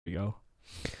we go.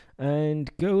 And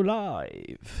go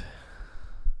live.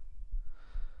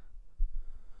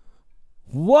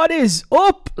 What is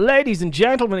up, ladies and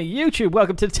gentlemen of YouTube?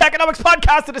 Welcome to the Techonomics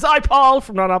Podcast. It is I, Paul,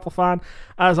 from Non Apple Fan.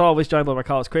 As always, joined by my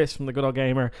co-host Chris from the Good Old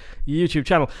Gamer YouTube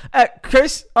channel.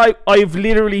 Chris, I've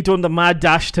literally done the mad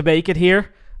dash to make it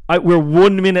here. We're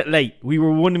 1 minute late. We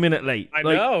were 1 minute late. I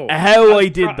know. How I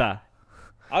did that.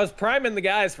 I was priming the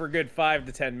guys for a good 5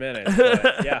 to 10 minutes.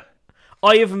 But yeah.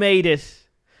 I have made it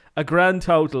a grand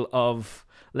total of,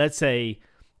 let's say,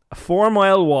 a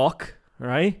 4-mile walk,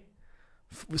 right?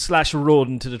 Slash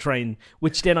run to the train,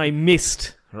 which then I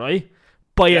missed, right?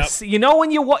 By you know when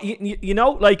you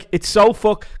know, like, it's so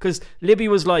because Libby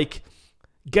was like,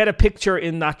 get a picture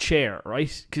in that chair,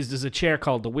 right? Because there's a chair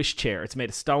called the Wish chair. It's made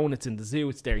of stone. It's in the zoo.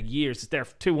 It's there years. It's there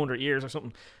for 200 years or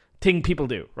something. Thing people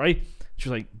do, right? She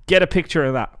was like, get a picture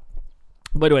of that.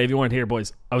 By the way, if you weren't here,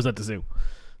 boys, I was at the zoo.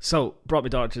 So brought my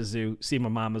daughter to the zoo, see my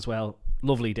mom as well.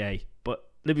 Lovely day. But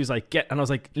Libby was like, and I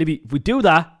was like, Libby, if we do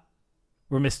that,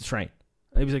 we're missing the train.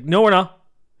 And he was like, no, we're not.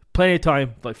 Plenty of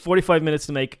time, like 45 minutes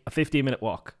to make a 15-minute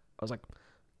walk. I was like,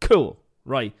 cool,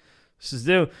 right.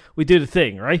 So we do the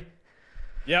thing, right?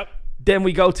 Yep. Then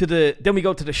we go to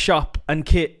the shop and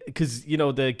because you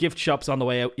know the gift shop's on the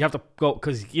way out. You have to go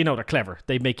because you know they're clever.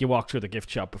 They make you walk through the gift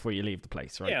shop before you leave the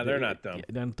place, right? Yeah, they're not dumb.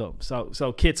 They're not dumb.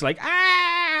 So Kit's like,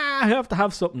 I have to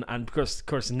have something, and of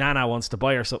course Nana wants to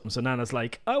buy her something. So Nana's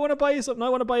like, I want to buy you something. I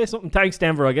want to buy you something. Thanks,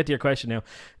 Denver. I'll get to your question now.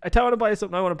 I want to buy you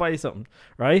something. I want to buy you something,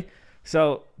 right?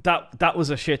 So that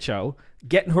was a shit show.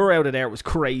 Getting her out of there was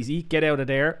crazy. Get out of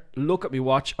there. Look at me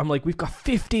watch. I'm like, we've got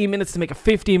 15 minutes to make a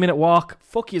 15-minute walk.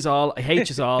 Fuck yous all. I hate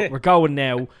yous all. We're going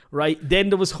now, right? Then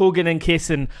there was hugging and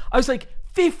kissing. I was like,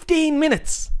 15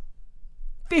 minutes.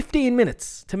 15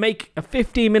 minutes to make a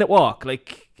 15-minute walk.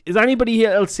 Like, is anybody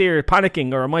else here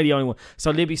panicking, or am I the only one?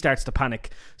 So Libby starts to panic.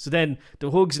 So then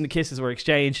the hugs and the kisses were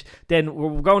exchanged. Then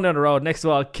we're going down the road. Next of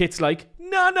all, Kit's like,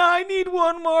 Nana, I need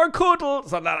one more cuddle.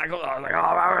 So Nana goes, like,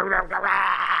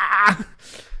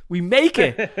 we make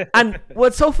it. And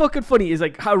what's so fucking funny is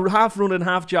like how half running,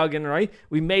 half jogging, right?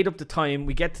 We made up the time.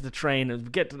 We get to the train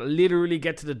and we literally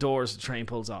get to the doors. The train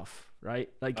pulls off, right?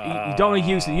 Like you don't know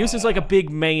Houston. Houston's like a big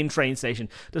main train station.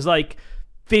 There's like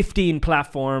 15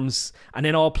 platforms, and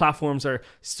then all platforms are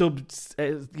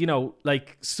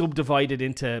subdivided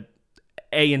into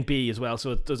A and B as well.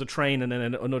 So there's a train and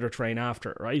then another train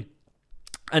after, right?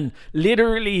 And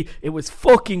literally, it was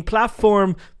fucking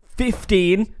platform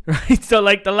 15, right? So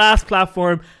like the last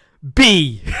platform,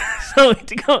 B. So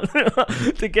to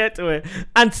get to it,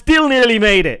 and still nearly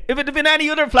made it. If it had been any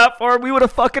other platform, we would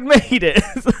have fucking made it.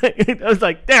 I was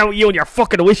like, damn, you and your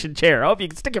fucking wishing chair. I hope you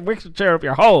can stick your wishing chair up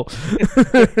your hole.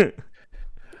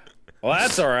 Well,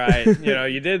 that's all right. You know,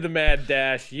 you did the mad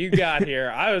dash. You got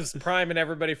here. I was priming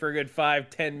everybody for a good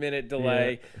 5-10 minute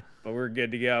delay. Yeah. But we're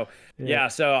good to go. Yeah,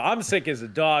 so I'm sick as a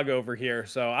dog over here.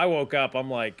 So I woke up. I'm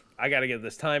like, I got to get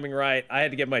this timing right. I had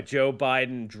to get my Joe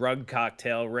Biden drug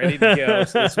cocktail ready to go.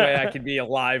 So this way I could be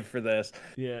alive for this.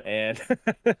 Yeah. And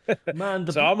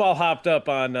so I'm all hopped up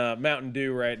on Mountain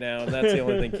Dew right now. And that's the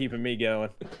only thing keeping me going.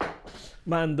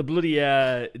 Man, the bloody,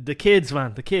 the kids,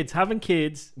 man. The kids. Having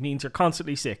kids means you're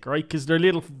constantly sick, right? Because they're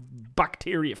little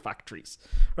bacteria factories,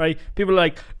 right? People are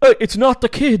like, oh, it's not the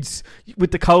kids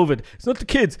with the COVID. It's not the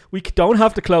kids. We don't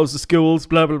have to close the schools,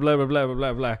 blah, blah, blah, blah, blah, blah,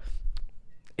 blah, blah.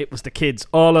 It was the kids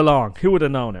all along. Who would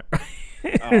have known it? Oh,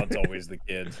 it's always the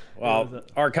kids. Well,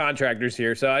 our contractor's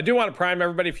here. So I do want to prime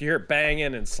everybody. If you hear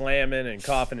banging and slamming and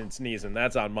coughing and sneezing,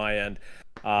 that's on my end.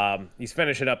 He's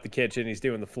finishing up the kitchen. He's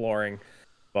doing the flooring.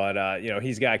 But, you know,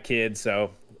 he's got kids,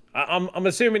 so I'm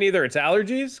assuming either it's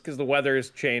allergies because the weather has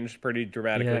changed pretty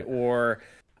dramatically, or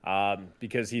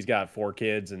because he's got 4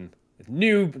 kids and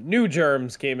new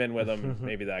germs came in with him.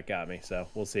 Maybe that got me, so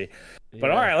we'll see.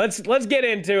 But all right, let's get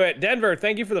into it. Denver,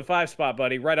 thank you for the 5 spot,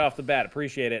 buddy. Right off the bat,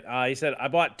 appreciate it. He said I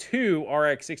bought 2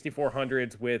 RX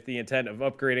 6400s with the intent of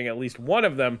upgrading at least one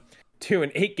of them to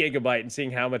an 8 gigabyte and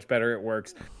seeing how much better it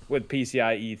works with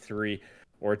PCIe 3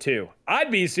 or 2. I'd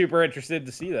be super interested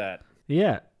to see that.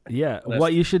 Yeah.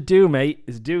 What you should do, mate,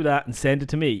 is do that and send it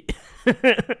to me. For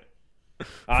the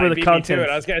content.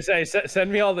 I was going to say,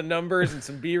 send me all the numbers and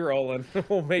some B-roll and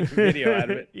we'll make a video out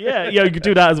of it. Yeah, you could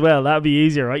do that as well. That'd be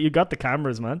easier, right? You got the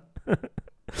cameras, man.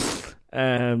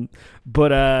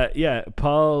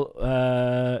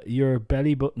 Paul, your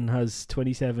belly button has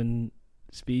 27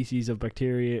 species of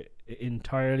bacteria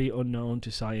entirely unknown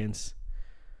to science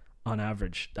on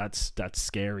average. That's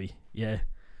scary. Yeah.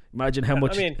 Imagine how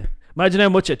much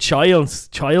a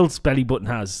child's belly button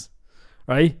has,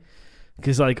 right?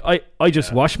 Because like I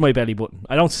just wash my belly button.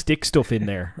 I don't stick stuff in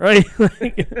there, right?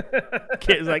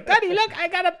 Kid's like, Daddy, look, I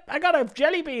got a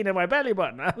jelly bean in my belly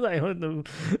button. I was like, what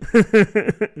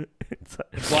the...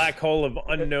 Black hole of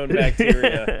unknown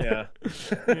bacteria.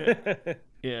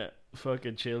 Yeah,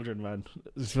 fucking children, man.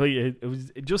 It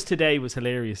was just today was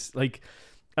hilarious. Like,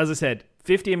 as I said,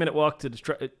 15-minute walk to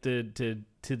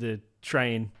the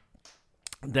train,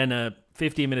 then a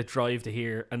 15-minute drive to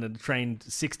here, and then the train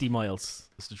 60 miles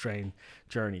is the train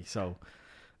journey. So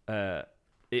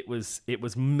it was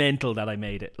mental that I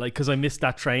made it, like, because I missed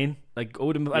that train. Like, I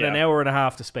would have had an hour and a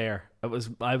half to spare. I was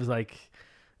like,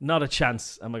 not a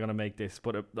chance am I going to make this.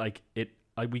 But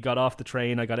we got off the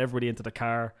train, I got everybody into the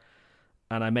car,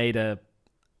 and I made a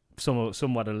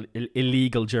somewhat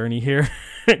illegal journey here.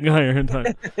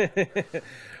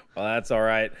 Well, that's all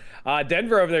right.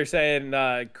 Denver over there saying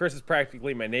Chris is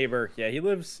practically my neighbor. Yeah, he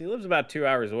lives about 2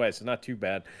 hours away, so not too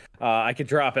bad. I could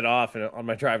drop it off on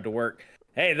my drive to work.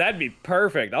 Hey, that'd be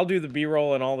perfect. I'll do the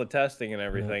B-roll and all the testing and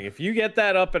everything. Yeah. If you get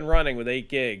that up and running with 8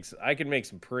 gigs, I could make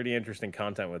some pretty interesting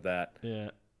content with that. Yeah,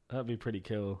 that'd be pretty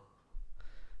cool.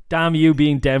 Damn you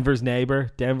being Denver's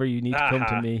neighbor. Denver, you need to come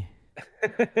to me.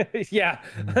 Yeah,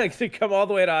 like to come all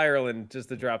the way to Ireland just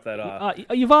to drop that off.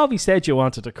 You've always said you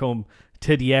wanted to come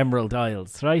to the Emerald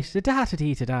Isles, right?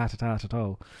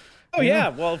 Oh yeah,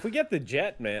 well if we get the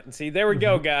jet, man. See, there we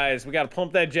go, guys. We got to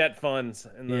pump that jet funds,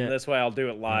 and then this way I'll do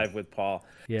it live with Paul.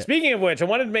 Yeah. Speaking of which, I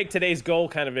wanted to make today's goal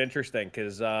kind of interesting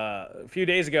because a few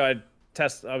days ago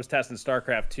I was testing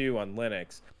StarCraft 2 on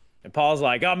Linux. And Paul's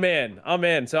like, I'm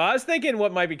in. So I was thinking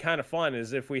what might be kind of fun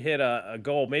is if we hit a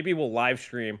goal, maybe we'll live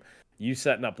stream you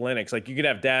setting up Linux. Like you could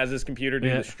have Daz's computer do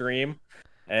the stream,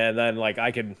 and then like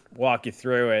I could walk you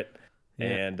through it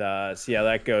and see how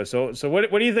that goes. So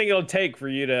what do you think it'll take for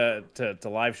you to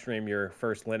live stream your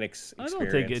first Linux experience? I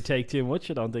don't think it'd take too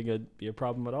much. I don't think it'd be a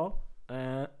problem at all.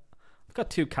 I've got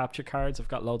 2 capture cards. I've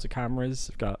got loads of cameras.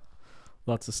 I've got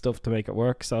lots of stuff to make it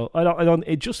work. So I don't.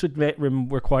 It just would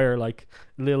require like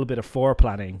a little bit of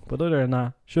foreplanning, but other than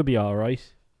that, should be all right.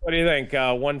 What do you think?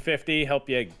 150 help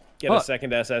you get a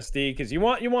second SSD because you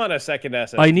want a second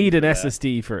SSD. I need an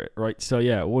SSD for it, right? So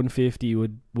yeah, 150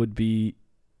 would be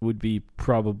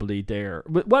probably there.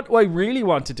 But what I really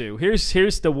want to do,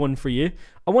 here's the one for you.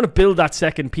 I want to build that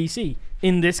second PC.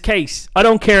 In this case, I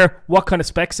don't care what kind of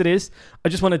specs it is. I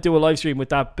just want to do a live stream with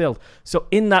that build. So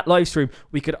in that live stream,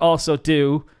 we could also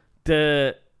do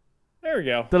the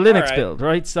Linux build,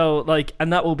 right? So like,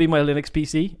 and that will be my Linux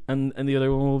PC, and the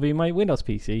other one will be my Windows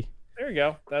PC. There you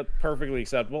go. That's perfectly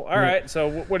acceptable. All right.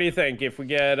 So what do you think if we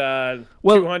get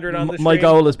 200 on the stream? My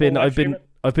goal has been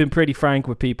I've been pretty frank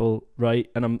with people, right?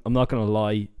 And I'm not going to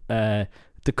lie.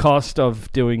 The cost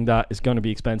of doing that is going to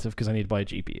be expensive because I need to buy a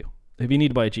GPU. If you need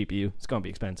to buy a GPU, it's going to be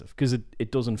expensive because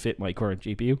it doesn't fit my current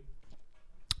GPU.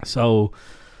 So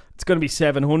it's going to be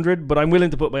 $700, but I'm willing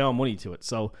to put my own money to it.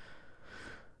 So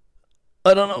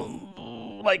I don't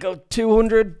know, like a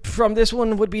 200 from this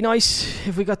one would be nice.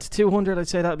 If we got to 200, I'd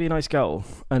say that'd be a nice goal.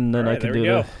 And then I can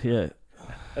do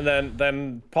And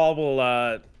then Paul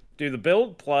will do the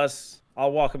build, plus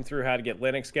I'll walk him through how to get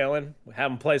Linux going.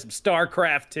 Have him play some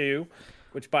StarCraft 2,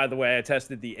 which, by the way, I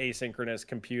tested the asynchronous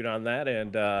compute on that,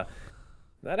 and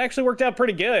that actually worked out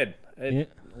pretty good.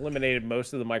 It eliminated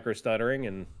most of the micro stuttering,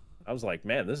 and I was like,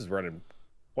 man, this is running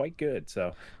quite good.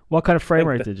 So, what kind of frame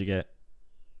rate did you get?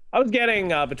 I was getting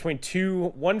between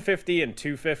 150 and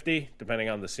 250, depending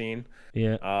on the scene.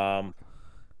 Yeah.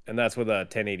 And that's with a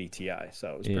 1080 Ti,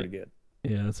 so it was pretty good.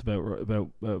 Yeah, that's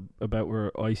about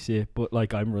where I see it. But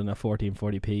like I'm running a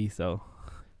 1440p, so.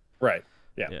 Right.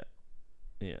 Yeah.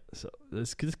 Yeah. So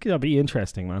this could be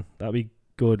interesting, man. That'd be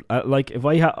good. Like if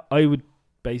I would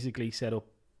basically set up,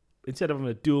 instead of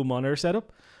a dual monitor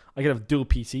setup, I could have a dual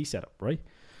PC setup, right?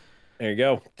 There you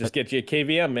go. Just get you a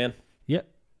KVM, man. Yeah.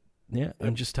 Yeah,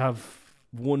 and just have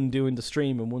one doing the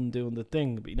stream and one doing the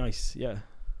thing. It'd be nice. Yeah.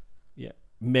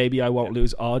 Maybe I won't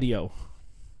lose audio.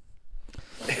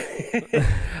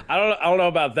 I don't know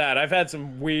about that. I've had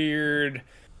some weird,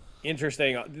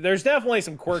 interesting. There's definitely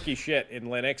some quirky shit in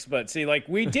Linux, but see, like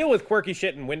we deal with quirky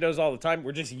shit in Windows all the time.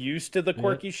 We're just used to the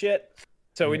quirky shit,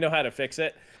 so we know how to fix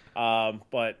it.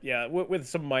 But yeah, with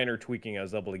some minor tweaking, I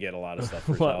was able to get a lot of stuff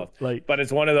resolved. But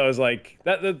it's one of those like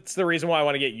that's the reason why I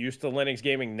want to get used to Linux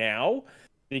gaming now,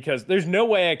 because there's no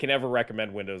way I can ever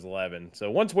recommend Windows 11.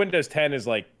 So once Windows 10 is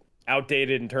like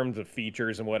outdated in terms of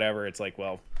features and whatever, it's like,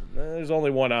 well, there's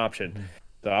only one option.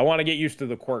 So I want to get used to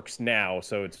the quirks now,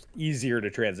 so it's easier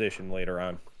to transition later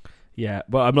on. Yeah,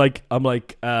 but I'm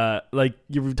like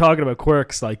you were talking about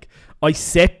quirks. Like I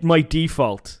set my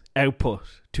default output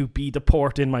to be the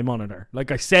port in my monitor.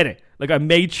 Like I set it. Like I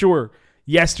made sure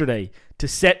yesterday to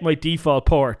set my default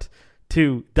port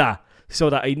to that, so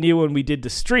that I knew when we did the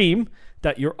stream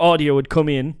that your audio would come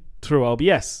in through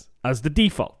OBS as the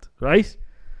default, right?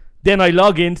 Then I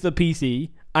log into the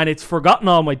PC and it's forgotten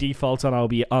all my defaults on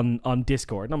on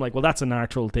Discord. And I'm like, well, that's a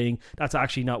natural thing. That's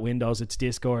actually not Windows, it's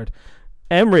Discord.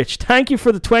 Emrich, thank you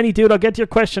for the 20, dude. I'll get to your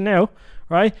question now,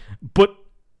 right? But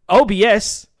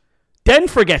OBS then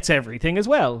forgets everything as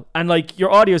well, and like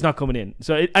your audio is not coming in.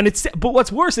 So but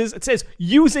what's worse is it says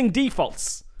using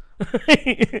defaults.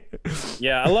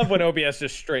 Yeah, I love when OBS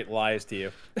just straight lies to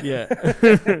you. Yeah.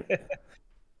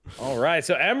 All right,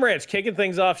 so Emrich kicking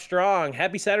things off strong.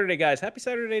 Happy Saturday, guys. Happy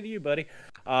Saturday to you, buddy.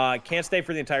 Can't stay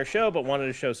for the entire show, but wanted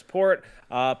to show support.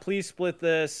 Please split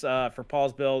this for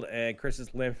Paul's build and Chris's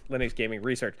Linux gaming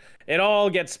research. It all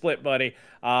gets split, buddy.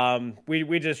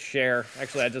 We just share.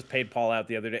 Actually, I just paid Paul out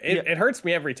the other day. It hurts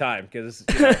me every time because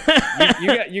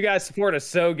you guys support us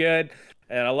so good,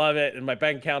 and I love it, and my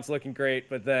bank account's looking great,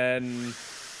 but then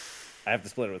I have to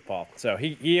split it with Paul. So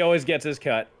he always gets his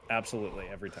cut. Absolutely,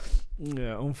 every time.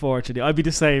 Yeah, unfortunately. I'd be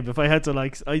the same if I had to,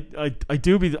 like, I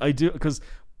do, because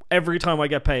every time I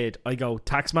get paid, I go,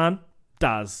 Taxman,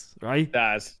 Daz, right?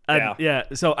 Daz, and, yeah.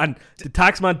 So, and the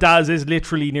Taxman Daz is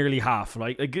literally nearly half,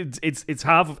 right? Like, it's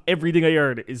half of everything I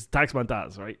earn is Taxman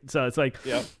Daz, right? So it's like,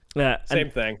 yeah, same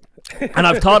thing. And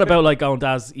I've thought about, like, going,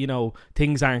 Daz,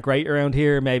 things aren't great around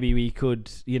here. Maybe we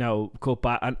could, cut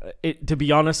back. And to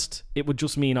be honest, it would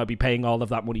just mean I'd be paying all of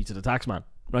that money to the taxman.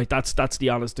 Right, that's the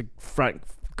honest to frank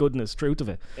goodness truth of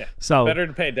it. Yeah. So better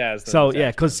to pay Daz. So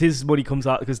yeah, because his money comes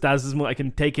out, because Daz's money, I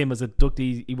can take him as a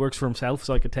ducty. He works for himself,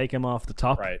 so I could take him off the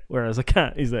top. Right. Whereas I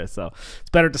can't. He's there, so it's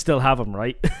better to still have him,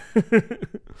 right?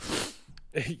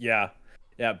 Yeah.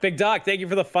 Big Doc, thank you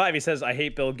for the 5. He says, I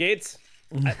hate Bill Gates.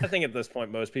 I think at this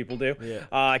point most people do.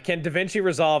 Yeah. Can DaVinci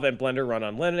Resolve and Blender run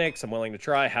on Linux? I'm willing to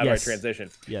try. How do I transition?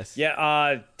 Yes.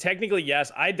 Yeah. Technically,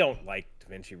 yes. I don't like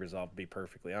DaVinci Resolve, to be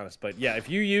perfectly honest, but yeah, if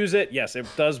you use it, yes, it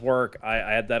does work. I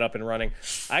had that up and running.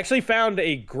 I actually found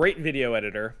a great video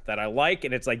editor that I like,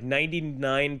 and it's like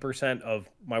 99% of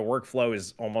my workflow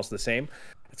is almost the same.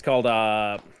 It's called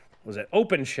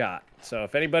OpenShot. So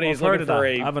if anybody's looking for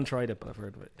I haven't tried it, but I've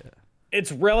heard of it. Yeah.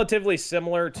 It's relatively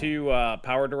similar to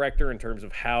Power Director in terms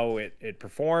of how it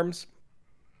performs.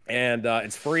 And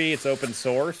it's free, it's open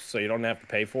source, so you don't have to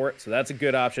pay for it. So that's a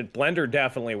good option. Blender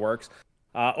definitely works.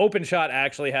 OpenShot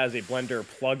actually has a Blender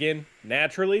plugin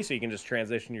naturally, so you can just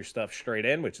transition your stuff straight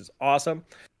in, which is awesome.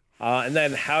 And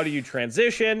then how do you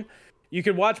transition? You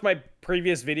can watch my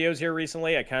previous videos here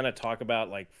recently. I kind of talk about,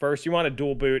 like, first you want to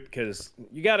dual boot, because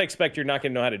you got to expect you're not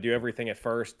going to know how to do everything at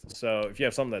first. So if you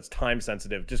have something that's time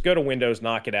sensitive, just go to Windows,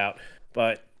 knock it out.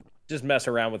 But just mess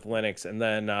around with Linux. And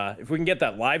then if we can get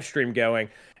that live stream going,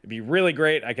 it'd be really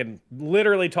great. I can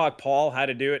literally talk Paul how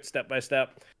to do it step by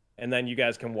step. And then you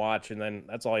guys can watch, and then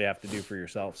that's all you have to do for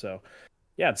yourself. So,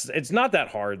 yeah, it's not that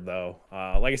hard, though.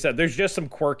 Like I said, there's just some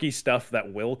quirky stuff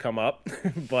that will come up.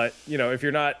 But, if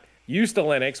you're not used to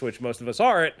Linux, which most of us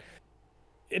aren't,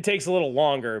 it takes a little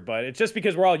longer. But it's just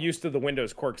because we're all used to the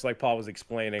Windows quirks, like Paul was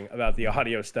explaining about the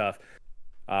audio stuff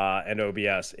and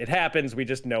OBS. It happens. We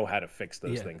just know how to fix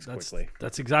those things quickly.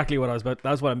 That's exactly what I was about.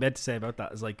 That's what I meant to say about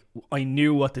that. Is like, I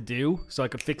knew what to do, so I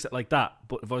could fix it like that.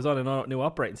 But if I was on a new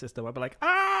operating system, I'd be like,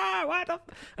 what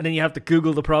up? And then you have to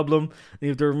Google the problem. You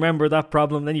have to remember that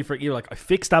problem. Then you're like, I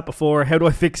fixed that before. How do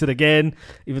I fix it again?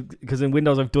 Even because in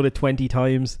Windows I've done it 20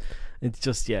 times. It's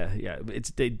just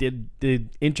It's the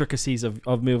intricacies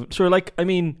of moving. Sure, like, I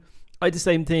mean, I had the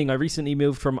same thing. I recently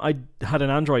moved from. I had an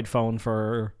Android phone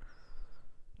for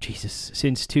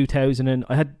since 2000, and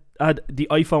I had the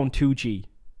iPhone 2G,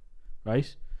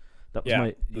 right? That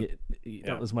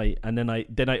was my and then I'd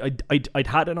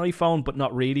had an iPhone, but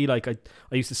not really. Like I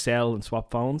used to sell and swap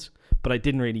phones, but I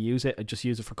didn't really use it. I just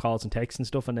used it for calls and texts and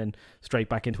stuff, and then straight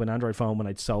back into an Android phone when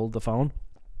I'd sold the phone.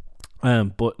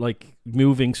 But like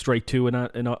moving straight to an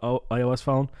iOS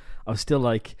phone, I was still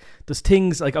like, there's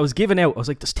things, like, I was giving out. I was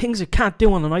like, there's things you can't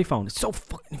do on an iPhone. It's so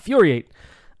fucking infuriating.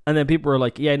 And then people were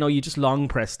like, yeah, no, you just long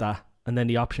press that, and then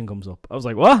the option comes up. I was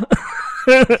like, what?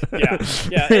 It's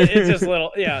just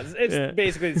little. It's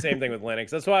basically the same thing with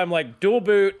Linux. That's why I'm like, dual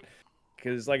boot,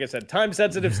 because, like I said, time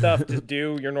sensitive stuff, just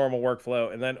do your normal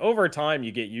workflow, and then over time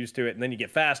you get used to it, and then you get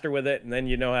faster with it, and then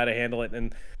you know how to handle it,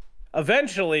 and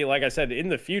eventually, like I said, in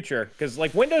the future, because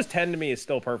like Windows 10 to me is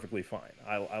still perfectly fine.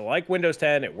 I like Windows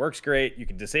 10. It works great. You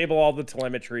can disable all the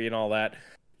telemetry and all that.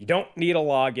 You don't need a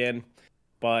login.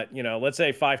 But, let's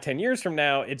say 5-10 years from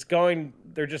now,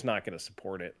 they're just not going to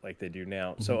support it like they do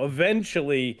now. Mm-hmm. So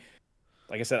eventually,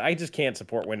 like I said, I just can't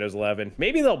support Windows 11.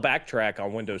 Maybe they'll backtrack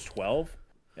on Windows 12.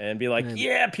 and be like,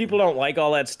 yeah, people don't like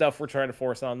all that stuff we're trying to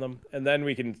force on them, and then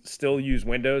we can still use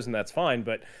Windows, and that's fine.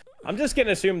 But I'm just going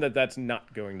to assume that that's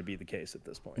not going to be the case at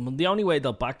this point. Well, the only way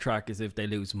they'll backtrack is if they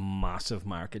lose massive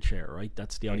market share, right?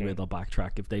 That's the only way they'll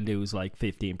backtrack. If they lose like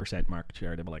 15% market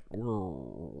share, they'll be like,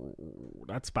 whoa,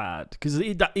 that's bad. Because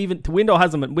even Windows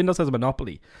has a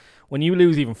monopoly. When you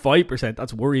lose even 5%,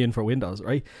 that's worrying for Windows,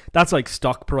 right? That's like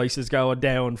stock prices going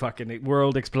down, fucking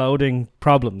world exploding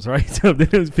problems, right? So if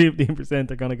they lose 15%,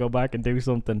 they're going to go back and do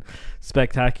something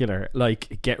spectacular,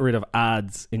 like get rid of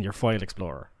ads in your file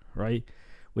explorer, right?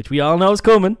 Which we all know is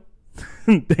coming.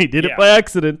 They did it by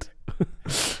accident.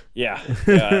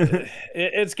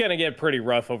 It's going to get pretty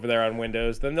rough over there on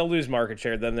Windows. Then they'll lose market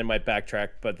share. Then they might backtrack.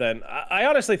 But then I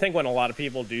honestly think when a lot of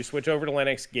people do switch over to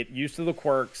Linux, get used to the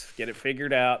quirks, get it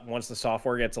figured out, once the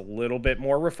software gets a little bit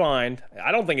more refined,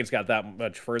 I don't think it's got that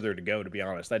much further to go, to be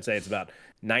honest. I'd say it's about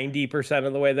 90%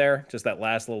 of the way there, just that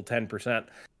last little 10%.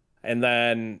 And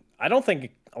then I don't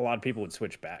think a lot of people would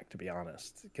switch back, to be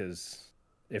honest, because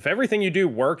if everything you do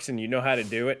works and you know how to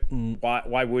do it,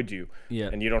 why would you? Yeah.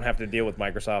 And you don't have to deal with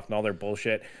Microsoft and all their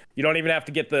bullshit. You don't even have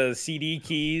to get the CD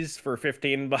keys for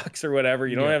 $15 or whatever.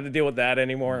 You don't have to deal with that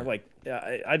anymore. Like,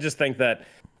 I just think that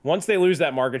once they lose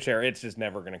that market share, it's just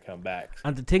never going to come back.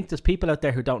 And to think there's people out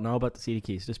there who don't know about the CD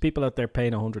keys. There's people out there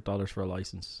paying $100 for a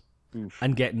license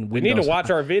and getting Windows. They need to watch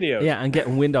our videos. Yeah, and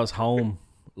getting Windows Home,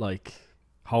 like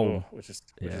home, which is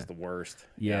the worst.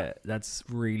 Yeah, that's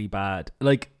really bad.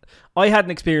 Like, I had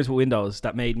an experience with Windows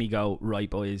that made me go, right,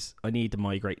 boys, I need to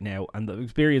migrate now. And the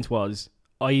experience was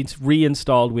I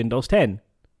reinstalled Windows 10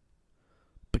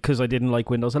 because I didn't like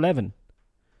Windows 11.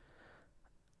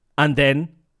 And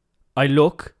then I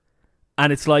look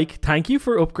and it's like, thank you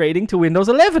for upgrading to Windows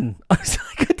 11. I was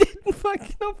like, I didn't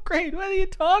fucking upgrade. What are you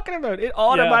talking about? It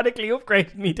automatically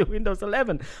upgraded me to Windows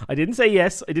 11. I didn't say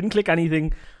yes. I didn't click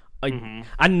anything.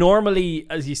 And normally,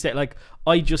 as you said, like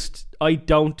I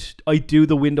do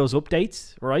the Windows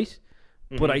updates, right?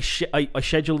 But I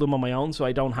schedule them on my own, so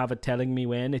I don't have it telling me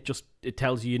when. It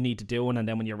tells you need to do one, and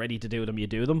then when you're ready to do them, you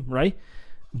do them, right?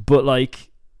 But like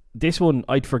this one,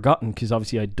 I'd forgotten because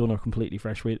obviously I'd done a completely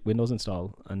fresh Windows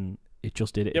install, and it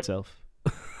just did it itself.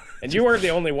 And you weren't the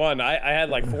only one. I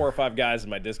had like 4 or 5 guys in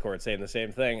my Discord saying the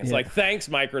same thing. It's like, thanks,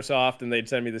 Microsoft. And they'd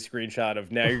send me the screenshot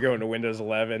of, now you're going to Windows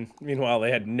 11. Meanwhile, they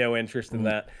had no interest in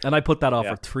that. And I put that off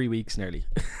for 3 weeks nearly.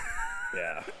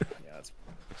 It's,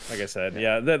 like I said,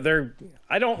 they're.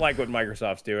 I don't like what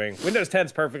Microsoft's doing. Windows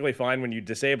 10's perfectly fine when you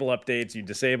disable updates. You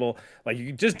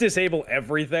just disable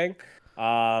everything.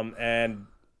 And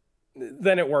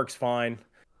then it works fine.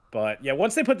 But yeah,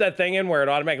 once they put that thing in where it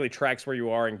automatically tracks where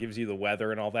you are and gives you the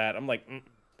weather and all that, I'm like,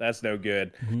 that's no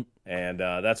good. And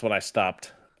that's when I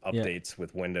stopped updates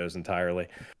with Windows entirely.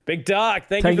 Big Doc,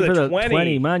 thank you for the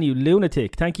 20. Man, you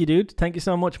lunatic. Thank you, dude. Thank you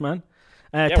so much, man.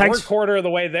 We're a quarter of the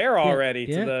way there already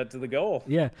to the goal.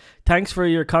 Yeah. Thanks for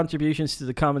your contributions to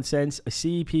the common sense. I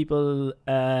see people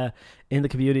in the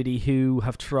community who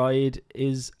have tried.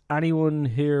 Is anyone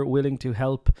here willing to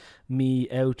help me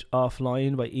out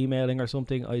offline by emailing or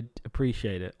something? I'd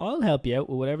appreciate it. I'll help you out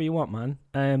with whatever you want,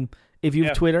 man. If you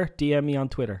have Twitter, DM me on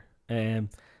Twitter.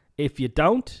 If you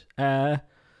don't, then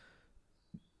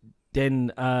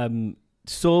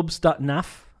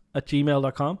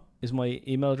subs.naf@gmail.com is my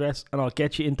email address, and I'll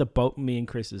get you into both me and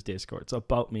Chris's Discord. So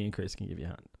both me and Chris can give you a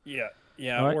hand. Yeah,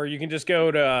 right. Or you can just go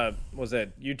to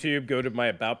YouTube, go to my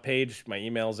About page, my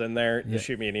email's in there, just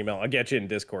shoot me an email. I'll get you in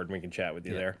Discord and we can chat with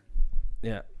you there.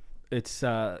 Yeah. It's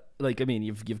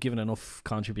you've given enough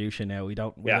contribution now. We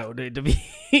don't need to be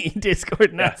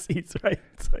Discord Nazis, right?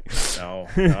 It's like, no.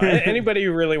 Anybody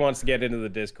who really wants to get into the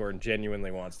Discord and genuinely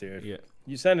wants to, if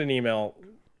you send an email,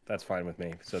 that's fine with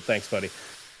me. So thanks, buddy.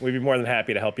 We'd be more than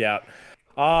happy to help you out.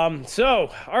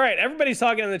 So, all right, everybody's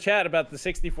talking in the chat about the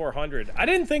 6400. I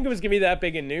didn't think it was going to be that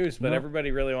big in news, but everybody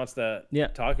really wants to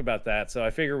talk about that. So I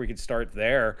figure we could start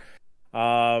there.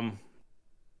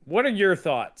 What are your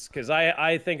thoughts? Because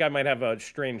I think I might have a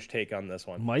strange take on this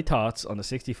one. My thoughts on the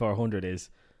 6400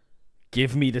 is,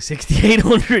 give me the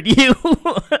 6800U.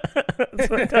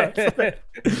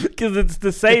 Because it's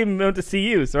the same amount of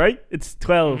CUs, right? It's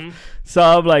 12. So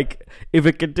I'm like, if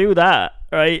it could do that,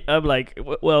 right? I'm like,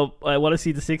 well, I want to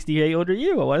see the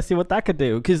 6800U. I want to see what that could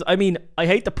do. Because, I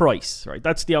hate the price, right?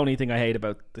 That's the only thing I hate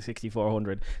about the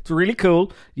 6400. It's really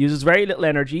cool. Uses very little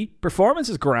energy. Performance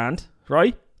is grand,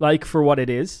 right? Like, for what it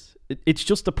is. It's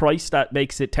just the price that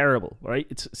makes it terrible, right?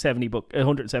 It's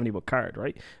 $170 card,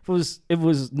 right? If it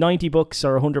was $90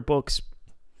 or $100,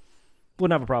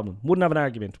 wouldn't have a problem. Wouldn't have an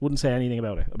argument. Wouldn't say anything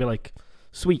about it. I'd be like,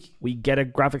 sweet, we get a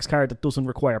graphics card that doesn't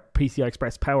require PCI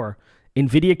Express power.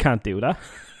 Nvidia can't do that.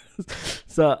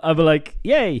 So I'll be like,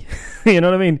 yay. You know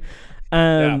what I mean?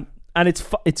 And it's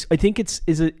I think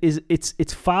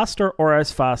it's faster or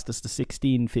as fast as the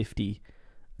 1650.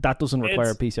 That doesn't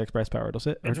require PCI Express power, does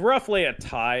it? It's roughly a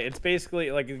tie. It's basically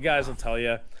like the guys will tell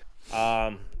you.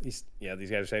 These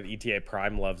guys are saying ETA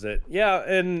Prime loves it. Yeah,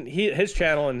 and his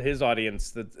channel and his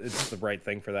audience, it's the right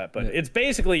thing for that. But it's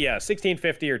basically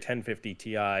 1650 or 1050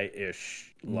 Ti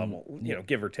ish level,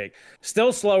 give or take.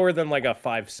 Still slower than like a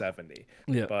 570.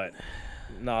 Yeah, but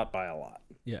not by a lot.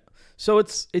 Yeah. So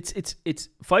it's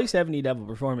 570 level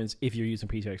performance if you're using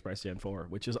PCI Express Gen 4,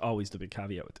 which is always the big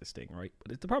caveat with this thing, right?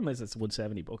 But the problem is it's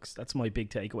 $170. That's my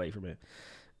big takeaway from it.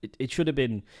 It should have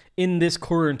been, in this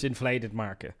current inflated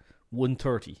market,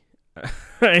 130,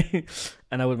 right?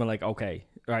 And I would have been like, okay,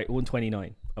 right,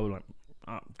 129. I would have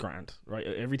went, grand, right?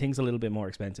 Everything's a little bit more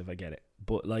expensive, I get it.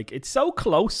 But like, it's so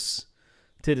close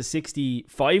to the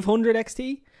 6500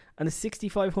 XT, and the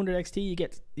 6500 XT,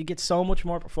 you get so much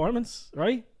more performance,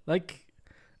 right? Like,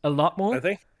 a lot more. I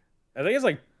think it's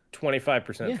like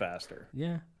 25% faster.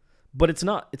 Yeah, but it's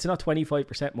not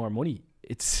 25% more money.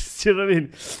 It's you know what I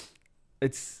mean?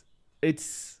 It's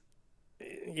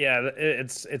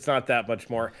not that much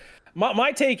more.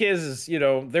 My take is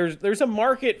there's a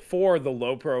market for the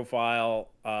low profile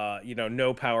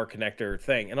no power connector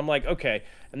thing, and I'm like, okay,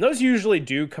 and those usually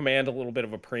do command a little bit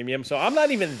of a premium, so I'm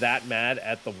not even that mad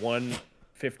at the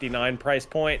 159 price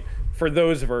point for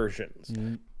those versions.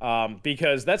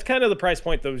 Because that's kind of the price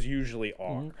point those usually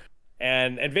are.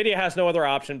 And NVIDIA has no other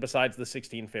option besides the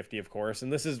 1650, of course,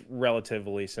 and this is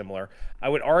relatively similar. I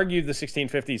would argue the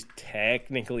 1650 is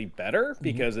technically better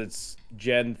because it's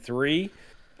Gen 3,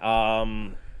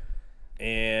 and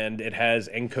it has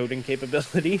encoding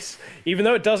capabilities. Even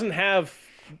though it doesn't have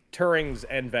Turing's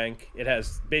NVENC, it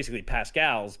has basically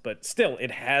Pascal's, but still, it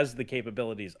has the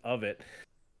capabilities of it.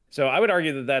 So I would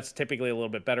argue that that's typically a little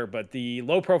bit better, but the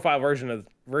low-profile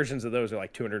versions of those are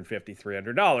like $250,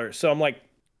 $300. So I'm like,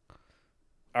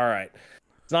 all right,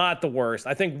 it's not the worst.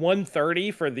 I think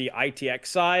 130 for the ITX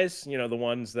size, the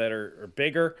ones that are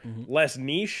bigger, less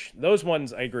niche. Those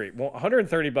ones, I agree. Well,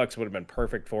 $130 would have been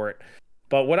perfect for it.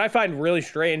 But what I find really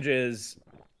strange is,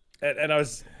 and I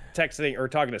was texting or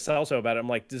talking to Celso about it, I'm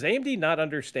like, does AMD not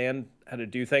understand how to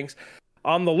do things?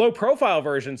 On the low-profile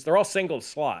versions, they're all single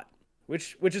slot.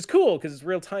 Which is cool because it's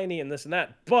real tiny and this and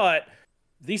that. But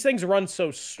these things run so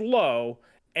slow,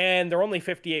 and they're only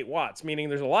 58 watts, meaning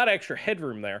there's a lot of extra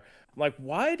headroom there. I'm like,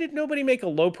 why did nobody make a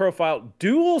low-profile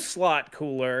dual-slot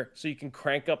cooler so you can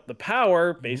crank up the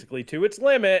power basically to its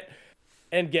limit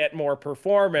and get more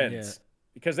performance? Yeah.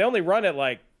 Because they only run at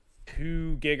like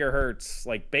 2 gigahertz,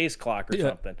 like base clock or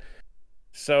something.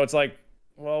 So it's like,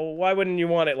 well, why wouldn't you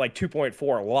want it like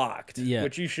 2.4 locked,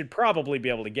 which you should probably be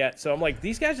able to get? So I'm like,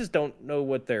 these guys just don't know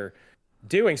what they're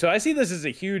doing. So I see this as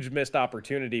a huge missed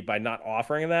opportunity by not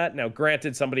offering that. Now,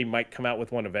 granted, somebody might come out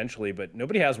with one eventually, but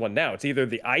nobody has one now. It's either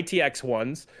the ITX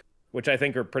ones, which I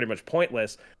think are pretty much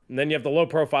pointless, and then you have the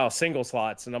low-profile single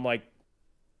slots, and I'm like,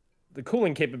 the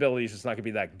cooling capability is just not going to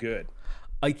be that good.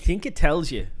 I think it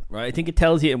tells you, right? I think it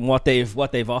tells you in what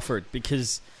they've offered,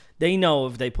 because they know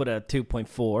if they put a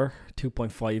 2.5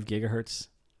 gigahertz,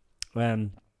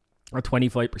 or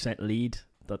 25% lead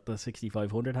that the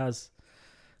 6500 has,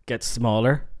 gets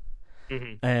smaller.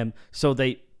 So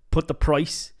they put the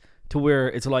price to where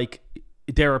it's like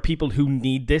there are people who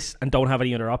need this and don't have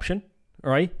any other option,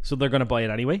 right? So they're going to buy it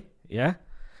anyway, yeah.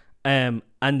 And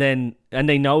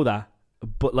they know that,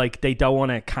 but like they don't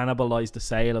want to cannibalize the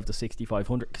sale of the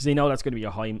 6500 because they know that's going to be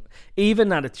a high,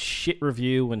 even at its shit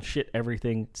review and shit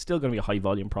everything, it's still going to be a high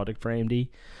volume product for AMD.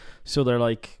 So they're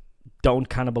like, don't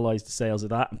cannibalize the sales of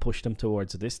that and push them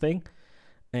towards this thing,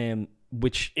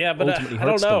 which but ultimately I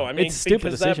don't hurts know. them. I mean, it's a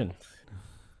stupid decision.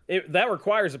 That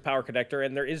requires a power connector,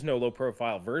 and there is no low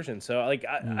profile version. So like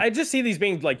I just see these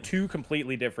being like two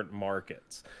completely different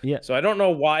markets. Yeah. So I don't know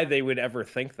why they would ever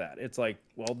think that. It's like,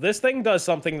 well, this thing does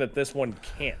something that this one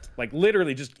can't. Like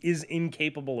literally just is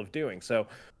incapable of doing. So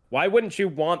why wouldn't you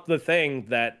want the thing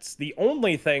that's the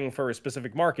only thing for a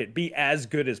specific market be as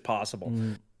good as possible?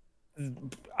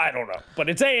 I don't know, but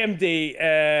it's AMD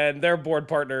and they're board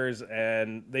partners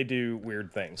and they do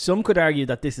weird things. Some could argue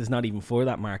that this is not even for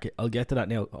that market. I'll get to that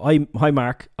now. Hi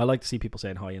Mark. I like to see people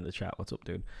saying hi in the chat. What's up,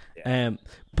 dude? Yeah.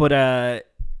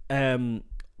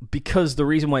 Because the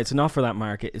reason why it's not for that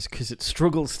market is because it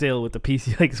struggles still with the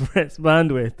PCI Express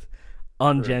bandwidth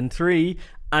on Gen 3,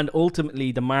 and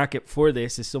ultimately the market for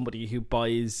this is somebody who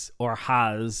buys or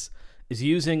is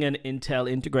using an Intel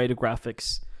integrated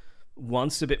graphics,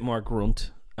 wants a bit more grunt,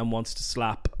 and wants to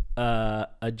slap a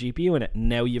GPU in it.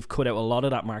 Now you've cut out a lot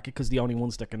of that market because the only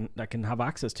ones that can have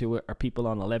access to it are people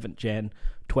on 11th gen,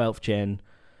 12th gen,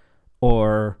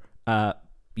 or 5th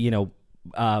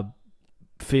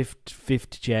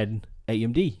gen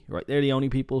AMD. Right, they're the only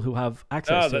people who have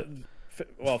access to it.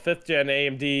 Well, 5th gen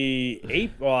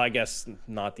AMD well, I guess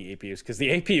not the APUs because the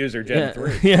APUs are Gen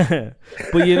 3. Yeah,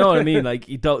 but you know what I mean. Like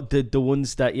the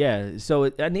ones that So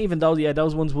and even though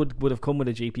those ones would have come with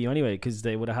a GPU anyway because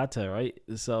they would have had to, right?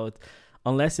 So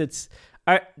unless it's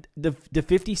the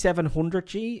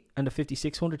 5700G and the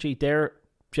 5600G, they're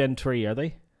Gen 3, are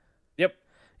they? Yep.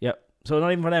 So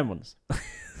not even for them ones.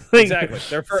 Exactly.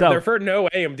 They're for no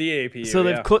AMD APU. So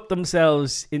they've cut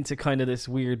themselves into kind of this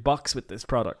weird box with this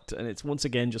product, and it's once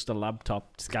again just a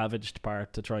laptop scavenged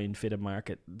part to try and fit a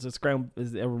market. It's a square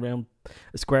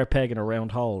peg in a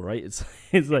round hole, right? It's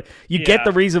like you get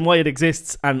the reason why it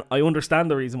exists, and I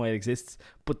understand the reason why it exists,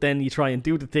 but then you try and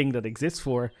do the thing that exists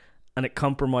for, and it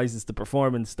compromises the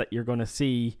performance that you're going to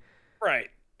see. Right.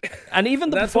 And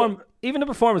even the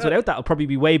performance without that will probably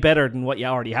be way better than what you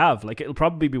already have. Like it'll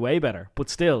probably be way better, but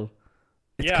still,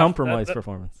 it's compromised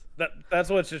performance.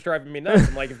 That's what's just driving me nuts.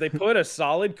 And like if they put a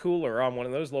solid cooler on one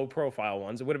of those low profile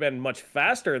ones, it would have been much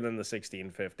faster than the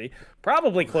 1650,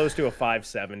 probably close to a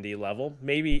 570 level,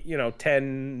 maybe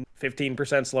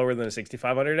 10-15% slower than a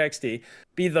 6500 XT,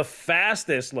 be the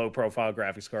fastest low profile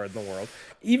graphics card in the world.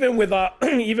 Even with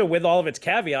all of its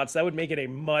caveats, that would make it a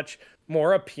much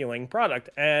more appealing product.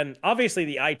 And obviously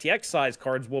the ITX size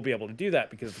cards will be able to do that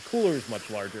because the cooler is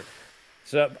much larger.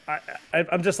 So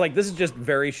I'm just like, this is just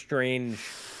very strange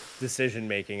decision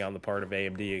making on the part of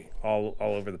AMD all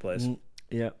over the place.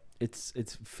 Yeah, it's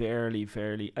fairly,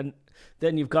 and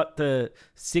then you've got the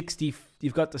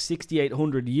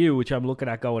 6800U, which I'm looking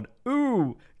at going,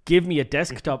 ooh, give me a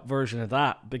desktop version of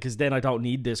that because then I don't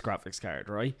need this graphics card,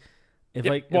 right?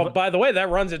 By the way, that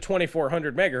runs at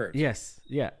 2400 megahertz. Yes,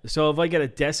 yeah. So if I get a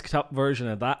desktop version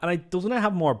of that, and doesn't it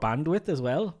have more bandwidth as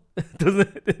well?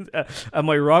 Doesn't am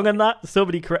I wrong on that?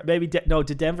 Somebody maybe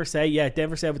did Denver say? Yeah,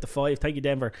 Denver said with the 5. Thank you,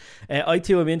 Denver. I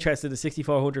too am interested in the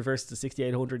 6400 versus the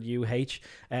 6800UH.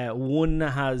 One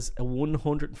has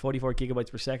 144 gigabytes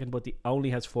per second, but the only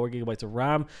has 4 gigabytes of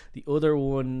RAM. The other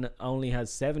one only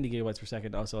has 70 gigabytes per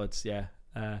second. Also, it's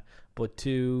up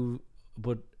to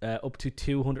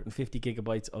 250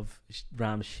 gigabytes of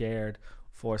RAM shared,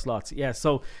 4 slots. Yeah,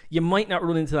 so you might not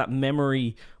run into that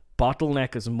memory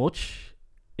bottleneck as much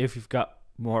if you've got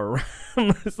more RAM.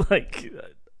 It's like,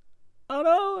 I don't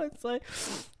know. It's like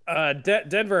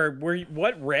Denver,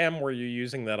 what RAM were you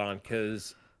using that on?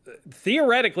 Because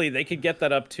theoretically, they could get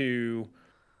that up to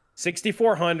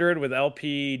 6400 with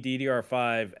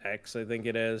LPDDR5X, I think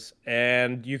it is,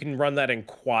 and you can run that in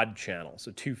quad channel, so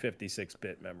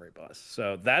 256-bit memory bus.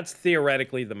 So that's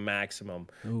theoretically the maximum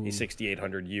a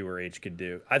 6800U or H could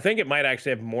do. I think it might actually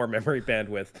have more memory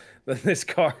bandwidth than this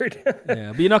card.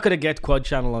 Yeah, but you're not going to get quad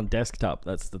channel on desktop.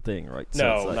 That's the thing, right?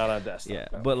 So no, not on desktop. Yeah,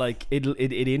 no. But like it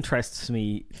interests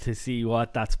me to see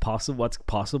what's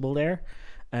possible there,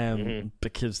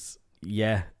 because.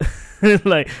 Yeah,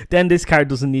 like then this card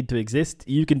doesn't need to exist.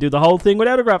 You can do the whole thing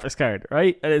without a graphics card,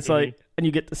 right? And it's like, and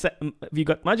you get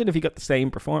imagine if you got the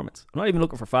same performance. I'm not even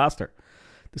looking for faster,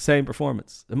 the same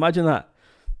performance. Imagine that.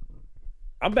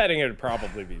 I'm betting it would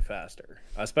probably be faster,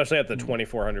 especially at the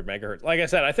 2400 megahertz. Like I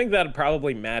said, I think that'd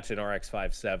probably match an RX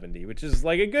 570, which is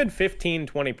like a good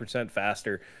 15-20%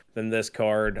 faster than this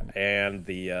card and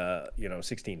the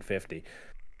 1650.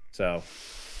 So.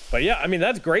 But yeah, I mean,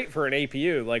 that's great for an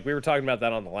APU. Like we were talking about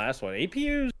that on the last one.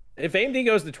 APUs, if AMD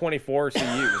goes to 24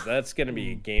 CUs, that's going to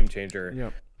be a game changer.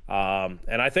 Yep.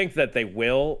 And I think that they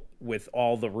will, with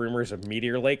all the rumors of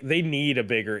Meteor Lake, they need a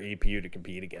bigger APU to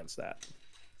compete against that.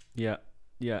 Yeah.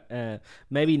 Yeah.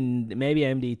 Maybe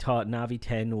AMD thought Navi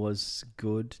 10 was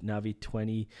good. Navi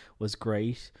 20 was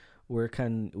great. Where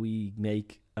can we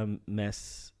make a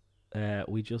mess?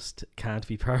 We just can't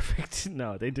be perfect.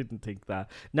 No, they didn't think that.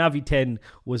 Navi 10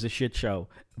 was a shit show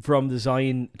from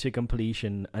design to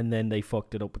completion, and then they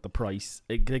fucked it up with the price.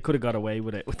 They could have got away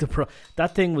with it.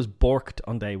 That thing was borked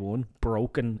on day one,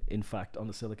 broken, in fact, on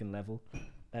the silicon level,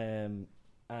 and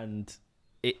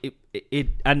it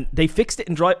and they fixed it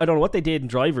in drive. I don't know what they did in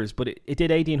drivers, but it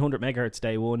did 1800 megahertz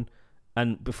day one,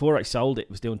 and before I sold it, it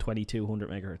was doing 2200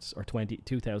 megahertz or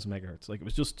 2000 megahertz. Like it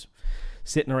was just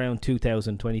sitting around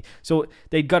 2020. So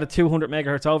they'd got a 200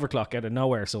 megahertz overclock out of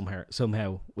nowhere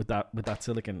somehow with that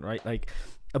silicon, right? Like,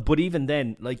 but even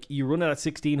then, like you run it at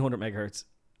 1600 megahertz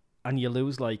and you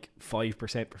lose like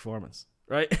 5% performance,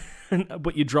 right?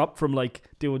 But you drop from like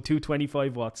doing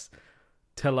 225 watts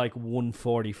to like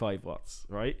 145 watts,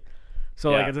 right?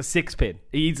 So like it's a 6-pin.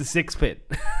 He needs a 6-pin.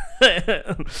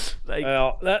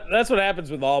 Well, that's what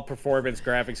happens with all performance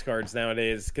graphics cards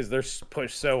nowadays because they're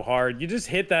pushed so hard. You just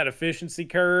hit that efficiency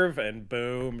curve, and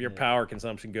boom, your power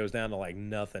consumption goes down to like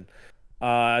nothing.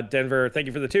 Denver, thank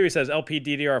you for the 2. He says LP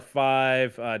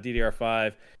DDR5.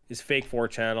 DDR5 is fake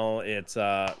 4-channel. It's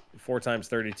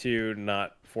 4x32,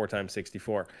 not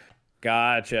 4x64.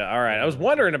 Gotcha. All right. I was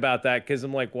wondering about that because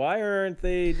I'm like, why aren't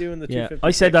they doing the 256?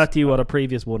 I said that to you on a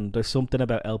previous one. There's something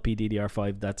about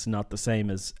LPDDR5 that's not the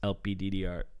same as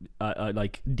LPDDR,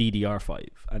 like DDR5,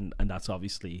 and that's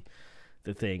obviously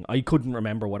the thing. I couldn't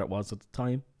remember what it was at the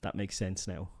time. That makes sense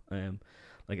now.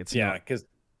 Like it's because.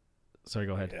 Sorry,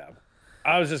 go ahead. Yeah.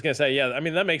 I was just gonna say, I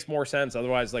mean, that makes more sense.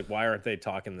 Otherwise, like, why aren't they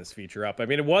talking this feature up? I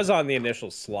mean, it was on the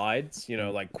initial slides,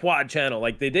 like quad channel.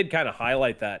 Like, they did kind of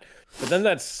highlight that, but then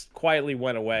that's quietly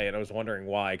went away, and I was wondering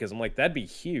why. Because I'm like, that'd be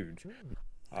huge.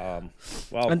 Well,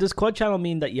 and does quad channel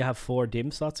mean that you have 4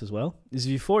 DIMM slots as well? If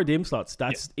you have 4 DIMM slots,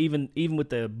 that's even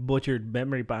with the butchered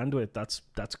memory bandwidth,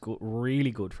 that's good, really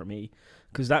good for me,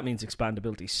 because that means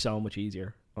expandability is so much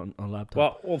easier on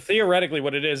laptop. Well, theoretically,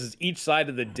 what it is each side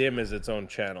of the DIMM is its own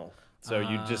channel. So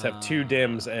you just have 2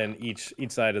 DIMMs, and each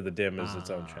side of the DIMM is its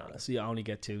own channel. So you only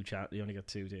get 2 You only get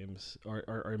 2 DIMMs,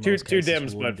 or in two most cases,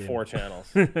 DIMMs, but DIMM. 4 channels.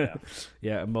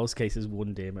 Yeah. In most cases,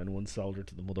 1 DIMM and 1 soldered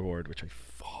to the motherboard, which I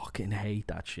fucking hate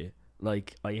that shit.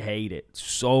 Like, I hate it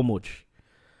so much.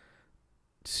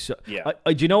 So do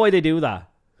you know why they do that?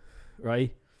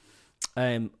 Right.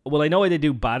 Well, I know why they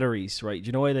do batteries, right? Do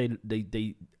you know why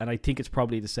they and I think it's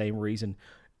probably the same reason.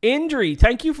 Indri,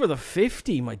 thank you for the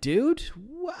 50, my dude.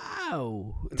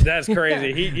 Wow. That's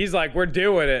crazy. He's like, we're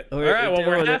doing it. All right, well,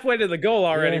 we're halfway to the goal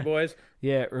already, boys.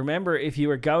 Yeah, remember, if you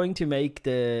were going to make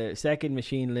the second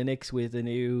machine Linux with a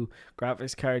new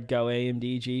graphics card, go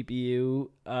AMD GPU.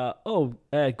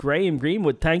 Graham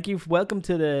Greenwood, thank you. Welcome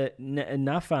to the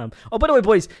NAFAM. Oh, by the way,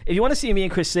 boys, if you want to see me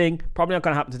and Chris sing, probably not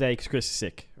going to happen today because Chris is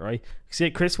sick, right? See,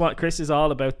 Chris is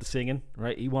all about the singing,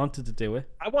 right? He wanted to do it.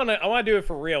 I want to do it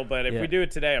for real, but if we do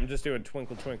it today, I'm just doing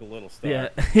Twinkle Twinkle Little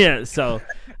Star. Yeah. So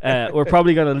we're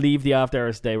probably going to leave the after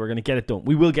hours today. We're going to get it done.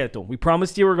 We will get it done. We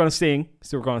promised you we're going to sing,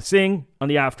 so we're going to sing on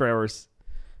the after hours.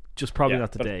 Just probably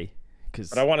not today,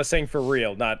 but I want to sing for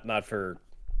real, not for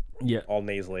all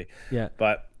nasally. Yeah,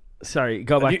 but. Sorry,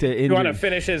 go back to. You want to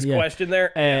finish his question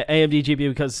there? AMD GPU,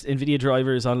 because NVIDIA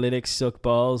drivers on Linux suck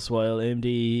balls, while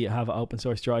AMD have open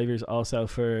source drivers. Also,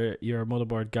 for your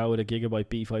motherboard, go with a Gigabyte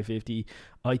B550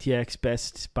 ITX,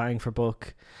 best bang for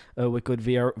buck with good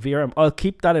VRM. I'll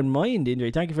keep that in mind,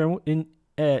 Indri. Thank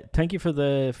you for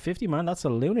the 50, man. That's a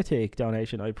lunatic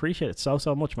donation. I appreciate it so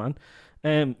much, man.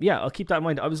 I'll keep that in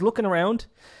mind. I was looking around.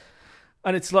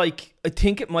 And it's like, I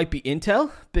think it might be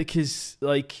Intel, because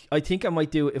like I think I might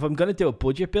do, if I'm gonna do a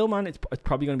budget build, man, it's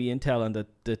probably gonna be Intel and the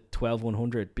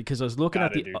 12100, because I was looking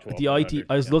at the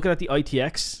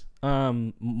ITX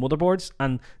motherboards,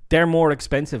 and they're more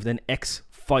expensive than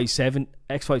X570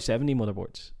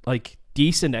 motherboards, like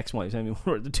decent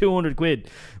X570, the 200 quid.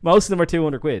 Most of them are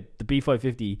 200 quid. The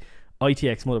B550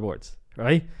 ITX motherboards,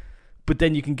 right? But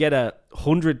then you can get a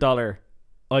 $100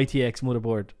 ITX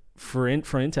motherboard for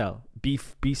Intel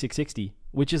B660,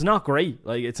 which is not great.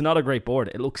 Like, it's not a great board.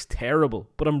 It looks terrible,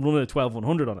 but I'm running a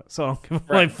 12100 on it, so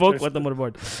I fuck with the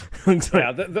motherboard.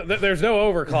 There's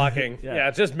no overclocking.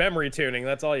 It's just memory tuning.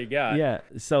 That's all you got. Yeah,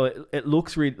 so it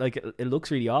looks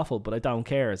really awful, but I don't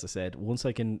care. As I said, once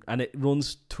I can, and it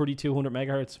runs 3200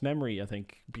 megahertz memory. I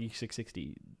think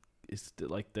B660 is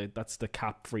that's the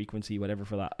cap frequency, whatever,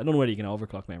 for that. I don't know whether you can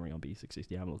overclock memory on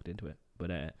B660. I haven't looked into it,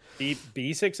 but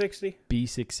B660.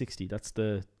 B660. That's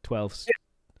the 12.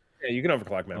 Yeah, you can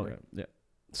overclock memory. Okay, yeah.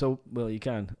 So, well, you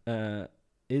can.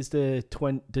 Is the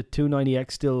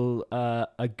 290X still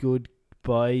a good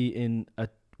buy in a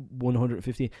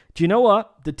 115? Do you know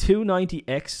what? The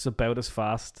 290X is about as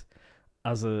fast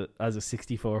as a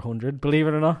 6400. Believe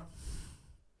it or not.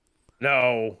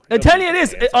 No, I tell you, it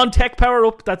is on Tech Power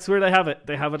Up. That's where they have it.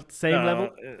 They have it at the same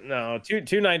level. No,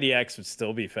 290X would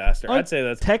still be faster. I'd say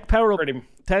that's Tech Power Up.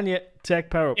 Tell you, Tech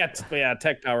Power Up. Yeah,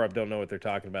 Tech Power Up. Don't know what they're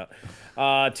talking about.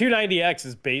 290X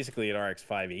is basically an RX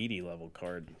 580 level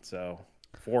card, so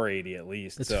 480 at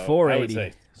least. It's so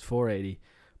 480. It's 480,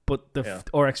 but the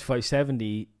RX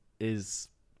 570 is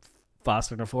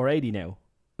faster than 480 now.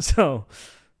 So.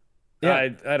 Yeah.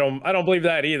 I don't believe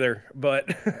that either, but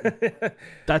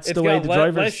that's the way the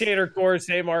drivers. Less shader cores,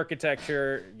 same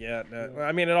architecture. Yeah, no,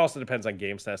 I mean, it also depends on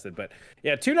games tested, but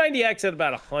yeah, 290X at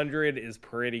about 100 is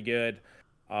pretty good.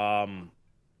 I'm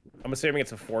assuming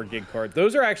it's a 4 gig card.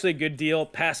 Those are actually a good deal.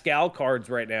 Pascal cards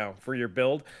right now for your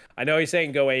build. I know he's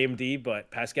saying go AMD,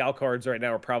 but Pascal cards right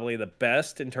now are probably the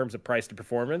best in terms of price to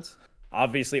performance.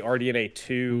 Obviously, RDNA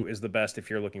 2 is the best if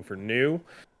you're looking for new.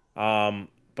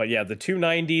 But yeah, the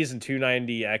 290s and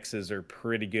 290Xs are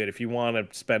pretty good if you want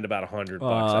to spend about $100.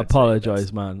 I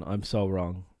apologize, man. I'm so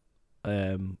wrong.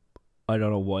 I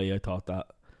don't know why I thought that.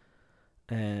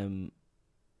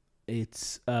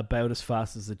 It's about as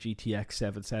fast as the GTX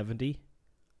 770.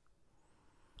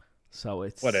 So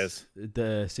it's what is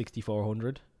the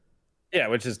 6400? Yeah,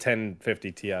 which is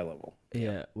 1050 Ti level.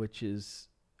 Yeah, which is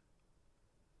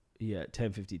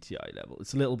 1050 Ti level.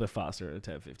 It's a little bit faster than a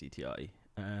 1050 Ti.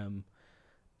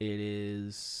 It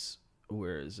is,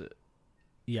 where is it?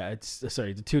 Yeah, the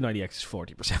 290X is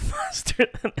 40% faster.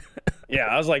 Yeah,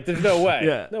 I was like, there's no way.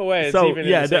 Yeah. No way. It's so, even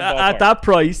yeah, in the at that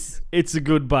price, it's a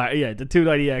good buy. Yeah, the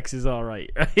 290X is all right.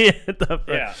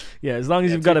 Yeah. Yeah, as long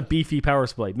as you've got a beefy power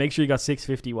supply. Make sure you got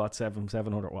 650 watt,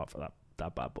 700 watt for that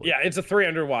bad boy. Yeah, it's a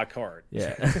 300 watt card.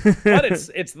 Yeah. But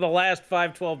it's the last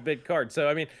 512-bit card. So,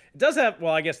 I mean, it does have,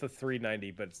 well, I guess the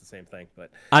 390, but it's the same thing.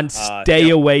 But and stay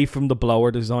away from the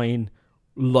blower design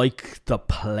like the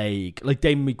plague. Like,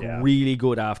 they make really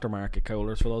good aftermarket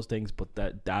coolers for those things, but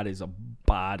that is a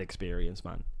bad experience,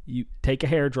 man. You take a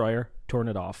hairdryer, turn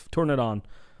it off, turn it on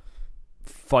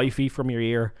 5 feet from your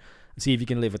ear, and see if you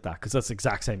can live with that, because that's the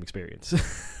exact same experience.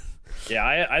 Yeah,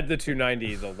 I had the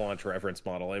 290, the launch reference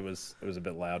model. It was a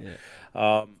bit loud.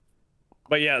 Yeah.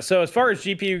 But yeah, so as far as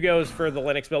GPU goes for the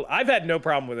Linux build, I've had no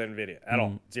problem with NVIDIA at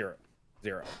all. Zero.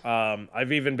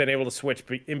 I've even been able to switch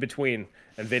in between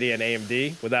NVIDIA and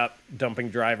AMD without dumping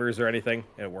drivers or anything,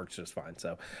 and it works just fine.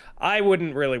 So I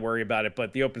wouldn't really worry about it,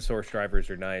 but the open source drivers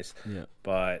are nice. Yeah.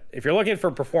 But if you're looking for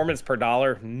performance per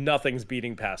dollar, nothing's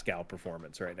beating Pascal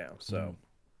performance right now. So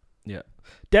yeah.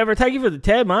 Dever, thank you for the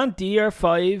 10, man.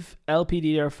 DDR5,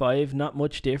 LPDDR5, not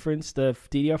much difference. The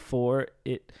DDR4,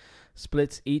 it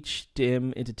splits each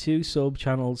DIMM into 2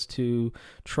 sub-channels to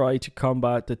try to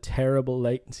combat the terrible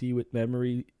latency with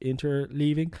memory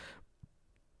interleaving.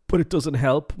 But it doesn't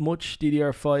help much.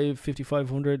 DDR5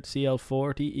 5500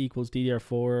 CL40 equals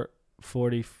DDR4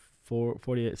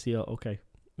 48 CL. Okay.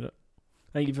 Yeah.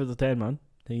 Thank you for the 10, man.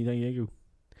 Thank you.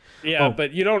 Yeah,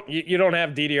 but you don't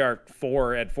have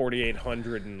DDR4 at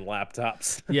 4800 in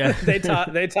laptops. Yeah. they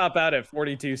top out at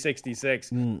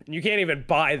 4266. You can't even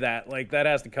buy that. Like, that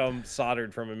has to come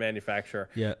soldered from a manufacturer.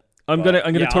 Yeah. I'm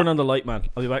gonna turn on the light, man.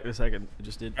 I'll be back in a second. I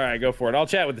just did. All right, go for it. I'll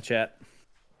chat with the chat.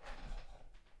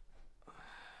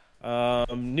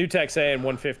 New tech saying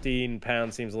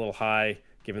 £115 seems a little high,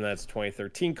 given that it's a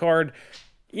 2013 card.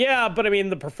 Yeah, but I mean,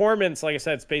 the performance, like I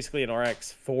said, it's basically an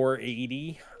RX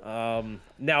 480.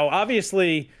 Now,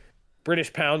 obviously,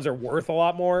 British pounds are worth a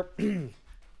lot more.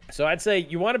 So I'd say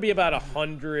you want to be about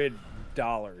 $100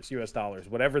 US dollars,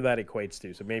 whatever that equates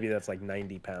to. So maybe that's like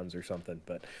 90 pounds or something.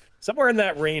 But somewhere in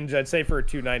that range, I'd say for a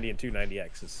 290 and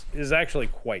 290X is actually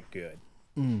quite good.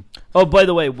 Oh, by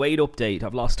the way, weight update.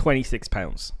 I've lost 26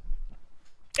 pounds.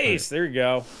 Ace, there you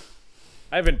go.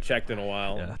 I haven't checked in a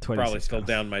while. Yeah, probably still pounds.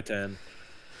 Down my 10.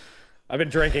 I've been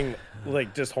drinking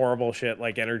like just horrible shit,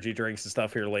 like energy drinks and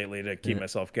stuff here lately to keep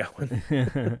myself going.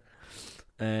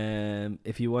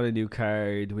 If you want a new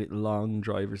card with long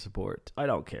driver support, I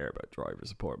don't care about driver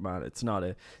support, man. It's not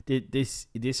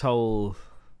this whole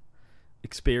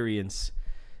experience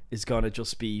is gonna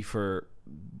just be for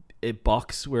a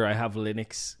box where I have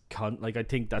Linux. I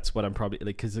think that's what I'm probably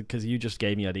like, because you just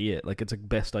gave me an idea. Like, it's the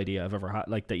best idea I've ever had,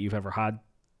 like that you've ever had,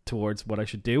 towards what I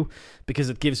should do, because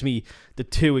it gives me the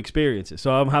 2 experiences.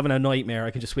 So I'm having a nightmare,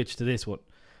 I can just switch to this one.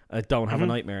 I don't have a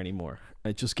nightmare anymore.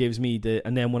 It just gives me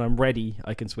and then when I'm ready,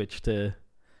 I can switch to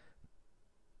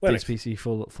this PC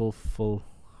full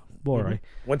more, right?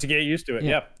 Once you get used to it,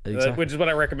 yeah. Exactly. Which is what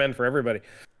I recommend for everybody.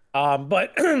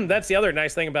 But that's the other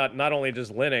nice thing about not only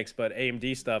just Linux, but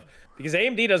AMD stuff, because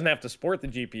AMD doesn't have to support the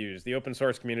GPUs. The open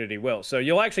source community will. So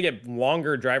you'll actually get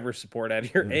longer driver support out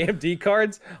of your AMD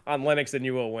cards on Linux than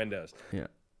you will Windows.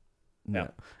 Yeah.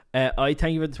 I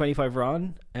thank you for the 25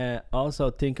 Ron.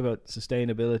 Also think about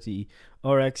sustainability.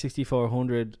 RX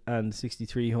 6400 and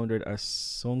 6300 are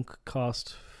sunk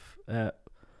cost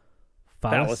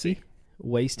fallacy.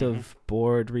 Waste of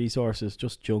board resources,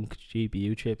 just junk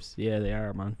GPU chips. Yeah, they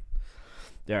are, man.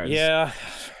 They are. Yeah.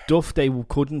 Stuff they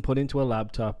couldn't put into a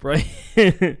laptop, right?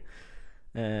 I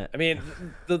mean,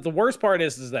 the worst part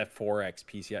is that 4X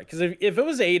PCI. Because if it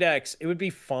was 8X, it would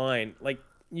be fine. Like,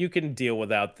 you can deal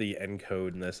without the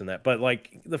encode and this and that. But,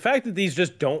 like, the fact that these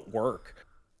just don't work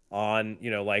on,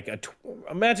 like,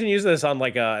 imagine using this on,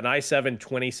 like, an i7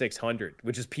 2600,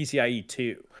 which is PCIe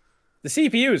 2. The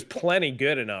CPU is plenty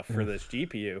good enough for this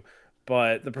GPU,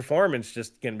 but the performance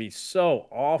just can be so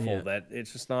awful that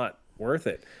it's just not worth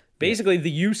it. Basically,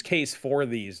 the use case for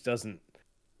these doesn't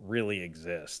really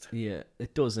exist. Yeah,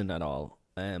 it doesn't at all.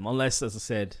 Unless, as I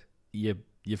said, you've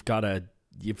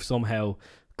somehow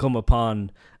come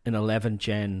upon an 11th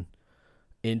gen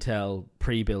Intel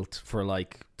pre-built for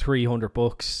like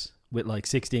 $300 with like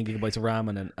 16 gigabytes of RAM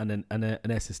and an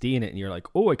SSD in it, and you're like,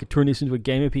 oh, I could turn this into a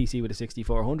gaming PC with a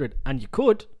 6400, and you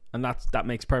could, and that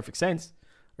makes perfect sense,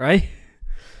 right?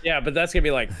 Yeah, but that's gonna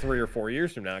be like 3 or 4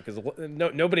 years from now, because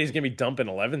nobody's gonna be dumping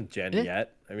 11th gen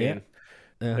yet. I mean,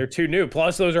 they're too new.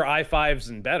 Plus, those are i5s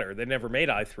and better. They never made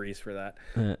i3s for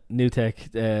that. New tech.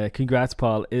 Congrats,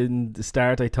 Paul. In the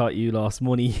start, I thought you lost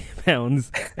money,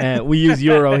 pounds. We use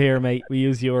euro here, mate. We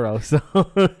use euro. So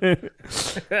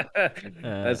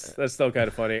that's still kind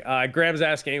of funny. Graham's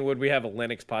asking, would we have a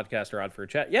Linux podcaster on for a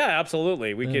chat? Yeah,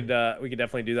 absolutely. We could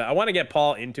definitely do that. I want to get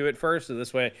Paul into it first, so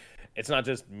this way it's not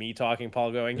just me talking,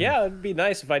 Paul going, yeah, it'd be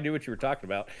nice if I knew what you were talking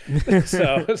about.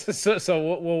 so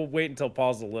we'll wait until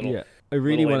Paul's a little. Yeah. I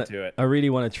really want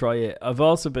to try it. I've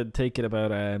also been thinking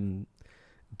about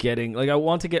getting, like, I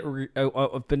want to get.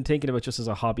 I've been thinking about, just as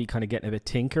a hobby, kind of getting a bit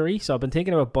tinkery. So I've been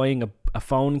thinking about buying a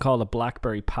phone called a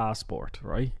BlackBerry Passport,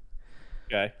 right?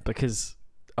 Okay. Because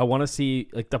I want to see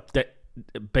like the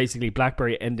basically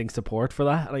BlackBerry ending support for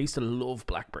that. And I used to love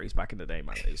Blackberries back in the day,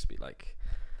 man. They used to be like,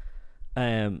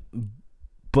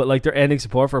 but like they're ending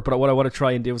support for it. But what I want to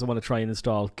try and do is I want to try and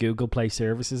install Google Play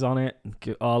services on it and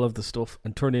get all of the stuff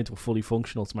and turn it into a fully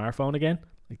functional smartphone again.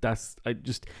 Like that's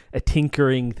just a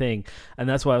tinkering thing, and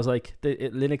that's why I was like, the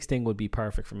Linux thing would be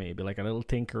perfect for me. It'd be like a little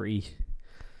tinkery,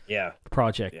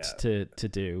 project to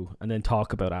do and then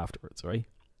talk about afterwards, right?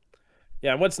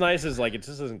 Yeah, and what's nice is like it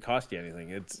just doesn't cost you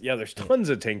anything. There's tons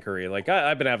of tinkery. Like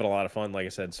I've been having a lot of fun, like I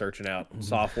said, searching out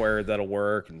software that'll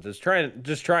work and just trying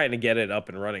to get it up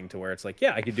and running to where it's like,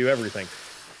 yeah, I could do everything.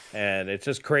 And it's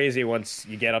just crazy once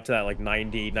you get up to that like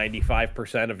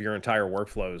 95% of your entire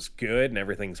workflow is good and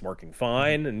everything's working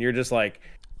fine, and you're just like,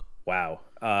 wow,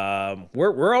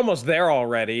 we're almost there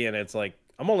already, and it's like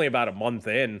I'm only about a month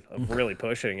in of really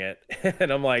pushing it, and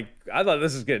I'm like, I thought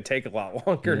this was going to take a lot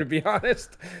longer, to be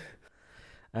honest.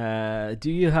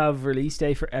 Do you have release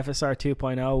date for FSR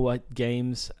 2.0? What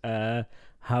games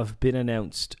have been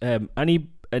announced? Any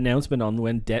announcement on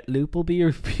when Deathloop will be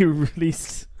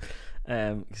released?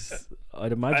 I'd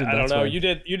imagine I don't know. You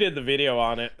did the video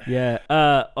on it. Yeah.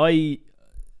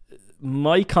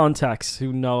 My contacts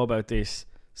who know about this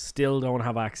still don't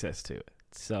have access to it.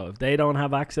 So if they don't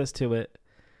have access to it,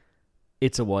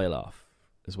 it's a while off,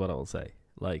 is what I will say.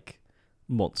 Like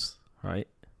months, right?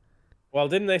 Well,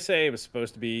 didn't they say it was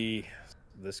supposed to be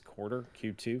this quarter,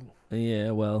 Q2?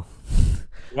 Yeah, well,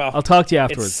 I'll talk to you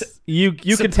afterwards. You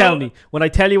can tell me. When I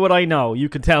tell you what I know, you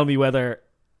can tell me whether...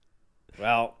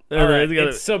 Well, all right.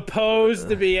 It's supposed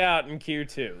to be out in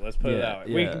Q2. Let's put it that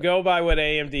way. We can go by what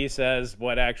AMD says.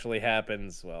 What actually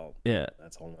happens, well,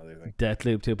 that's a whole other thing.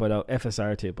 Deathloop 2.0,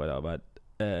 FSR 2.0, but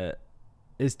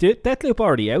is Deathloop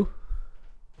already out?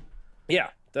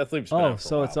 Yeah, Deathloop's been out for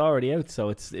so a while. It's already out. So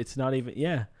it's not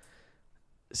even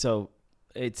So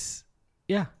it's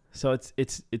So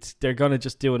it's they're gonna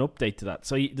just do an update to that.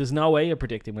 So there's no way of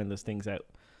predicting when this thing's out.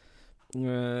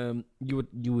 You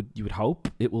would hope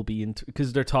it will be into,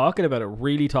 because they're talking about it,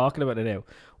 really talking about it now.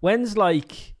 When's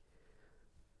like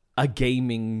a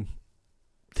gaming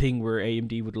thing where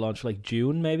AMD would launch, like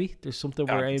June maybe? There's something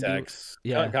where AMD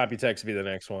Computex would be the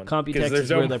next one. Computex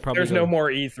is where they're probably there's no more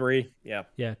E3. Yeah.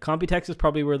 Computex is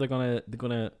probably where they're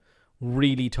gonna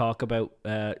really talk about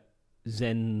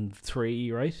Zen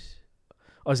 3, right?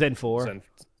 Oh, Zen 4.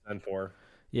 Zen 4.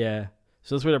 Yeah.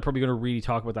 So that's where they're probably going to really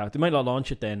talk about that. They might not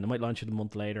launch it then. They might launch it a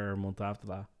month later or a month after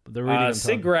that. But they're really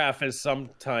SIGGRAPH is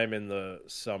sometime in the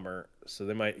summer, so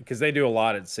they might, because they do a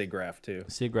lot at SIGGRAPH too.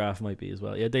 SIGGRAPH might be as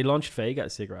well. Yeah, they launched Fake at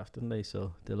SIGGRAPH, didn't they?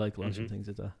 So they like launching things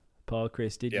at that. Paul,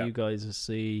 Chris, did you guys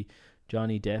see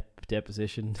Johnny Depp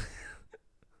deposition?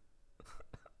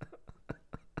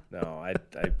 No, I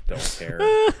don't care.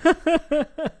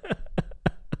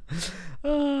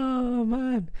 Oh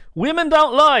man, women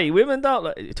don't lie.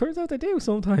 It turns out they do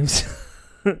sometimes.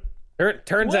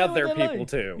 Turns out they're people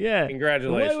too. Yeah,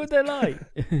 congratulations. Why would they lie?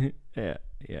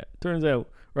 yeah. Turns out,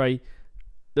 right?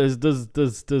 There's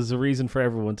a reason for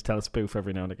everyone to tell a spoof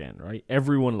every now and again, right?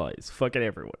 Everyone lies. Fucking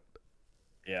everyone.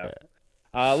 Yeah.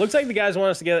 Looks like the guys want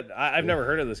us to get. I've never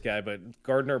heard of this guy, but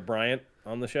Gardner Bryant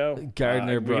on the show.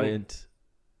 Gardner Bryant.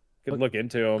 Could look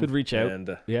into him. Could reach out.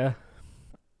 And, yeah.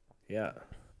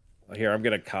 Here, I'm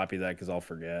gonna copy that because I'll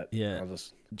forget. Yeah. I'll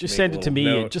just send it to me.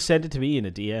 Note. Just send it to me in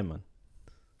a DM, man.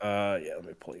 Let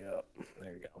me pull you up.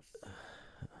 There you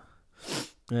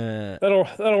go.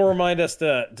 That'll remind us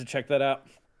to check that out.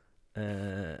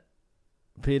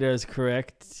 Peter is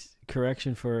correct.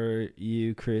 correction for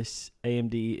you, Chris.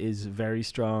 AMD is very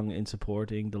strong in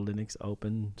supporting the Linux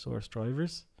open source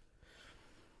drivers.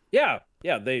 Yeah,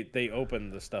 they open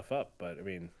the stuff up, but I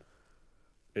mean,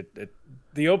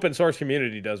 the open source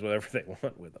community does whatever they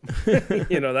want with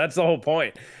them. That's the whole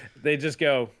point. They just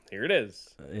go, here it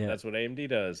is. That's what AMD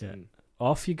does. And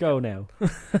off you go now.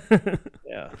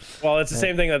 Yeah. Well, it's the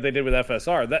same thing that they did with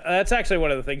FSR. That's actually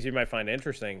one of the things you might find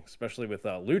interesting, especially with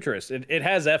Lutris. It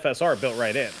has FSR built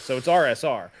right in, so it's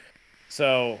RSR.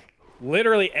 So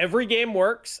literally every game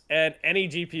works and any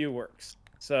GPU works.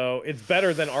 So it's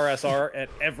better than RSR at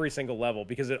every single level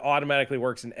because it automatically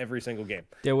works in every single game.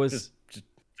 There was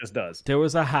just does. There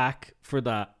was a hack for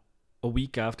that a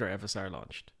week after FSR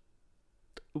launched.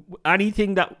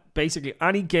 Anything that basically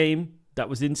any game that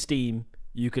was in Steam,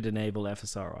 you could enable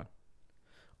FSR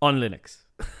on Linux.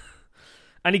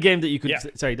 Any game that you could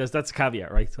sorry, that's a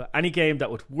caveat, right? So any game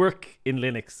that would work in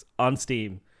Linux on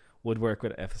Steam would work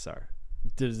with FSR.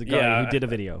 There's a guy who did a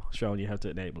video showing you how to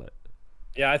enable it.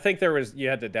 Yeah, I think you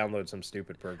had to download some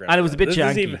stupid program. And it was a bit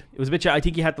janky. It was a bit I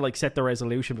think you had to set the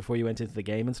resolution before you went into the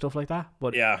game and stuff like that.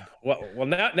 But yeah, well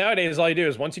nowadays all you do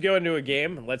is once you go into a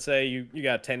game, let's say you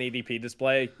got 1080p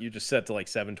display, you just set to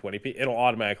 720p. It'll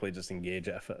automatically just engage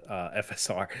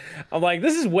FSR. I'm like,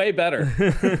 this is way better.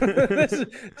 this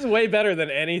is way better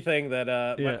than anything that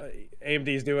AMD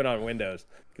is doing on Windows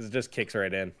because it just kicks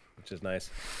right in, which is nice.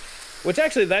 Which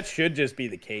actually that should just be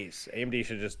the case. AMD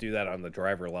should just do that on the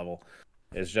driver level.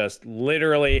 It's just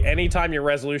literally anytime your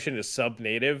resolution is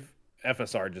sub-native,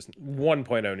 FSR just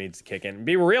 1.0 needs to kick in. It'd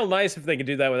be real nice if they could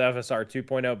do that with FSR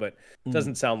 2.0, but it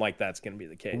doesn't sound like that's going to be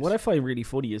the case. What I find really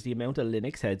funny is the amount of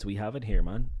Linux heads we have in here,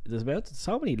 man. There's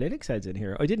so many Linux heads in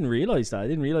here. I didn't realize that. I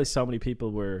didn't realize so many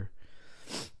people were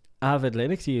avid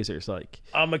Linux users.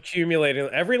 I'm accumulating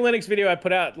every Linux video I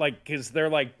put out, because they're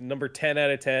number 10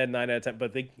 out of 10, 9 out of 10,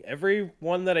 but every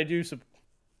one that I do,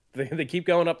 they keep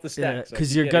going up the stack.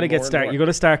 Because you're going to get started. You're going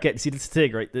to start getting, see, that's the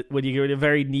thing, right? When you go in a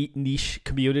very niche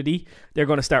community, they're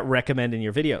going to start recommending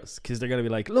your videos because they're going to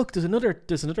be like, look, there's another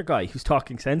guy who's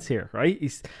talking sense here, right?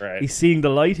 He's seeing the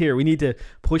light here. We need to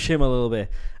push him a little bit.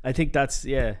 I think that's,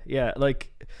 I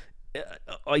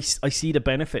see the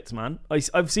benefits, man.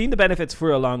 I've seen the benefits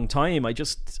for a long time. I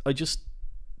just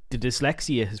the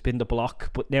dyslexia has been the block,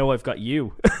 but now I've got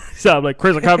you. So I'm like,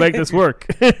 Chris, I can't make this work.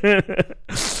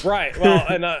 Right. Well,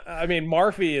 and I mean,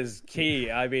 Marfy is key.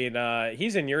 I mean,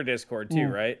 he's in your Discord too,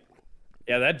 right?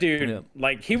 Yeah, that dude,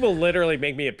 he will literally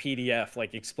make me a PDF,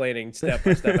 explaining step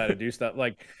by step how to do stuff.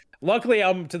 Luckily,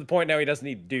 I'm to the point now he doesn't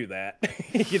need to do that.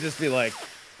 He can just be like,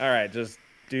 all right, just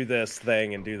do this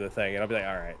thing and do the thing. And I'll be like,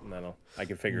 all right. And then I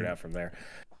can figure it out from there.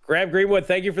 Graham Greenwood,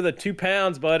 thank you for the 2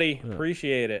 pounds, buddy.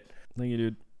 Appreciate it. Thank you,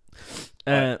 dude.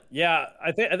 Yeah,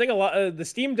 I think a lot the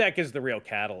Steam Deck is the real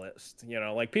catalyst.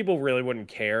 People really wouldn't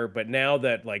care, but now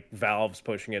that Valve's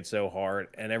pushing it so hard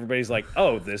and everybody's like,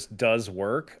 "Oh, this does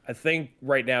work." I think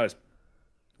right now is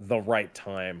the right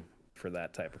time for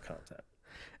that type of content.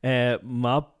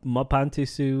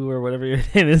 Mapantisu or whatever your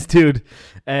name is, dude.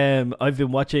 I've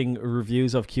been watching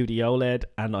reviews of QD OLED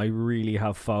and I really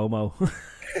have FOMO.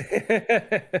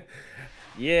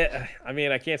 Yeah, I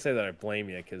mean, I can't say that I blame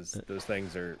you because those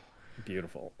things are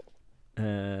beautiful.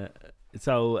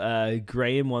 So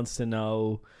Graham wants to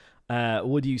know,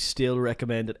 would you still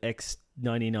recommend an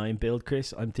X99 build,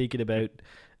 Chris? I'm thinking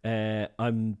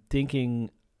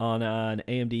on an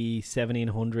AMD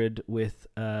 1700 with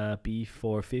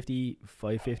B450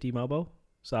 550 Mobo.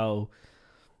 So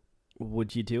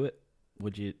would you do it?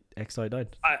 Would you X99?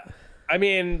 I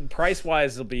mean,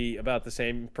 price-wise, it'll be about the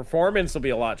same. Performance will be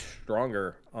a lot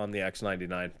stronger on the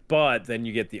X99, but then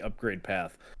you get the upgrade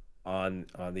path on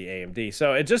the AMD.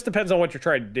 So it just depends on what you're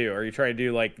trying to do. Are you trying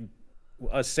to do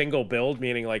a single build,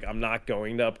 meaning I'm not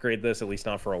going to upgrade this, at least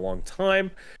not for a long time?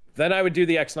 Then I would do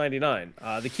the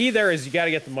X99. The key there is you got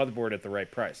to get the motherboard at the right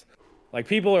price.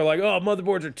 People are like, oh,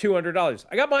 motherboards are $200.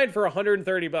 I got mine for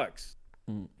 $130.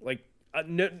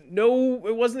 No,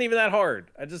 it wasn't even that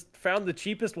hard. I just found the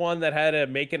cheapest one that had a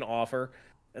make an offer,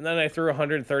 and then I threw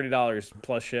 $130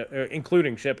 plus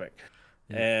including shipping.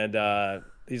 And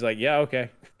he's like, "Yeah, okay."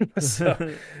 so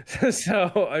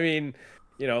I mean,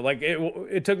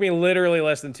 it took me literally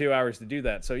less than 2 hours to do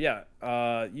that. So yeah,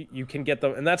 you can get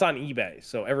them, and that's on eBay,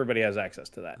 so everybody has access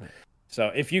to that.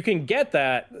 So if you can get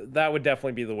that, that would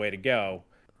definitely be the way to go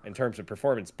in terms of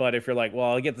performance. But if you're like,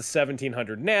 well, I'll get the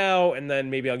 1700 now, and then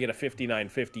maybe I'll get a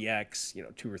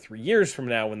 5950X, 2 or 3 years from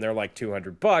now when they're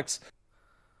 $200,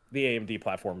 the AMD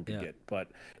platform would be good. But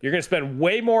you're going to spend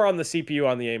way more on the CPU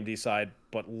on the AMD side,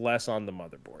 but less on the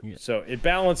motherboard. So it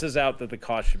balances out that the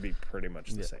cost should be pretty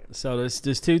much the same. So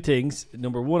there's two things.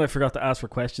 Number one, I forgot to ask for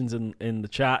questions in the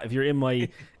chat. If you're in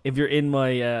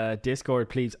my Discord,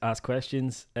 please ask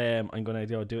questions. I'm gonna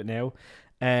do it now.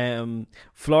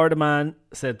 Florida Man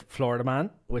said Florida Man,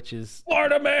 which is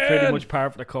Florida Man pretty much par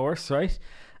for the course, right?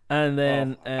 And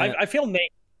then I feel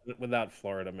Nate without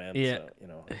Florida Man. Yeah, so, you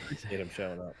know, I hate him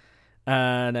showing up.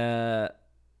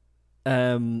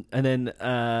 And then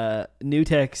New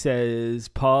Tech says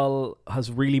Paul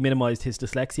has really minimized his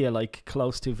dyslexia, like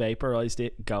close to vaporized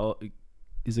it.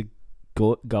 Is it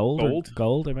gold?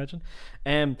 I imagine.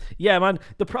 Yeah, man.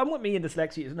 The problem with me in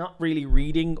dyslexia is not really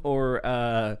reading or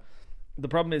the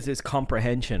problem is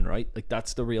comprehension, right? Like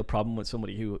that's the real problem with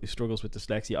somebody who struggles with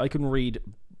dyslexia. I can read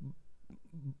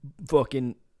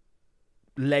fucking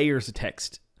layers of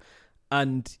text,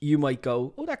 and you might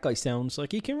go, "Oh, that guy sounds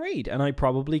like he can read," and I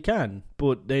probably can.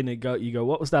 But then you go,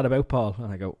 "What was that about, Paul?"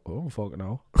 And I go, "Oh, fucking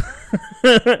no."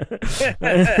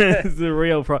 It's the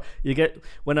real problem. You get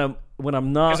when I'm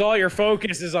not, because all your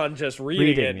focus is on just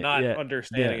reading it, not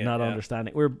understanding it. Not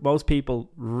understanding. Where most people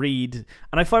read, and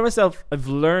I find myself, I've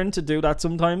learned to do that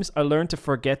sometimes. I learned to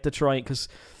forget to try, because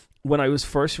when I was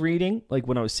first reading, like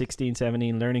when I was 16,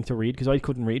 17, learning to read, because I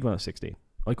couldn't read when I was 16.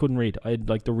 I couldn't read. I had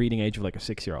like the reading age of like a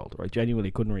 6-year-old. I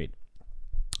genuinely couldn't read.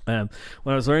 When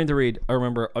I was learning to read, I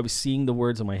remember I was seeing the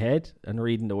words in my head and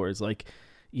reading the words like,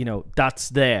 you know, that's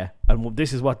there, and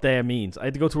this is what there means. I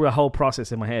had to go through a whole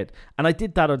process in my head, and I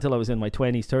did that until I was in my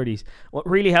 20s, 30s. What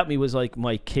really helped me was like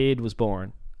my kid was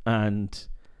born and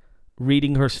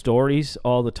reading her stories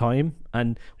all the time,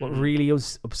 and what really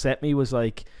upset me was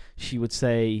like she would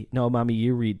say, "No, mommy,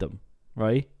 you read them,"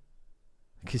 right?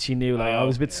 Because she knew like I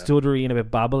was a bit stuttery and a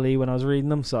bit babbly when I was reading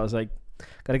them, so I was like,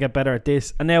 gotta get better at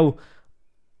this. And now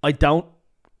I don't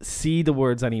see the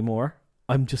words anymore.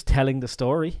 I'm just telling the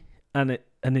story, and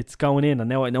it's going in, and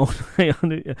now I know.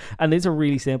 And these are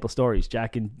really simple stories.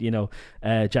 Jack and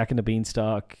the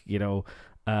Beanstalk. You know,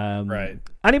 right.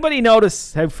 Anybody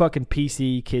notice how fucking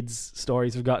PC kids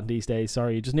stories have gotten these days?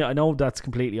 Sorry, I know that's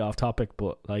completely off topic,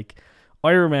 but like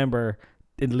I remember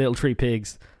in Little Three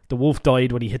Pigs, the wolf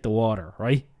died when he hit the water,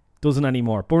 right? Doesn't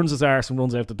anymore. Burns his arse and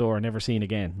runs out the door, never seen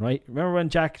again, right? Remember when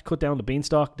Jack cut down the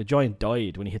beanstalk? The giant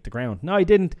died when he hit the ground. No, he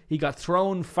didn't. He got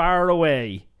thrown far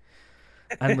away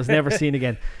and was never seen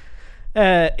again.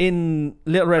 In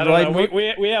Little Red Riding Hood,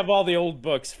 we have all the old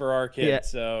books for our kids,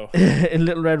 so in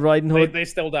Little Red Riding Hood, they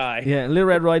still die. Yeah, in Little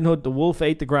Red Riding Hood, the wolf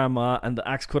ate the grandma, and the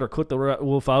axe cutter cut the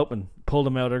wolf open, pulled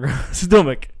him out of her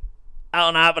stomach. That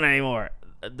don't happen anymore.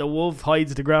 The wolf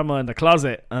hides the grandma in the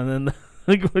closet, and then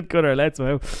the good cutter lets him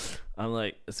out. I'm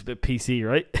like, it's a bit PC,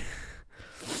 right?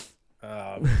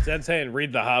 Zed's saying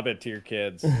read The Hobbit to your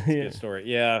kids. It's a good story.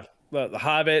 Yeah, The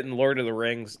Hobbit and Lord of the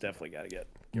Rings definitely got to get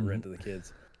read to the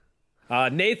kids.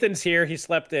 Nathan's here. He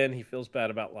slept in. He feels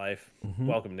bad about life.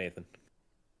 Welcome, Nathan.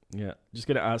 Yeah, just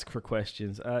gonna ask for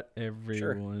questions at everyone.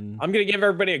 Sure. I'm gonna give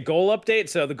everybody a goal update.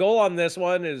 So the goal on this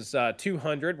one is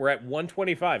 200. We're at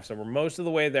 125, so we're most of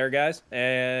the way there, guys.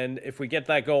 And if we get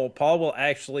that goal, Paul will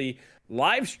actually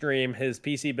live stream his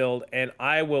PC build, and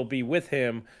I will be with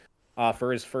him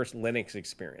for his first Linux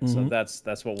experience. So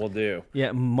that's what we'll do. Yeah,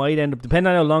 it might end up,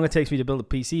 depending on how long it takes me to build a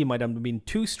PC, it might end up being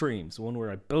 2 streams. One where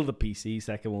I build a PC,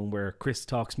 second one where Chris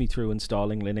talks me through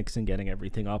installing Linux and getting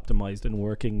everything optimized and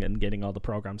working and getting all the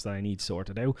programs that I need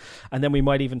sorted out. And then we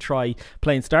might even try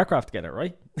playing StarCraft together,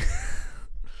 right?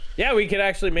 Yeah, we could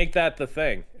actually make that the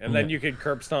thing. And then you could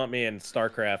curb stomp me in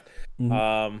StarCraft.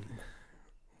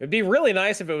 It'd be really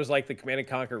nice if it was like the Command &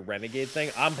 Conquer Renegade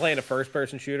thing. I'm playing a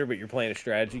first-person shooter, but you're playing a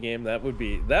strategy game. That'd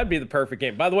be the perfect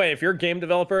game. By the way, if you're a game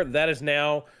developer, that is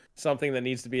now something that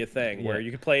needs to be a thing where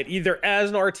you can play it either as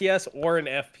an RTS or an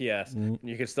FPS, and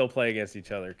you can still play against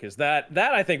each other. Because that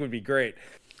I think would be great.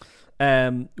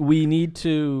 We need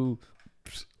to,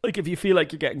 like, if you feel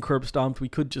like you're getting curb stomped, we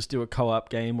could just do a co-op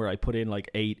game where I put in like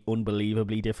 8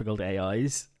 unbelievably difficult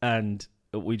AIs and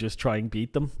we just try and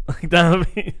beat them. Like that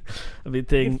would be a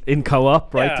thing in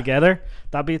co-op, right? Together.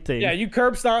 That'd be a thing. Yeah, you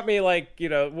curb stomp me, like, you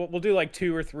know, we'll do like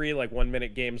 2 or 3 like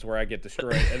 1-minute games where I get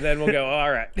destroyed, and then we'll go, all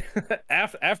right.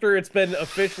 After it's been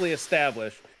officially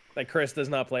established that Chris does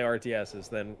not play RTSs,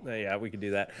 then yeah, we can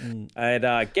do that. And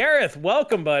Gareth,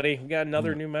 welcome, buddy. We got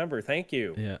another new member. Thank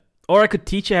you. Yeah. Or I could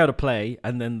teach you how to play,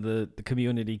 and then the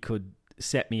community could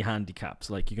set me handicaps.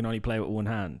 Like, you can only play with one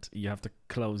hand. You have to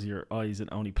close your eyes and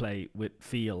only play with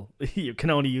feel. You can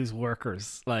only use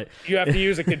workers. Like you have to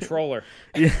use a controller.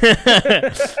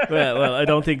 well, I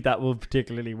don't think that will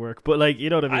particularly work. But like, you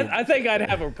know what I mean. I think I'd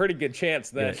have a pretty good chance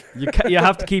then. Yeah. You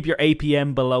have to keep your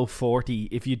APM below 40.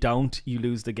 If you don't, you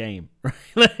lose the game.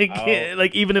 Right?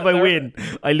 Like even if I win,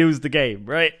 I lose the game.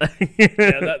 Right?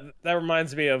 Yeah, that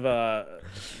reminds me of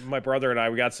my brother and I.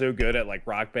 We got so good at like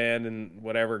Rock Band and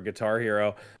whatever, Guitar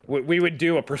Hero. We would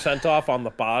do a % off on the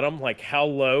bottom, like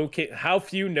how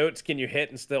few notes can you hit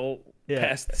and still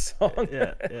pass the song.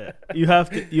 Yeah. You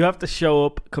have to show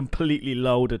up completely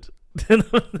loaded to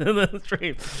the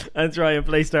stream and try and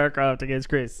play StarCraft against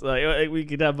Chris. Like we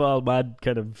could have all mad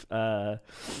kind of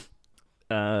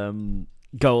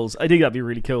goals. I think that'd be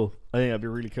really cool.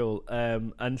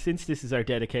 And since this is our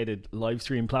dedicated live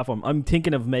stream platform, I'm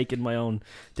thinking of making my own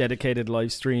dedicated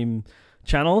live stream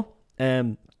channel.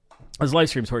 As live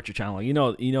streams hurt your channel, you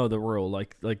know the rule.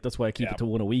 Like that's why I keep it to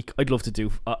one a week. I'd love to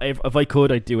do if I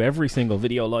could, I'd do every single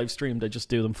video live streamed. I'd just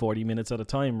do them 40 minutes at a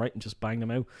time, right, and just bang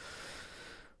them out.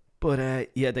 But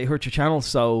they hurt your channel,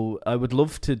 so I would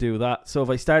love to do that. So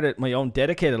if I started my own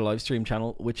dedicated live stream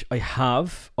channel, which I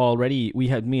have already,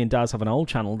 me and Daz have an old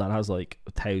channel that has like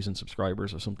 1,000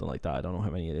 subscribers or something like that. I don't know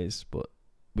how many it is, but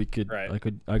we could, I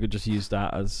could just use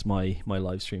that as my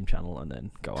live stream channel and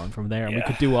then go on from there. And we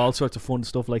could do all sorts of fun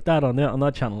stuff like that on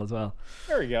that channel as well.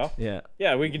 There we go.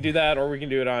 Yeah, we can do that, or we can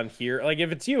do it on here. Like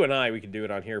if it's you and I, we can do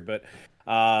it on here. But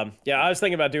I was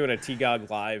thinking about doing a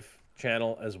TGOG live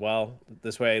channel as well.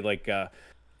 This way, like,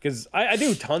 because I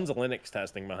do tons of Linux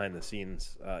testing behind the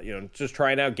scenes. Just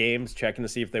trying out games, checking to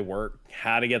see if they work,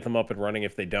 how to get them up and running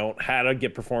if they don't, how to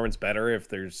get performance better if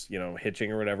there's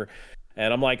hitching or whatever.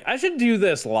 And I'm like, I should do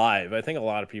this live. I think a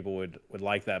lot of people would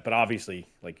like that. But obviously,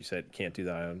 like you said, can't do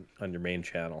that on your main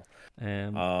channel.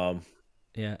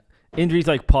 Yeah. Injuries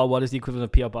like, Paul, what is the equivalent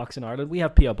of PO Box in Ireland? We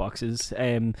have PO Boxes.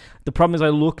 The problem is I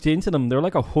looked into them. They're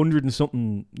like €100 and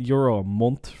something a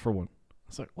month for one.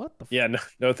 It's like, what the Yeah,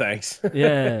 no thanks.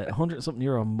 Yeah, €100 and something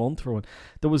a month for one.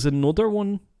 There was another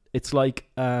one. It's like,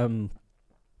 I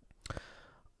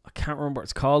can't remember what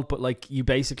it's called, but like you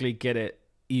basically get it.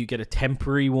 You get a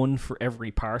temporary one for every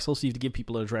parcel, so you have to give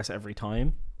people an address every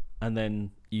time, and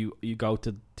then you go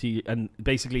to and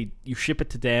basically you ship it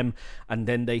to them, and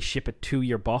then they ship it to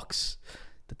your box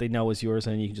that they know is yours,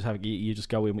 and you can just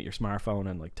go in with your smartphone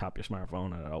and like tap your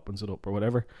smartphone and it opens it up or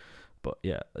whatever. But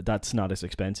yeah, that's not as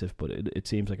expensive, but it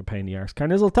seems like a pain in the arse.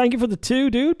 Carnizzle, thank you for the 2,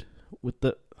 dude. With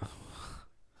the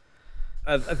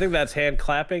I think that's hand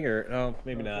clapping, or no,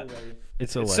 maybe not.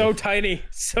 It's so tiny,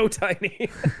 so tiny.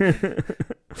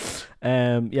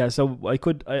 So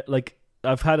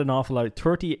I've had an awful lot.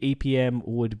 30 APM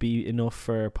would be enough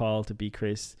for Paul to beat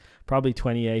Chris. Probably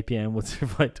 20 APM would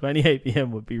survive. 20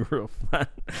 APM would be rough, man.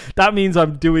 That means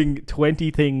I'm doing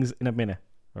 20 things in a minute,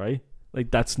 right? Like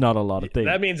that's not a lot of things.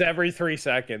 That means every 3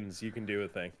 seconds you can do a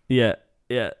thing. Yeah.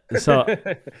 So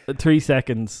 3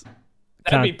 seconds.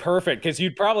 That'd be perfect, because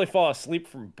you'd probably fall asleep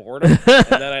from boredom,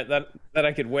 and then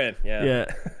I could win. Yeah.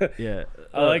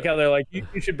 I like how they're like,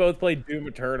 you should both play Doom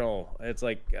Eternal. It's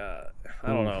like, I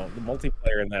don't know, the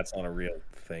multiplayer in that's not a real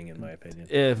thing in my opinion.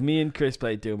 If me and Chris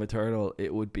played Doom Eternal,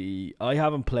 it would be. I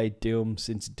haven't played Doom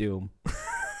since Doom.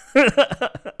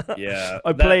 Yeah,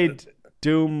 I played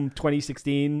Doom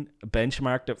 2016,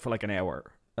 benchmarked it for like an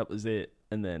hour. That was it,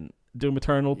 and then Doom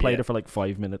Eternal played it for like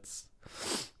 5 minutes.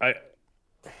 I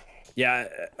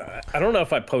don't know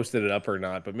if I posted it up or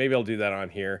not, but maybe I'll do that on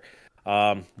here.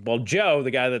 Well, Joe,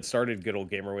 the guy that started Good Old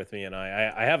Gamer with me, and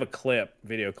I have a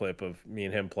video clip of me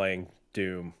and him playing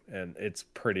Doom, and it's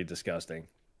pretty disgusting.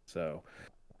 So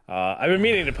I've been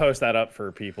meaning to post that up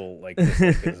for people, like this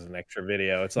is an extra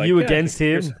video. It's like you against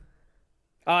him?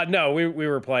 No, we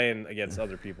were playing against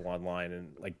other people online,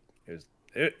 and like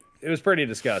it was pretty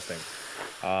disgusting.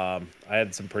 I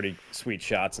had some pretty sweet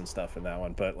shots and stuff in that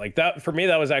one, but like that for me,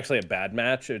 that was actually a bad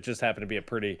match. It just happened to be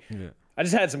I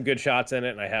just had some good shots in it,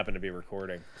 and I happened to be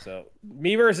recording. So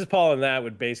me versus Paul in that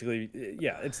would basically,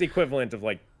 it's the equivalent of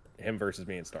like him versus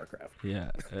me in StarCraft. Yeah,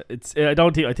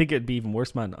 I think it'd be even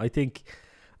worse, man. I think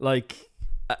like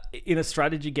in a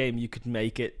strategy game, you could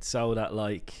make it so that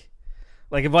like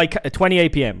if I 20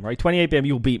 APM, right? 20 APM,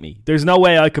 you'll beat me. There's no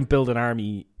way I can build an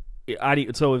army.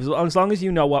 So as long as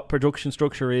you know what production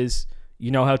structure is, you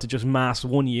know how to just mass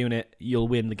one unit, you'll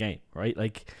win the game, right?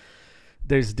 Like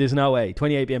there's no way.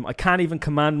 20 APM, I can't even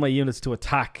command my units to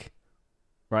attack,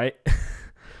 right?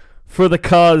 For the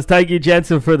cause. Thank you,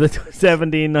 Jensen, for the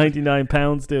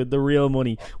 £17.99, dude. The real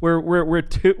money. We're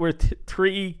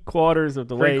 3/4 of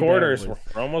the way. 3/4.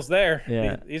 We're almost there.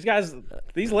 Yeah. These guys,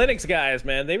 these Linux guys,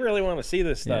 man, they really want to see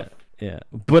this stuff. Yeah.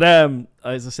 But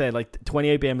as I said, like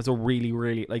 28 p.m. is a really,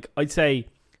 really, like, I'd say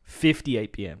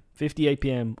 58 p.m. 58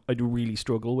 p.m. I'd really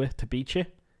struggle with to beat you,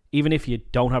 even if you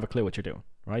don't have a clue what you're doing,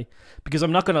 right? Because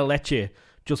I'm not going to let you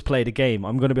just play the game.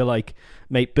 I'm going to be like,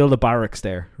 mate, build a barracks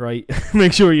there, right?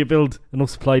 Make sure you build enough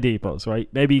supply depots, right?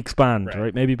 Maybe expand,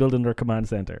 right? Maybe build another command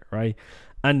center, right?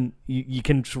 And you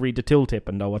can just read the tooltip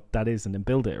and know what that is and then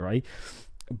build it, right?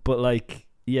 But like,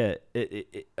 yeah,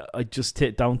 I just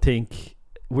don't think.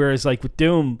 Whereas like with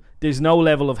Doom, there's no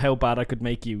level of how bad I could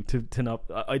make you to not.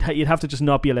 You'd have to just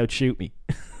not be allowed to shoot me.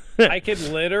 I could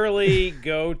literally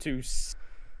go to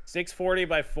 640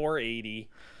 by 480,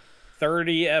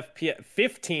 30 FPS,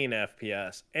 15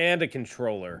 FPS, and a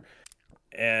controller,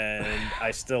 and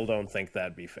I still don't think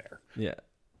that'd be fair. Yeah.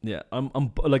 I'm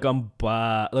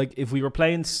bad. Like if we were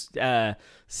playing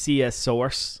CS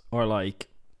Source, or like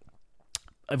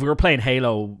if we were playing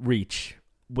Halo Reach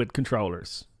with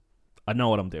controllers, I know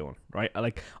what I'm doing, right?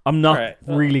 I'm not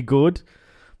really good,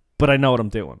 but I know what I'm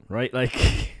doing, right? Like,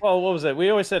 well, what was it?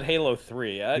 We always said Halo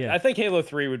 3. I think Halo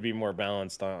 3 would be more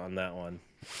balanced on that one,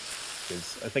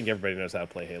 because I think everybody knows how to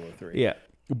play Halo 3. Yeah,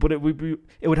 but it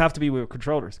would have to be with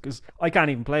controllers, because I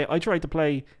can't even play. I tried to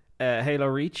play Halo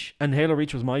Reach, and Halo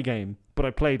Reach was my game, but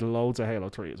I played loads of Halo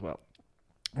 3 as well.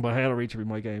 But Halo Reach would be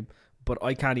my game, but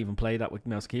I can't even play that with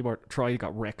mouse and keyboard.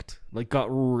 Got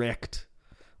wrecked.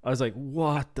 I was like,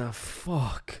 what the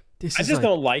fuck? I just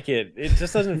don't like it. It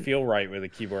just doesn't feel right with a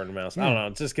keyboard and mouse. I don't know.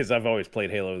 It's just because I've always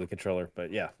played Halo with a controller.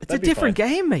 But yeah, it's a different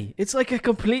game, mate. It's like a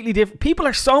completely different. People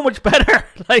are so much better,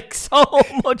 like so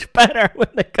much better when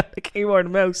they got a keyboard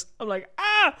and mouse. I'm like,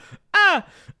 I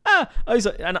was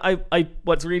like, and I.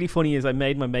 What's really funny is I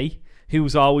made my mate, who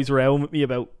was always around with me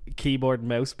about keyboard and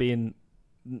mouse being.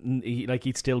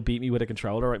 He'd still beat me with a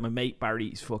controller, right? My mate Barry,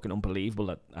 he's fucking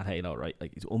unbelievable at Halo, right?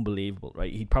 Like, he's unbelievable,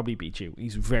 right? He'd probably beat you.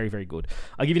 He's very, very good.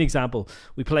 I'll give you an example.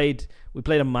 We played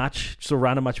a match, just a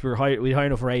random match. We high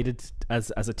enough rated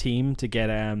as a team to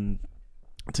get in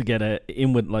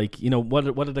with, like, you know, what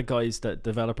are the guys, that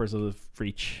developers of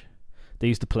Reach? They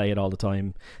used to play it all the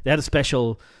time. They had a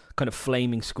special kind of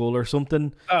flaming skull or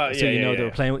something. They were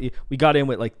playing with you. We got in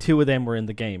with, like, two of them were in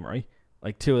the game, right?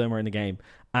 Like, two of them were in the game,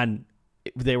 and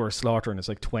they were slaughtering us,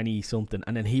 like 20 something,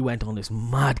 and then he went on this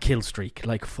mad kill streak,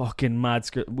 like fucking mad.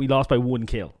 We lost by 1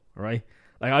 kill, right?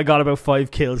 Like, I got about 5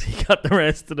 kills, he got the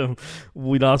rest of them.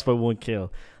 We lost by 1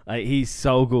 kill. Like, he's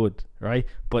so good, right?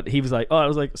 But he was like, I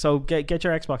was like, so get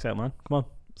your Xbox out, man. Come on,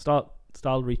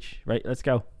 stall Reach, right? Let's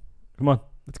go. Come on,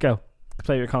 let's go.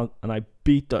 Play your account, and I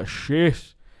beat the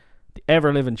the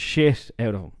ever living shit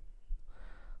out of him.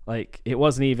 Like, it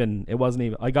wasn't even.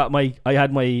 I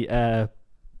had my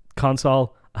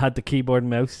console, I had the keyboard and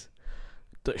mouse,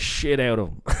 the shit out of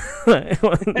them.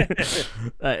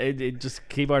 It just,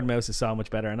 keyboard and mouse is so much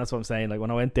better, and that's what I'm saying. Like, when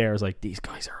I went there, I was like, these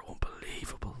guys are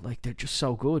unbelievable. Like, they're just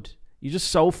so good. You're just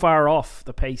so far off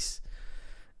the pace.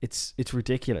 It's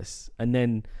ridiculous. And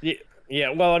then yeah.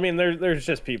 Well, I mean, there's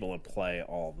just people that play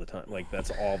all the time. Like,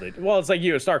 that's all they. Well, it's like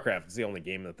you. StarCraft is the only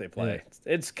game that they play.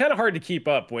 Yeah. It's kind of hard to keep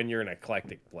up when you're an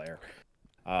eclectic player.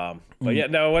 But yeah,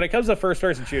 no, when it comes to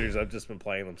first-person shooters, I've just been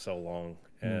playing them so long,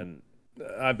 and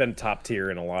I've been top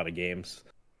tier in a lot of games.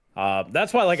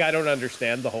 That's why, like, I don't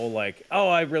understand the whole, like,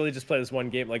 I really just play this one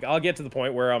game. Like, I'll get to the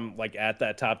point where I'm, like, at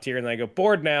that top tier, and then I go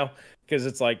bored now, because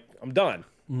it's like, I'm done.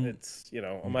 It's, you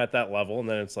know, I'm at that level, and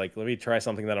then it's like, let me try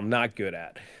something that I'm not good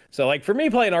at. So, like, for me,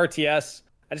 playing RTS,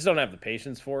 I just don't have the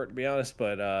patience for it, to be honest.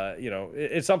 But, you know,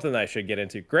 it's something that I should get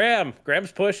into.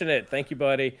 Graham's pushing it. Thank you,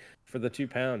 buddy, for the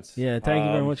 £2. Yeah, thank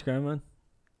you very much, Graham, man.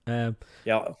 A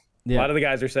lot of the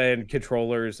guys are saying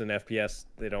controllers and FPS,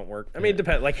 they don't work. I mean, it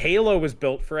depends. Like, Halo was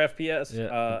built for FPS.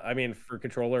 I mean, for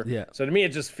controller. Yeah. So to me,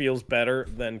 it just feels better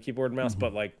than keyboard and mouse.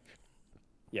 But, like,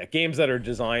 yeah, games that are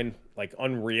designed like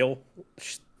Unreal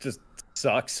just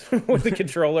sucks with the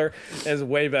controller. Is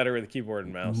way better with the keyboard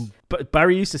and mouse. But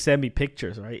Barry used to send me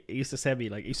pictures, right? He used to send me,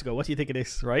 like, he used to go, what do you think of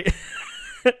this, right?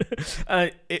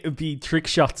 It would be trick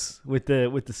shots with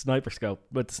the sniper scope,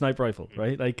 with the sniper rifle,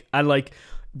 right? Like, and like,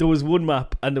 there was one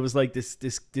map, and there was like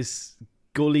this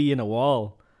gully in a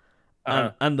wall,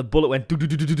 and the bullet went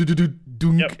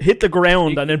hit the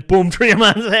ground, and then boom, through a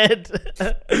man's head.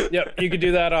 Yep, you could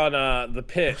do that on the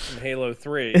pit in Halo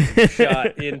 3.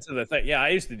 Shot into the thing. Yeah, I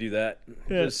used to do that.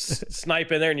 Just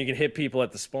snipe in there, and you can hit people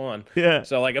at the spawn. Yeah.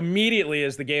 So, like, immediately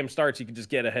as the game starts, you can just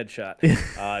get a headshot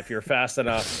if you're fast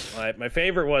enough. My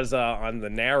favorite was on the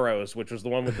Narrows, which was the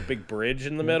one with the big bridge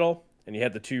in the middle, and you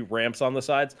had the 2 ramps on the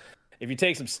sides. If you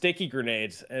take some sticky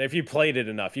grenades, and if you played it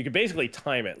enough, you could basically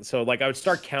time it. So, like, I would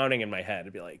start counting in my head.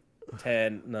 It'd be like,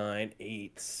 10, 9,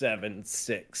 8, 7,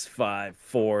 6, 5,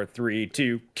 4, 3,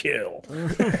 2, kill.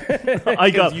 I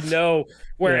got you know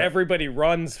where everybody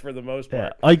runs for the most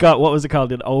part. I got what was it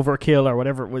called, an overkill or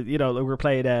whatever. You know, we were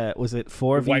playing. Was it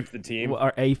 4v wipe the team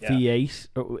or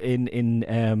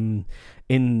 8v8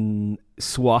 in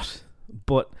SWAT?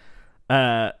 But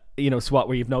you know, SWAT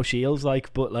where you've no shields,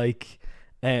 like, but like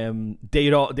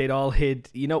they'd all hid.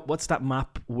 You know, what's that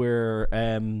map where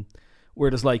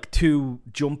there's like 2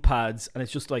 jump pads and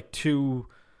it's just like two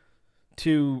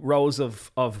rows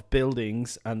of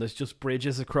buildings and there's just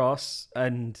bridges across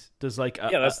and there's like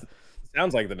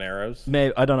sounds like the Narrows.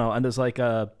 Maybe, I don't know, and there's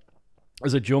a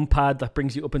jump pad that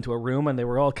brings you up into a room and they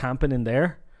were all camping in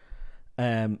there,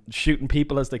 shooting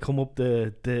people as they come up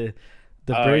the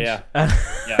bridge. Yeah.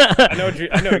 I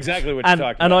know exactly what you're talking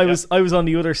about. And I was on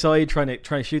the other side trying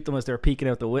to shoot them as they were peeking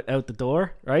out the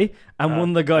door, right? And one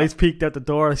of the guys peeked out the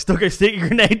door. I stuck a sticky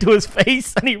grenade to his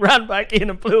face, and he ran back in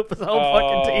and blew up his whole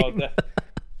fucking team.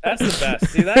 That's the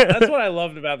best. See, that's what I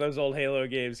loved about those old Halo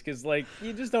games, because like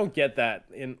you just don't get that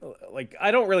in like I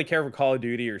don't really care for Call of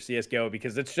Duty or CS:GO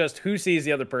because it's just who sees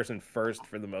the other person first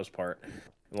for the most part.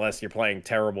 Unless you're playing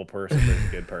terrible person versus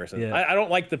good person. I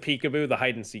don't like the peekaboo, the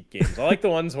hide and seek games. I like the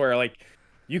ones where like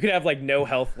you could have like no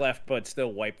health left but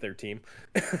still wipe their team.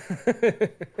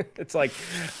 It's like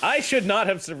I should not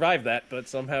have survived that, but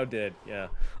somehow did. Yeah.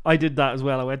 I did that as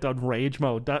well. I went on rage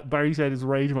mode. That Barry said is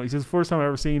rage mode. He says first time I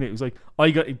ever seen it. He was like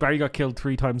Barry got killed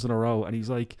 3 times in a row, and he's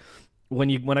like,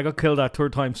 when I got killed that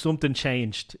 3rd time, something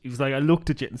changed. He was like, I looked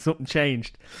at you and something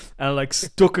changed. And I like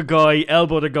stuck a guy,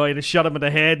 elbowed a guy, and I shot him in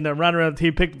the head, and I ran around the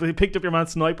team, picked up your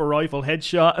man's sniper rifle,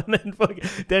 headshot, and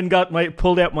then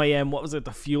pulled out my what was it,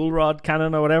 the fuel rod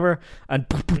cannon or whatever, and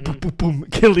boom, boom, boom, boom, boom,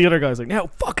 killed the other guy. I was like, now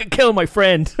fucking kill my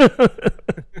friend.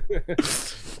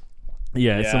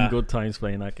 Yeah, some good times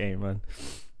playing that game, man.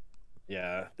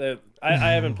 Yeah, I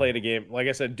haven't played a game. Like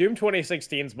I said, Doom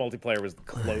 2016's multiplayer was the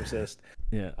closest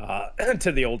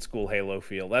to the old school Halo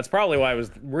feel. That's probably why it was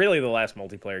really the last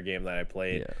multiplayer game that I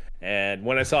played. Yeah. And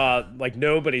when I saw like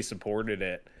nobody supported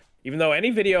it, even though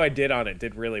any video I did on it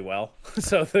did really well.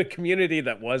 So the community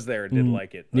that was there did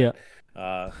like it. But,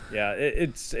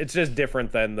 it's just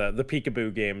different than the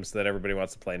peekaboo games that everybody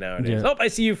wants to play nowadays. Oh, I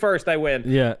see you first, I win.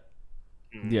 Yeah.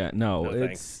 Yeah, no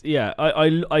it's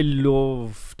I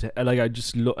loved, like, I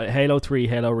just Halo 3,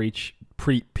 Halo Reach,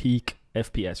 peak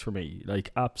FPS for me,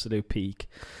 like absolute peak.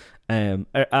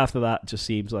 After that, just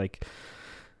seems like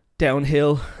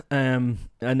downhill. And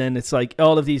then it's like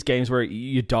all of these games where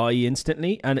you die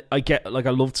instantly, and I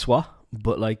loved SWAT,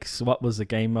 but like SWAT was a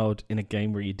game mode in a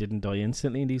game where you didn't die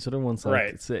instantly. And these other ones, like,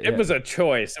 right? It was a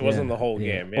choice. It wasn't the whole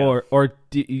game. Yeah. Or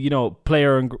you know,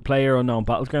 player unknown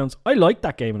battlegrounds. I liked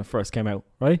that game when it first came out,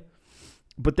 right?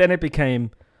 But then it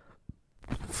became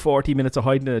 40 minutes of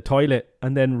hiding in a toilet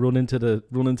and then run into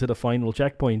the final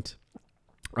checkpoint,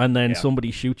 and then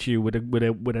somebody shoots you with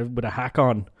a hack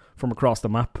on from across the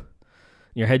map.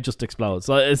 Your head just explodes.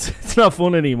 So it's not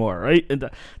fun anymore, right?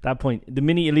 At that point, the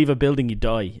minute you leave a building, you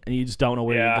die, and you just don't know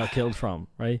where you got killed from,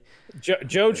 right?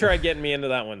 Joe tried getting me into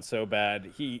that one so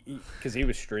bad. Because he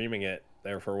was streaming it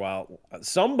there for a while.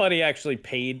 Somebody actually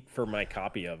paid for my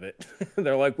copy of it.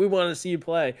 They're like, we want to see you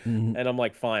play. And I'm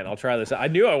like, fine, I'll try this. I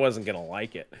knew I wasn't going to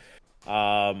like it.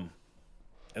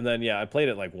 And then, I played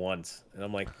it like once, and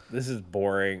I'm like, this is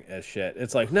boring as shit.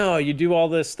 It's like, no, you do all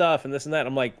this stuff and this and that.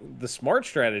 I'm like, the smart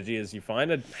strategy is you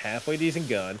find a halfway decent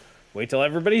gun, wait till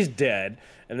everybody's dead,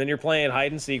 and then you're playing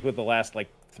hide and seek with the last like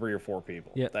 3 or 4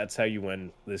 people. Yeah. That's how you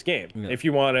win this game. Yeah. If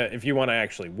you want to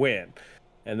actually win.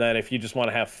 And then if you just want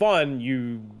to have fun,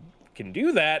 you can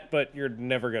do that, but you're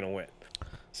never going to win.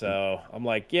 So I'm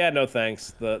like, yeah, no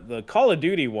thanks. The Call of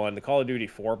Duty one, the Call of Duty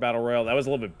 4 Battle Royale, that was a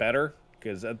little bit better.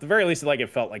 Because at the very least, like,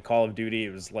 it felt like Call of Duty. It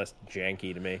was less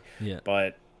janky to me. Yeah.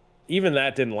 But even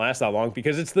that didn't last that long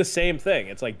because it's the same thing.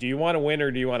 It's like, do you want to win or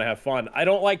do you want to have fun? I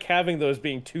don't like having those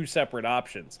being 2 separate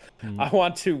options. I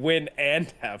want to win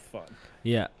and have fun.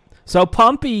 Yeah. So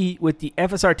Pompey with the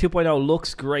FSR 2.0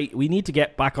 looks great. We need to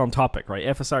get back on topic, right?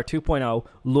 FSR 2.0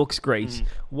 looks great.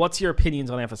 What's your opinions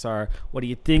on FSR? What do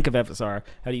you think of FSR?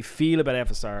 How do you feel about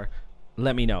FSR?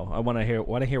 Let me know. I want to hear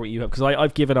what you have, because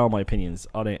I've given all my opinions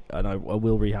on it, and I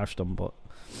will rehash them. But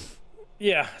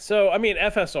yeah, so I mean,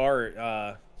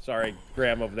 FSR. Sorry,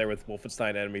 Graham over there with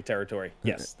Wolfenstein Enemy Territory.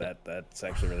 Yes, that's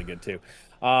actually really good too.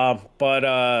 But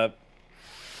I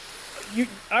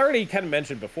already kind of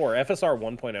mentioned before, FSR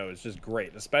 1.0 is just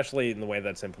great, especially in the way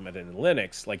that's implemented in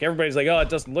Linux. Like, everybody's like, oh, it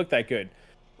doesn't look that good.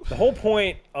 The whole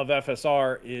point of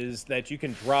FSR is that you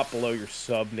can drop below your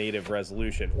sub-native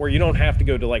resolution, or you don't have to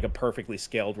go to like a perfectly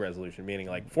scaled resolution, meaning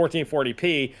like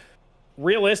 1440p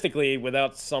realistically,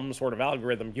 without some sort of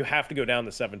algorithm, you have to go down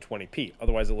to 720p.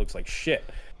 Otherwise, it looks like shit.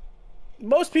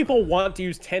 Most people want to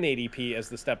use 1080p as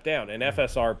the step down, and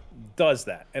FSR does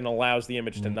that and allows the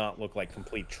image to not look like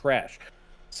complete trash.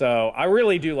 So I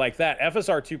really do like that.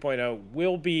 FSR 2.0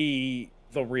 will be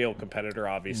the real competitor,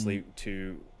 obviously,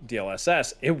 to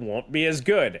DLSS. It won't be as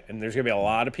good, and there's going to be a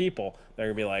lot of people that are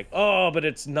going to be like, oh, but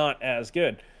it's not as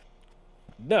good.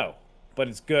 No, but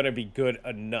it's going to be good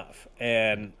enough.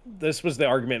 And this was the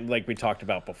argument like we talked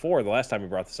about before, the last time we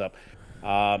brought this up.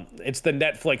 It's the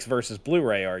Netflix versus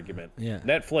Blu-ray argument. Yeah.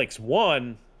 Netflix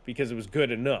won because it was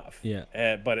good enough.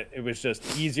 Yeah. But it was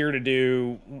just easier to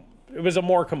do. It was a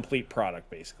more complete product,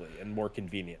 basically, and more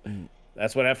convenient.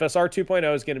 That's what FSR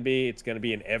 2.0 is going to be. It's going to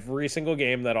be in every single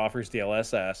game that offers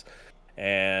DLSS.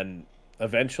 And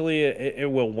eventually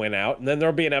it will win out. And then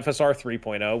there'll be an FSR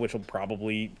 3.0, which will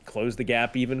probably close the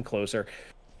gap even closer.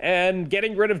 And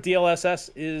getting rid of DLSS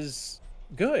is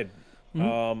good.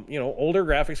 Older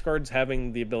graphics cards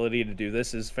having the ability to do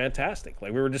this is fantastic.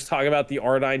 Like we were just talking about the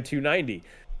R9 290.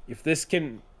 If this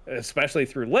can, especially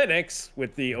through Linux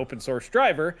with the open source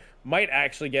driver, might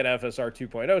actually get FSR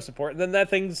 2.0 support, and then that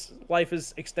thing's life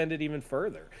is extended even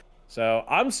further. So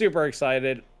I'm super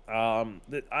excited.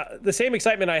 The same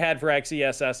excitement I had for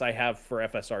XeSS I have for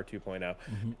FSR 2.0.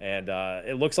 And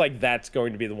it looks like that's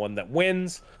going to be the one that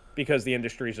wins because the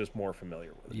industry is just more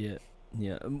familiar with it.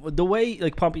 Yeah. The way,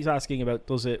 like Pompey's asking about,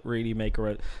 does it really make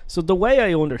a... So the way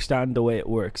I understand the way it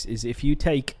works is if you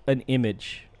take an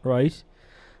image, right,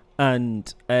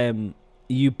 and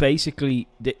you basically...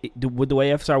 The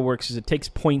way FSR works is it takes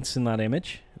points in that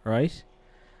image, right?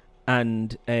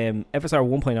 And FSR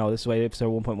 1.0, this is the way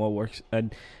FSR 1.1 works,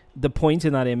 and the points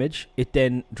in that image, it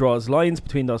then draws lines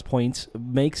between those points,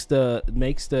 makes the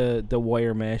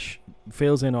wire mesh,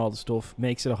 fills in all the stuff,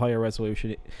 makes it a higher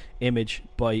resolution image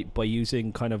by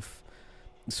using kind of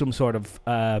some sort of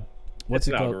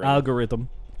algorithm.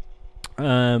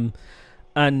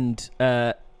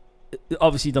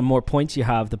 Obviously the more points you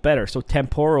have, the better. So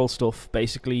temporal stuff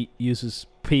basically uses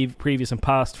previous and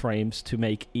past frames to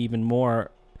make an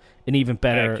even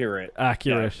better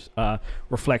accurate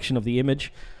reflection of the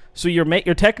image. So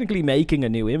you're technically making a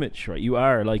new image, right? You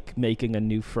are like making a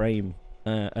new frame,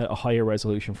 a higher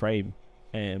resolution frame.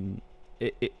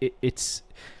 It's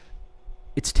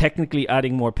technically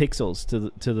adding more pixels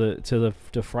to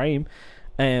the frame,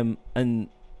 and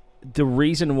the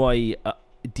reason why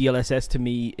DLSS to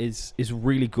me is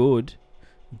really good,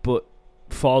 but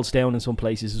falls down in some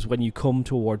places is when you come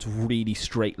towards really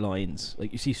straight lines.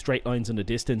 Like you see straight lines in the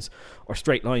distance or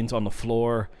straight lines on the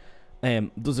floor.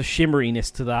 There's a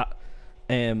shimmeriness to that,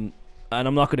 and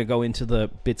I'm not going to go into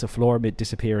the bits of floor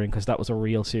disappearing because that was a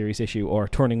real serious issue, or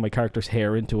turning my character's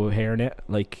hair into a hairnet.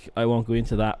 Like I won't go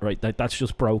into that. Right, that's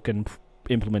just broken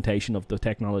implementation of the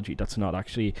technology. That's not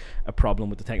actually a problem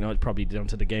with the technology. Probably down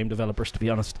to the game developers, to be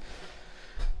honest.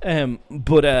 And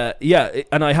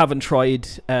I haven't tried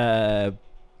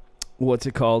what's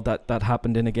it called that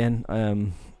happened in again,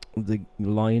 the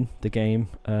game,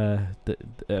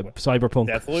 Cyberpunk.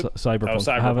 Cyberpunk.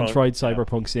 I haven't tried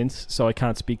Cyberpunk since, so I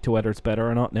can't speak to whether it's better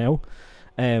or not now.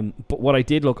 But what I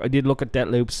did look at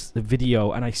Deathloop's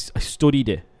video, and I studied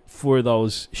it for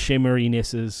those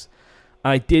shimmerinesses.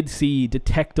 I did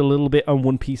detect a little bit on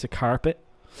one piece of carpet,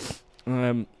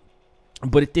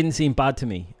 but it didn't seem bad to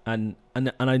me. And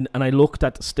I looked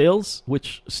at the stills,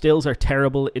 which stills are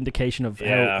terrible indication of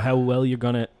how well you're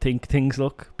gonna think things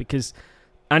look, because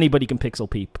anybody can pixel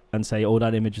peep and say, oh,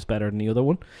 that image is better than the other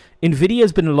one.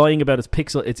 Nvidia's been lying about its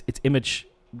image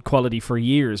quality for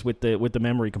years with the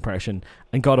memory compression,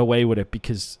 and got away with it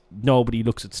because nobody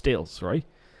looks at stills, right?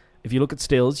 If you look at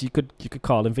stills, you could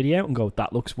call Nvidia out and go,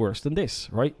 that looks worse than this,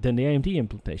 right? Than the AMD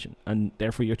implementation, and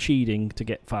therefore you're cheating to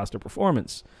get faster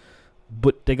performance.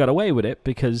 But they got away with it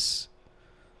because...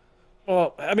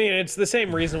 Well, I mean, it's the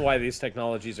same reason why these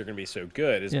technologies are going to be so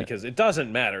good, is because it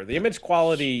doesn't matter. The image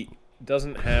quality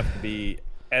doesn't have to be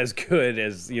as good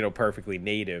as, perfectly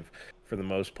native for the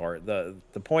most part. The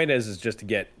point is just to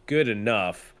get good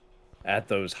enough at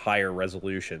those higher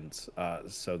resolutions,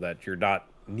 so that you're not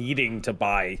needing to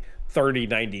buy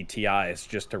 3090 Ti's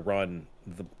just to run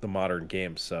the modern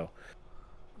games. So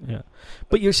yeah,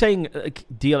 but you're saying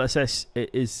DLSS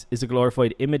is a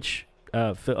glorified image.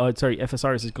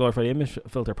 FSR is a glorified image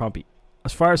filter, Pompey.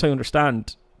 As far as I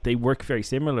understand, they work very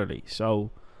similarly.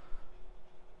 So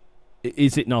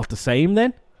is it not the same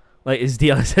then? Like, is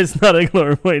DLSS not a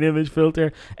glorified image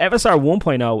filter? FSR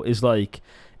 1.0 is like,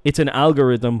 it's an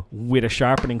algorithm with a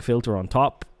sharpening filter on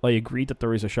top. I agree that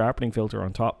there is a sharpening filter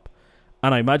on top.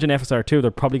 And I imagine FSR 2,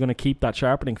 they're probably going to keep that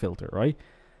sharpening filter, right?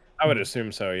 I would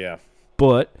assume so, yeah.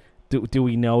 But Do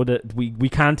we know that we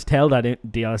can't tell that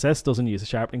DLSS doesn't use a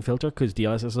sharpening filter because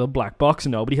DLSS is a black box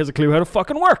and nobody has a clue how it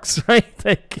fucking works, right?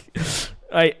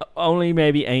 Like, only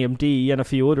maybe AMD and a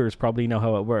few others probably know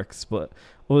how it works, but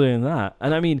other than that,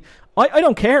 and I mean, I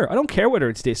don't care. I don't care whether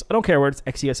it's this. I don't care whether it's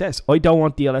XeSS. I don't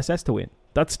want DLSS to win.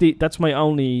 That's my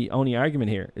only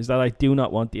argument here, is that I do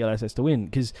not want DLSS to win,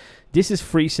 because this is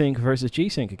FreeSync versus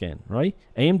G-Sync again, right?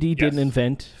 AMD didn't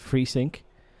invent FreeSync,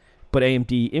 but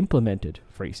AMD implemented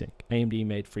FreeSync. AMD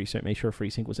made sure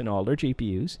FreeSync was in all their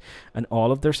GPUs and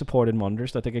all of their supported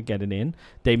monitors that they could get it in.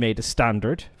 They made a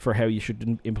standard for how you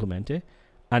should implement it,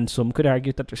 and some could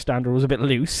argue that their standard was a bit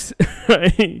loose,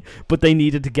 right? But they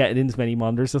needed to get it in as many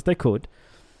monitors as they could,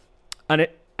 and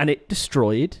it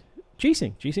destroyed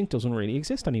G-Sync. G-Sync doesn't really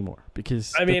exist anymore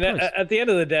because I mean, at the end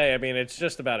of the day, I mean, it's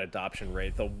just about adoption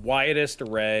rate. The widest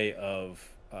array of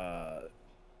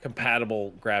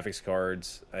compatible graphics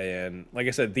cards, and like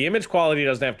I said, the image quality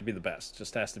doesn't have to be the best; it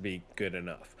just has to be good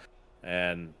enough.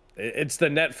 And it's the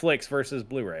Netflix versus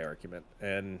Blu-ray argument,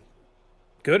 and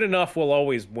good enough will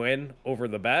always win over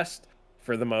the best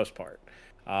for the most part.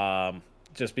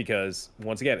 Just because,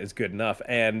 once again, it's good enough,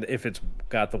 and if it's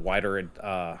got the wider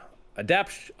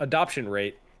adoption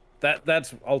rate,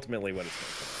 that's ultimately what it's going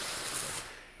to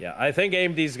be. Yeah, I think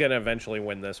AMD's going to eventually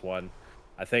win this one.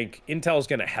 I think Intel's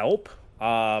going to help.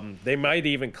 They might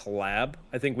even collab.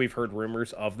 I think we've heard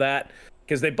rumors of that,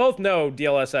 because they both know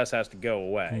DLSS has to go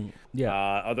away.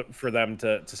 For them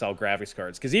to sell graphics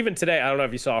cards. Because even today, I don't know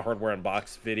if you saw a Hardware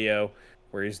Unboxed video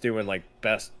where he's doing like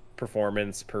best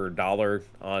performance per dollar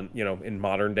on, in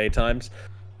modern day times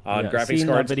on graphics cards. I've seen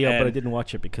that video, but I didn't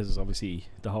watch it because obviously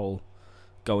the whole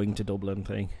going to Dublin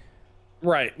thing.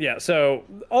 Right. Yeah. So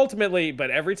ultimately,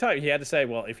 but every time he had to say,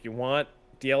 well, if you want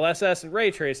DLSS and ray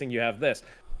tracing, you have this.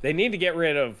 They need to get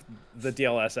rid of the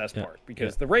DLSS part,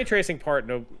 because the ray tracing part,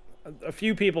 a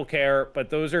few people care, but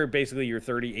those are basically your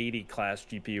 3080 class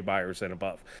GPU buyers and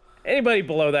above. Anybody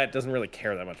below that doesn't really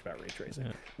care that much about ray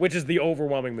tracing, which is the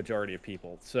overwhelming majority of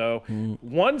people. So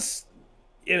once,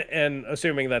 and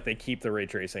assuming that they keep the ray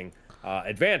tracing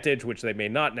advantage, which they may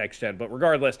not next gen, but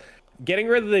regardless, getting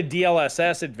rid of the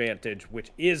DLSS advantage, which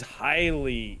is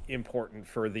highly important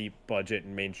for the budget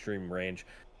and mainstream range,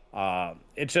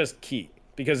 it's just key.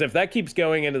 Because if that keeps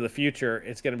going into the future,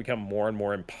 it's going to become more and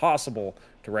more impossible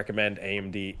to recommend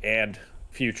AMD and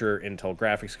future Intel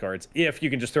graphics cards if you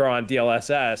can just throw on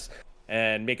DLSS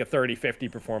and make a 3050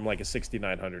 perform like a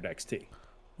 6900 XT.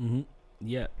 Mm-hmm.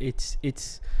 Yeah,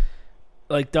 it's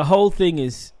like the whole thing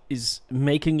is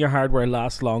making your hardware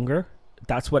last longer.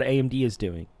 That's what AMD is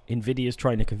doing. NVIDIA is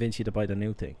trying to convince you to buy the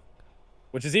new thing.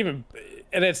 Which is even,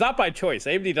 and it's not by choice.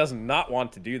 AMD does not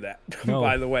want to do that,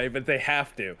 by the way, but they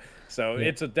have to. So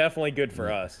it's definitely good for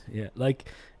us. Yeah,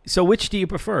 so which do you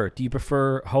prefer? Do you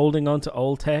prefer holding on to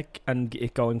old tech and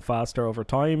it going faster over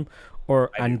time,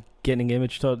 and getting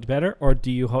image better, or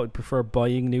do you prefer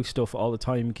buying new stuff all the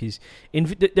time? Because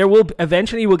there will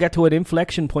eventually we'll get to an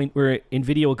inflection point where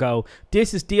NVIDIA will go,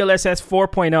 this is DLSS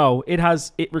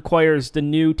 4.0. It requires the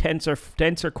new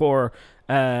Tensor Core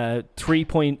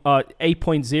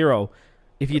 8.0.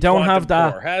 If you don't have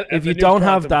that, if you don't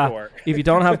have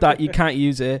that, you can't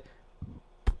use it.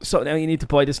 So now you need to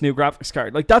buy this new graphics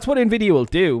card. Like, that's what NVIDIA will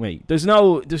do, mate. There's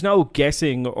no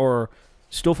guessing or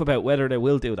stuff about whether they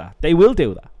will do that. They will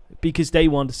do that because they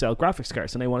want to sell graphics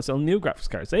cards and they want to sell new graphics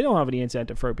cards. They don't have any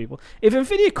incentive for people. If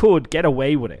NVIDIA could get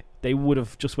away with it, they would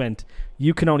have just went,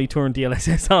 you can only turn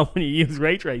DLSS on when you use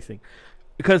ray tracing.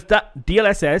 Because that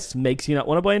DLSS makes you not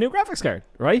want to buy a new graphics card,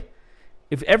 right?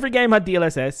 If every game had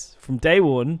DLSS from day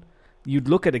one, you'd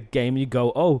look at a game and you'd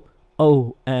go,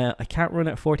 I can't run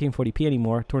at 1440p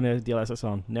anymore. Turn the DLSS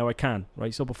on. Now I can,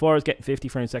 right? So before I was getting 50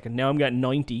 frames a second. Now I'm getting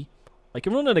 90. I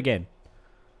can run it again.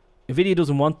 NVIDIA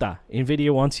doesn't want that.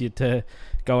 NVIDIA wants you to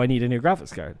go, I need a new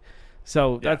graphics card.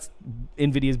 So that's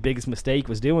NVIDIA's biggest mistake,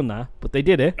 was doing that. But they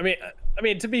did it. I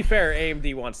mean, to be fair,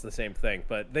 AMD wants the same thing,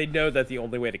 but they know that the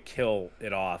only way to kill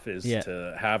it off is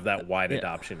to have that wide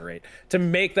adoption rate. To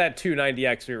make that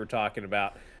 290X we were talking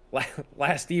about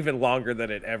last even longer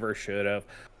than it ever should have.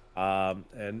 I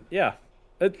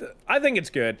think it's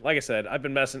good. Like I said, I've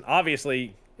been messing.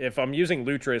 Obviously, if I'm using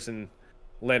Lutris and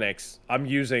Linux, I'm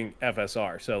using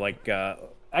FSR. So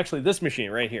actually this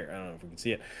machine right here, I don't know if you can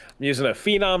see it. I'm using a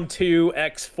Phenom 2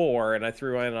 X4 and I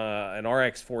threw in an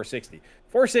RX 460.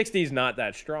 460 is not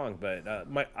that strong, but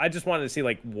I just wanted to see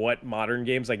what modern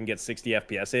games I can get 60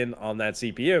 FPS in on that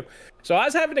CPU. So I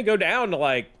was having to go down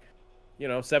to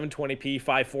 720p,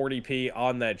 540p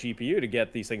on that GPU to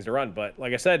get these things to run. But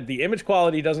like I said, the image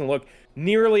quality doesn't look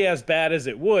nearly as bad as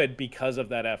it would because of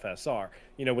that FSR,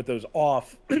 with those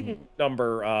off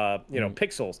number,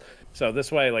 pixels. So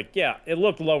this way, it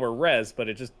looked lower res, but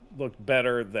it just looked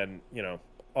better than,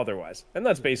 otherwise. And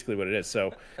that's basically what it is.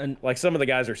 So like some of the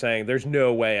guys are saying, there's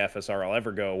no way FSR will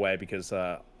ever go away because,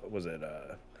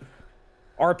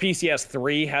 RPCS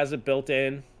 3 has it built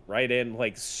in, right in,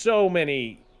 like so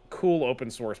many cool open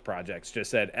source projects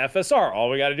just said FSR. All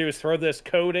we got to do is throw this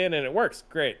code in and it works.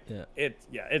 Great. Yeah.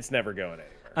 It's never going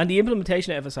anywhere. And the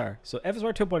implementation of FSR. So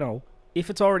FSR 2.0, if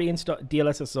it's already installed,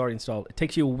 DLSS is already installed, it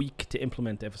takes you a week to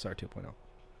implement FSR 2.0.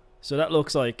 So that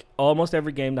looks like almost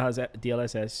every game that has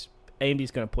DLSS,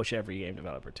 AMD's going to push every game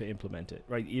developer to implement it,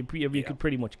 right? You could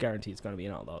pretty much guarantee it's going to be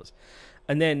in all those.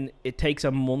 And then it takes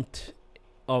a month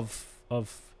of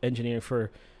engineering for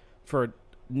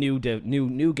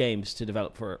new games to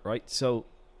develop for it, right? So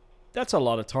that's a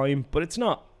lot of time, but it's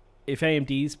not. If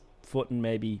AMD's footing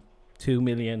maybe 2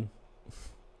 million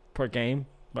per game,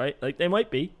 right? Like they might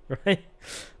be, right?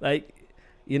 Like,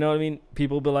 you know what I mean?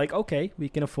 People will be like, okay, we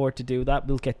can afford to do that.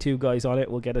 We'll get 2 guys on it.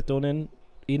 We'll get it done in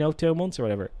 2 months or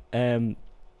whatever.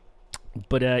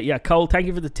 But Cole, thank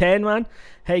you for the 10, man.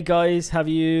 Hey guys, have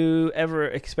you ever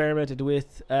experimented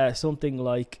with something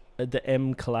like the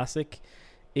M Classic?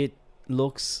 It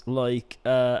looks like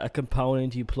a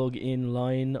component you plug in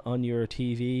line on your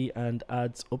TV and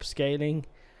adds upscaling.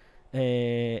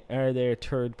 Are there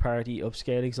third-party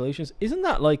upscaling solutions? Isn't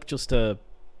that like just I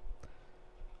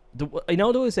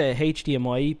know there was a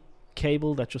HDMI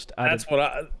cable that just added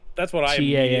that's what I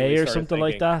TAA or something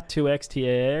like that, 2x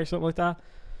TAA or something like that.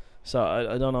 So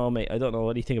I don't know, mate. I don't know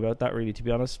anything about that really, to be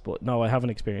honest. But no, I haven't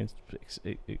experienced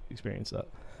that.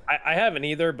 I haven't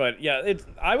either, but yeah,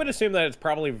 I would assume that it's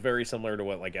probably very similar to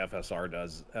what like FSR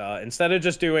does. Instead of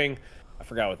just doing, I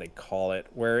forgot what they call it,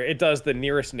 where it does the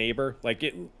nearest neighbor.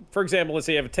 Like for example, let's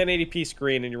say you have a 1080p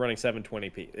screen and you're running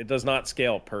 720p. It does not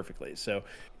scale perfectly, so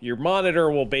your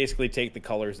monitor will basically take the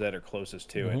colors that are closest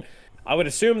to it. I would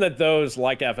assume that those,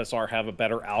 like FSR, have a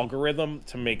better algorithm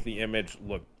to make the image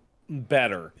look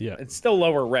better. Yeah, it's still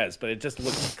lower res, but it just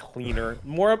looks cleaner,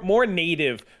 more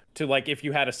native to like if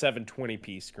you had a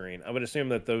 720p screen. I would assume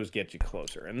that those get you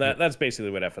closer, and that's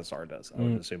basically what FSR does, I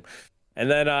would assume. And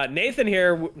then Nathan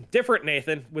here, different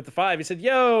Nathan with the 5, he said,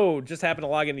 yo, just happened to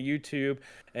log into YouTube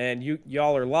and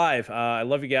y'all are live. I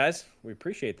love you guys. We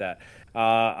appreciate that.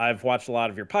 I've watched a lot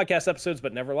of your podcast episodes,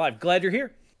 but never live. Glad you're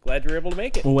here. Glad you're able to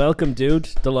make it. Welcome, dude.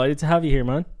 Delighted to have you here,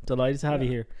 man. Delighted to have you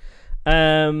here.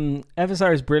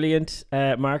 FSR is brilliant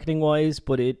marketing wise,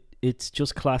 but it's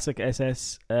just classic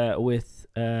SS with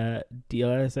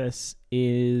DLSS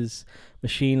is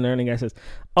machine learning SS.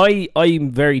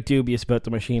 I'm very dubious about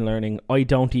the machine learning. I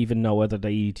don't even know whether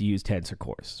they need to use tensor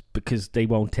cores because they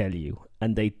won't tell you,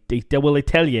 and they will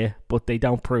tell you, but they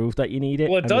don't prove that you need it.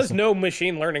 Well, it does no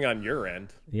machine learning on your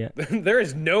end. Yeah, there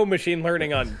is no machine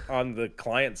learning on the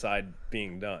client side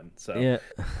being done. So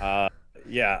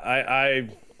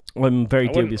I'm very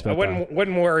dubious about that.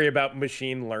 Wouldn't worry about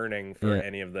machine learning for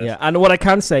any of this. Yeah, and what I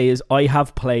can say is I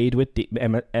have played with the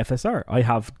FSR. I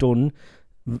have done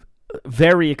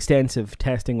very extensive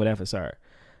testing with FSR,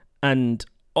 and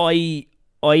I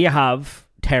have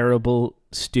terrible,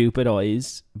 stupid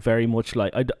eyes. Very much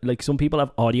like some people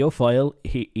have audiophile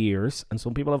ears, and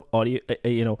some people have audio.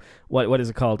 What is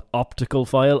it called? Optical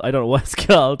file. I don't know what it's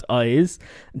called. Eyes.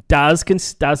 Daz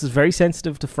is very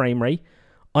sensitive to frame rate.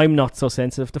 I'm not so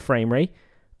sensitive to frame rate.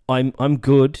 I'm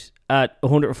good at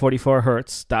 144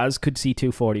 hertz. Daz could see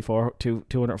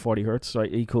 240 hertz,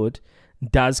 right? He could.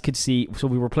 Daz could see. So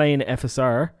we were playing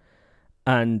FSR,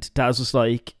 and Daz was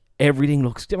like, everything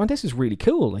looks. Man, this is really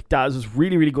cool. Like Daz was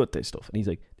really, really good at this stuff, and he's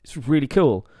like, this is really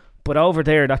cool. But over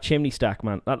there, that chimney stack,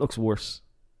 man, that looks worse,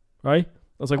 right? I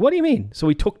was like, what do you mean? So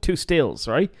we took 2 stills,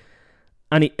 right?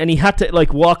 And he had to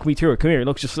like walk me through it. Come here,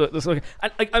 look, just look.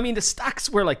 And I mean, the stacks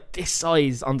were like this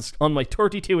size on my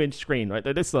 32-inch screen, right?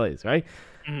 They're this size, right?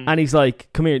 And he's like,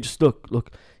 come here, just look.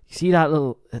 You see that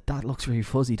looks really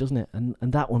fuzzy, doesn't it? And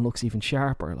that one looks even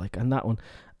sharper, like, and that one.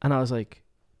 And I was like,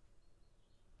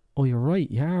 oh, you're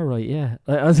right. You are right, yeah.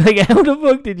 I was like, how the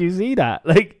fuck did you see that?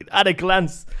 Like at a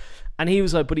glance. And he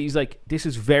was like, this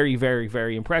is very, very,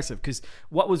 very impressive. Because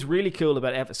what was really cool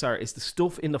about FSR is the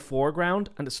stuff in the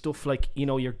foreground and the stuff like,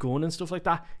 your gun and stuff like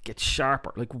that gets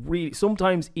sharper. Like really,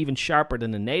 sometimes even sharper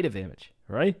than a native image,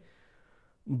 right?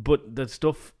 but the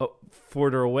stuff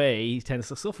further away tends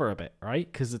to suffer a bit, right?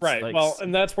 Because it's right. like, Well,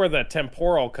 and that's where the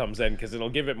temporal comes in, because it'll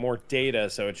give it more data,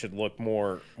 so it should look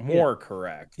more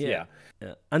correct. Yeah.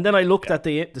 And then I looked at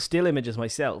the still images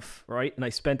myself, right? And I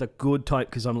spent a good time,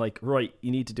 because I'm like, right,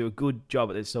 you need to do a good job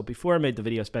at this. So before I made the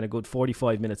video, I spent a good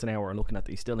 45 minutes, an hour on looking at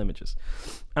these still images.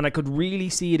 And I could really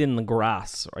see it in the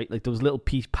grass, right? Like those little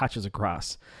patches of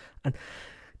grass. And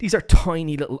these are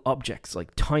tiny little objects,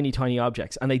 like tiny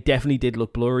objects. And they definitely did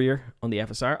look blurrier on the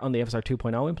FSR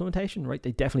 2.0 implementation, right?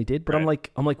 They definitely did. But right.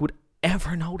 I'm like, would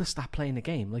ever notice that playing the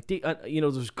game? Like, there's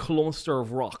a cluster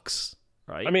of rocks.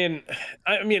 Right.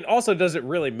 I mean, also, does it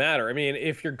really matter? I mean,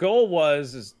 if your goal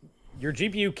is your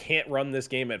GPU can't run this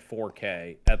game at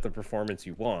 4K at the performance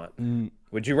you want,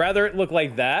 would you rather it look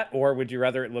like that, or would you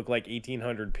rather it look like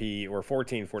 1800p or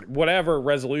 1440, whatever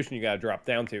resolution you got to drop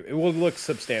down to? It will look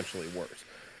substantially worse.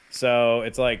 So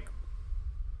it's like,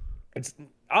 it's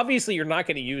obviously you're not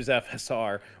going to use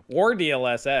FSR or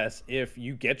DLSS if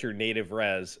you get your native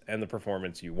res and the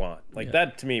performance you want. Like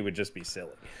that to me would just be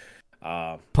silly.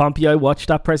 Pompey, I watched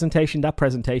that presentation. That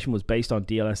presentation was based on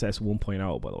DLSS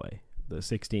 1.0, by the way. The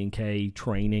 16K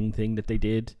training thing that they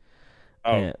did.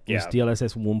 Was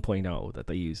DLSS 1.0 that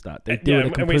they used that. They do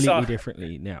it completely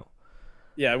differently now.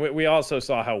 Yeah, we also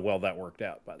saw how well that worked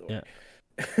out, by the way. Yeah.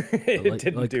 It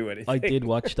didn't do anything. I did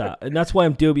watch that. And that's why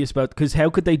I'm dubious about, because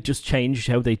how could they just change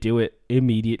how they do it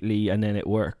immediately and then it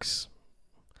works?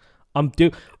 I'm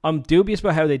dubious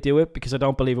about how they do it, because I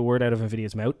don't believe a word out of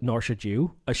NVIDIA's mouth, nor should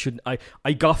you.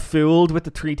 I got fooled with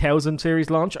the 3000 series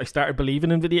launch. I started believing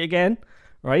NVIDIA again,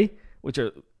 right? Which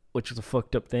is a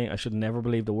fucked up thing. I should never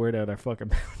believe the word out of their fucking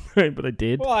mouth, right? But I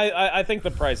did. Well, I think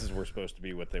the prices were supposed to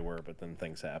be what they were, but then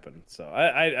things happened. So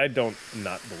I don't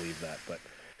not believe that. But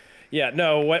yeah,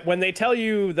 no, when they tell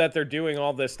you that they're doing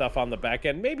all this stuff on the back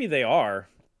end, maybe they are,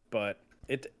 but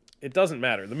it doesn't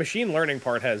matter. The machine learning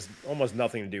part has almost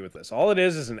nothing to do with this. All it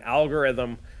is an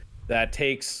algorithm that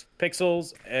takes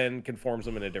pixels and conforms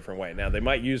them in a different way. Now, they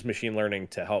might use machine learning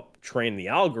to help train the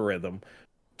algorithm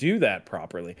do that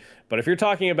properly. But if you're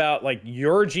talking about like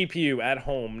your GPU at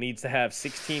home needs to have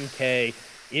 16K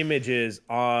images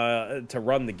to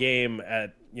run the game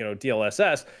at,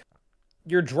 DLSS,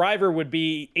 your driver would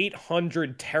be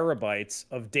 800 terabytes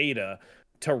of data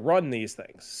to run these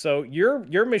things. So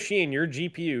your machine, your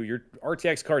GPU, your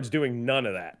RTX card's doing none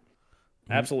of that.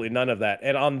 Absolutely none of that.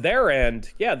 And on their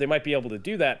end, yeah, they might be able to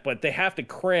do that, but they have to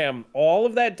cram all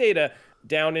of that data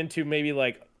down into maybe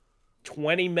like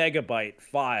 20 megabyte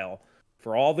file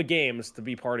for all the games to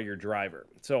be part of your driver.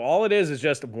 So all it is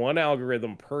just one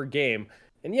algorithm per game.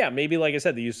 And yeah, maybe like I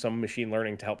said, they use some machine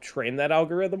learning to help train that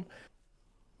algorithm,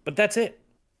 but that's it.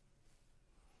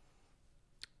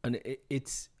 And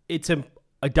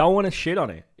I don't want to shit on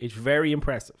it. It's very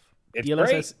impressive. It's DLSS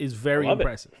great. is very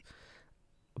impressive.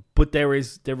 But there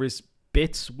is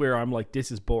bits where I'm like,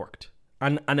 this is borked.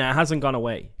 And it hasn't gone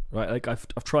away, right? Like I've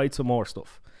tried some more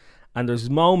stuff. And there's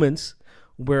moments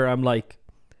where I'm like,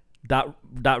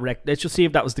 let's just see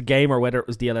if that was the game or whether it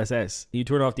was DLSS. You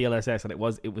turn off DLSS and it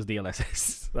was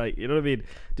DLSS. Like, you know what I mean?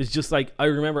 There's just like, I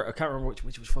can't remember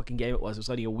which fucking game it was. It was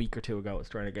only a week or two ago I was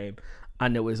trying a game.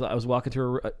 And I was walking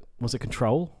through, was it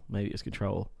Control? Maybe it was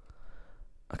Control.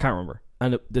 I can't remember.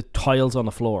 And the tiles on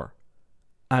the floor.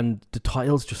 And the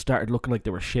tiles just started looking like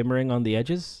they were shimmering on the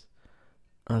edges.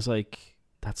 I was like,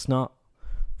 that's not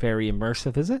very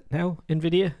immersive, is it now,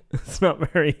 NVIDIA? It's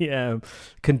not very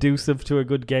conducive to a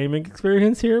good gaming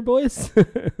experience here, boys.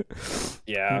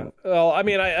 Yeah. Well, I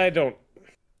mean, I don't...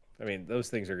 I mean, those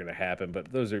things are going to happen,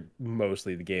 but those are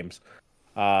mostly the games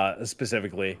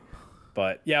specifically.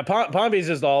 But yeah, Pompey's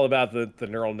just all about the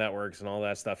neural networks and all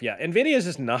that stuff. Yeah, NVIDIA is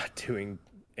just not doing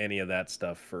any of that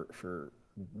stuff for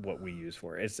what we use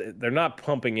for it. They're not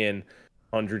pumping in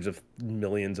hundreds of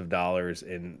millions of dollars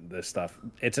in this stuff.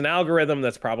 It's an algorithm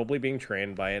that's probably being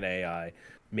trained by an AI,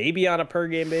 maybe on a per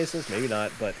game basis, maybe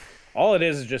not, but all it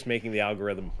is just making the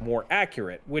algorithm more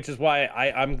accurate, which is why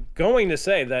I'm going to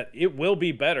say that it will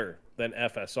be better than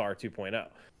FSR 2.0.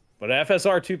 But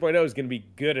FSR 2.0 is going to be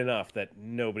good enough that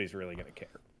nobody's really going to care.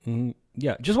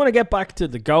 Yeah, just want to get back to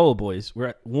the goal, boys. We're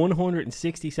at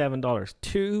 $167,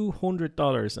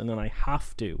 $200, and then I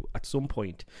have to, at some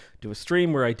point, do a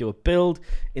stream where I do a build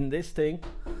in this thing.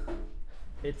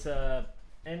 It's a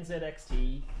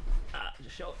NZXT.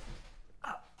 Just show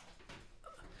it.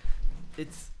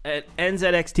 It's an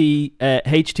NZXT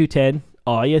H210i,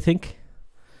 I think.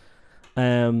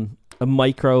 A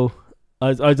micro.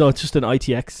 It's just an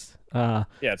ITX. Yeah,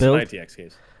 it's build. an ITX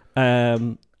case.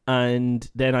 And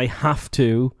then I have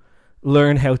to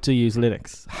learn how to use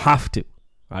Linux. Have to,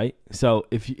 right? So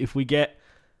if we get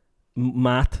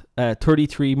math,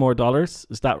 $33 more.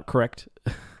 Is that correct?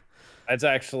 That's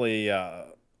actually, yeah,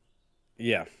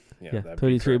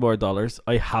 $33 more.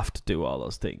 I have to do all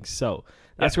those things. So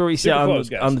that's where we sit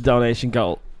close, on the donation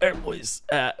goal. Boys,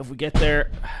 if we get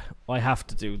there, I have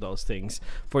to do those things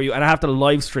for you, and I have to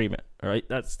live stream it. All right,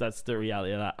 that's the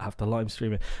reality of that. I have to live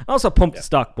stream it. I also pump the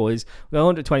stock, boys. We got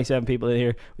 127 people in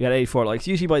here. We got 84 likes.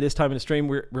 Usually by this time in the stream,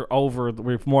 we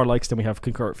have more likes than we have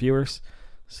concurrent viewers.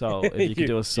 So if you could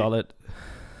do a solid,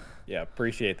 yeah,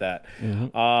 appreciate that.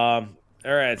 Mm-hmm. All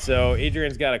right, so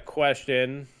Adrian's got a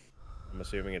question. I'm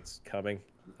assuming it's coming.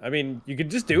 I mean, you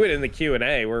could just do it in the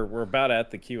Q&A. We're about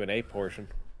at the Q&A portion.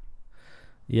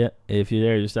 Yeah, if you're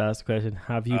there, just ask the question.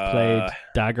 Have you played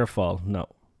Daggerfall? No.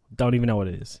 Don't even know what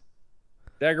it is.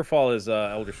 Daggerfall is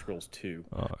Elder Scrolls 2.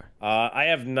 Oh. I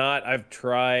have not. I've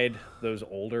tried those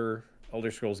older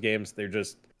Elder Scrolls games. They're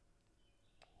just...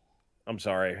 I'm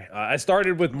sorry. I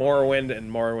started with Morrowind,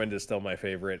 and Morrowind is still my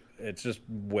favorite. It's just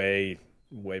way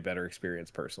better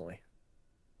experience, personally.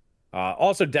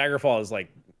 Also, Daggerfall is,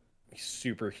 like,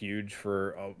 super huge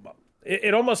for...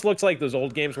 It almost looks like those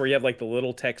old games where you have like the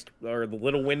little text or the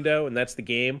little window, and that's the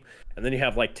game, and then you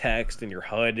have like text, and your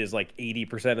HUD is like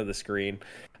 80% of the screen,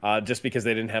 just because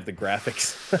they didn't have the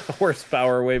graphics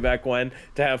horsepower way back when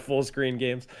to have full screen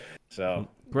games. So,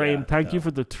 Graham, thank you for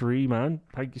the 3, man.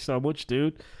 Thank you so much,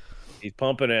 dude. He's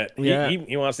pumping it. Yeah.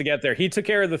 He wants to get there. He took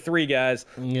care of the 3 guys.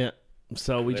 Yeah.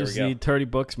 So we just need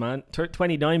 $30, man.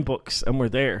 $29, and we're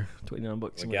there.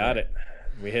 $29. We got it.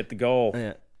 We hit the goal.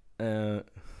 Yeah.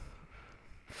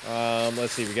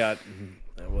 Let's see. We got,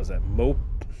 what was that?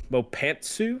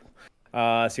 Mopantsu?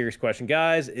 Serious question.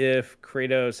 Guys, if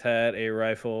Kratos had a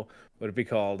rifle, would it be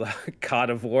called God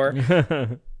of War?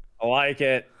 I like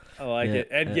it.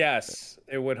 And yes,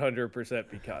 it would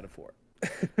 100% be God of War.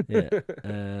 Yeah.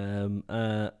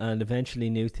 And eventually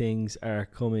new things are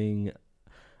coming.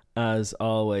 As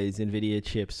always, NVIDIA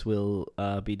chips will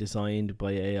be designed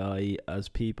by AI, as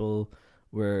people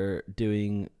were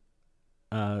doing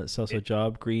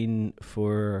job green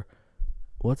for,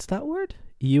 what's that word?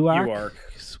 UARC?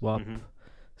 Swamp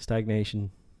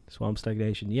stagnation.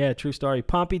 Yeah, true story.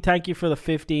 Pompey, thank you for the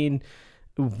 15,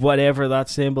 whatever that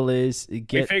symbol is. We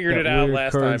figured it out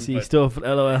last currency time. Stuff.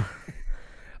 LOL.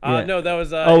 Yeah. No, that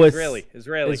was Israeli.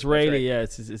 Right. Yeah,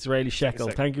 it's Israeli shekel.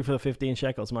 Thank you for the 15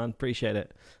 shekels, man. Appreciate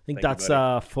it. I think that's you,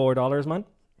 $4, man.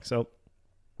 So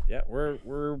yeah,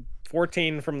 we're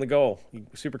 14 from the goal.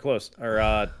 Super close.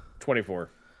 Or 24.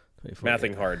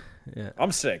 Mathing hard. Yeah.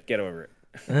 I'm sick. Get over it.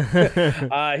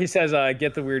 He says,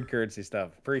 get the weird currency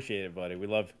stuff. Appreciate it, buddy. We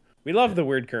love the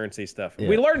weird currency stuff. Yeah.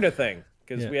 We learned a thing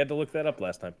because we had to look that up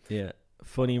last time. Yeah.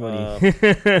 Funny money.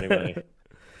 Funny money.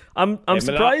 I'm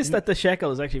surprised that the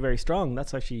shekel is actually very strong.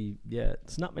 That's actually,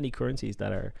 it's not many currencies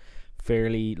that are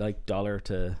fairly like dollar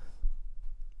to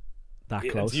that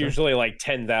close. It's usually like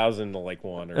 10,000 to like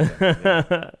 1 or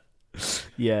something.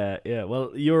 Yeah.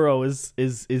 Well, euro is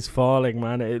falling,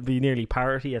 man. It'd be nearly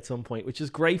parity at some point, which is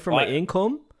great for my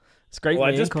income. It's great for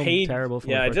my income. Terrible for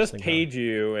my I just paid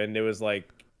you, and it was like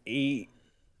 87%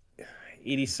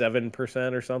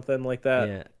 or something like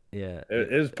that. Yeah,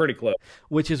 it was pretty close.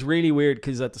 Which is really weird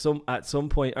because at some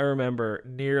point I remember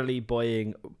nearly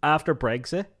buying, after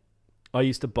Brexit, I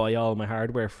used to buy all my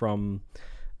hardware from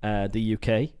the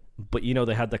UK. But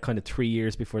they had that kind of 3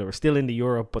 years before they were still into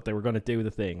Europe, but they were going to do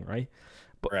the thing, right?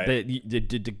 But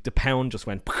the pound just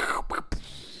went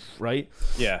right.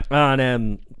 Yeah.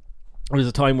 And there was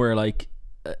a time where like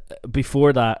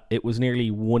before that it was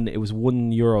nearly €1. It was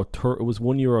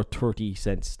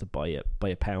 €1.30 to buy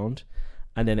a pound,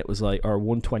 and then it was like, or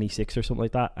 1.26 or something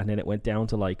like that, and then it went down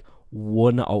to like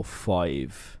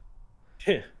 1.05.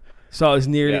 So it was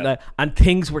nearly like, and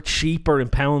things were cheaper in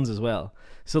pounds as well.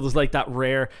 So there's like that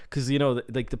rare, because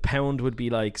like the pound would be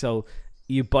like, so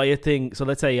you buy a thing. So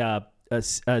let's say a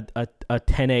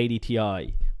 1080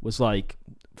 Ti was like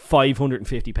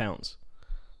 £550,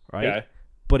 right? Yeah.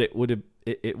 But it would have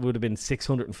been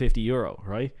 €650,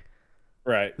 right?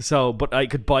 Right. So, but I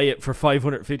could buy it for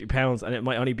 £550, and it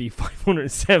might only be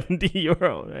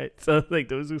 €570, right? So, like,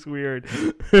 that was just weird.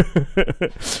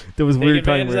 There was weird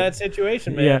time where that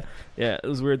situation, man. Yeah, it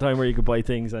was a weird time where you could buy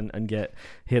things and get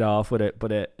hit off with it.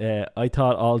 But I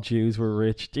thought all Jews were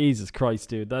rich. Jesus Christ,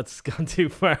 dude, that's gone too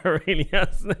far, really,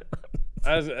 hasn't it?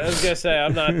 I was gonna say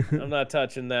I'm not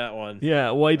touching that one.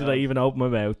 Yeah, why did I even open my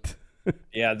mouth?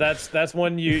 Yeah, that's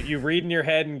one you read in your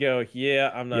head and go,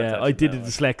 I'm not. Yeah, I did a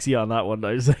dyslexia on that one.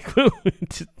 I was like,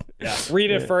 read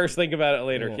it first, think about it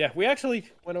later. Yeah, we actually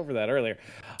went over that earlier.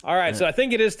 All right, so I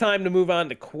think it is time to move on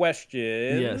to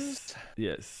questions.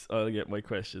 Yes, I'll get my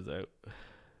questions out.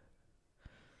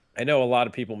 I know a lot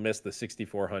of people miss the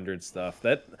 6400 stuff.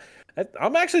 That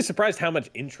I'm actually surprised how much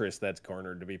interest that's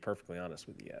garnered, to be perfectly honest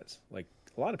with you guys. Like,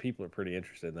 a lot of people are pretty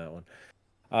interested in that one.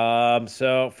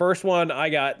 So first one I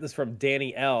got this from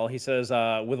Danny L. He says,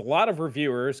 with a lot of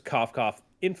reviewers, cough cough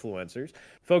influencers,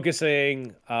 focus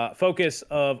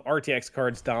of RTX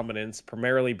cards dominance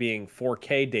primarily being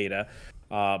 4K data,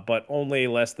 but only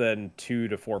less than 2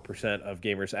 to 4% of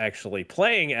gamers actually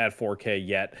playing at 4K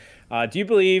yet. Do you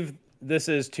believe this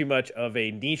is too much of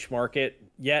a niche market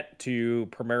yet to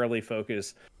primarily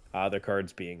focus their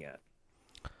cards being at?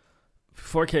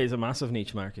 4K is a massive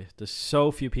niche market. There's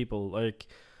so few people. Like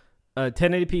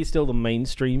 1080p is still the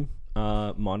mainstream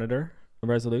monitor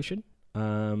resolution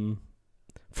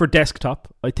for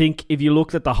desktop. I think if you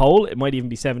looked at the whole, it might even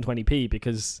be 720p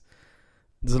because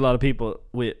there's a lot of people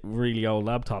with really old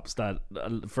laptops that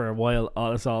for a while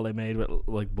that's all they made with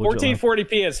like budget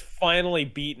 1440p has finally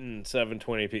beaten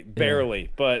 720p barely,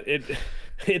 but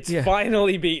it's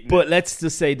finally beaten. But let's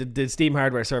just say the Steam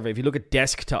hardware survey, if you look at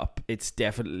desktop, it's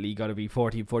definitely got to be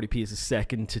 1440p is a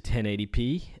second to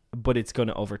 1080p, but it's going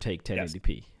to overtake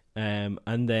 1080p. Yes.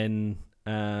 And then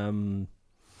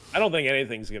I don't think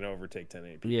anything's going to overtake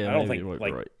 1080p. Yeah, I don't think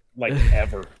like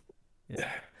ever.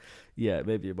 Yeah,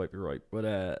 maybe you might be right.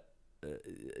 But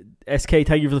SK,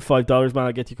 thank you for the $5, man.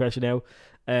 I'll get to your question now.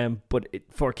 But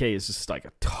 4K is just like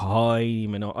a tiny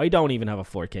minute. I don't even have a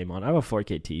 4K monitor. I have a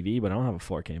 4K TV, but I don't have a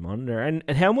 4K monitor. And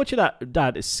how much of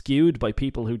that is skewed by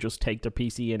people who just take their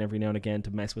PC in every now and again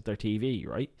to mess with their TV,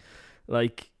 right?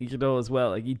 Like, you know, as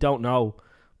well. Like, you don't know.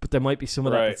 But there might be some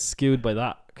of that that's skewed by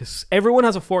that. Because everyone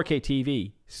has a 4K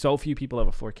TV. So few people have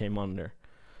a 4K monitor.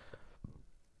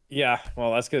 Yeah,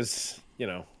 well, that's because, you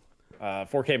know,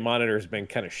 4K monitor has been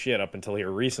kind of shit up until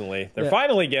here recently. They're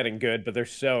finally getting good, but they're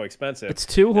so expensive. It's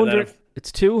 $200.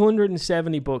 It's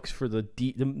 $270 for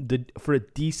for a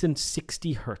decent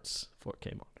 60 hertz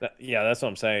 4K monitor. That's what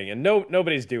I'm saying. And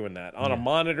nobody's doing that on a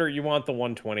monitor. You want the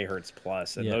 120 hertz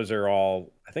plus, and those are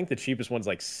all. I think the cheapest one's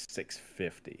like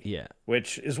 $650. Yeah,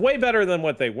 which is way better than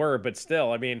what they were, but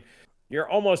still, I mean, you're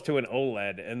almost to an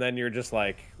OLED, and then you're just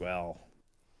like, well.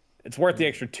 It's worth the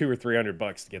extra $200 or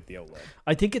 $300 to get the OLED.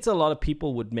 I think it's a lot of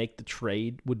people would make the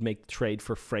trade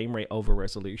for frame rate over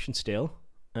resolution still.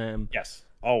 Yes,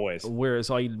 always.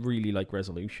 Whereas I really like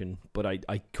resolution, but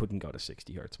I couldn't go to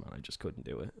 60 hertz, man. I just couldn't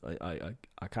do it. I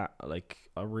can't, like,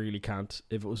 I really can't.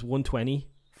 If it was 120,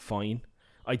 fine.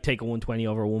 I'd take a 120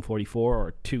 over a 144 or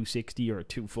a 260 or a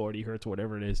 240 hertz,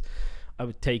 whatever it is. I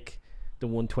would take the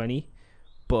 120,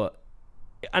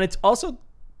 and it's also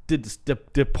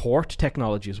the port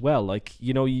technology as well. Like,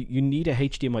 you know, you need a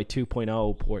HDMI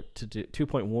 2.0 port to do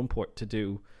 2.1 port to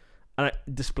do, and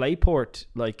DisplayPort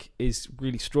like is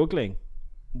really struggling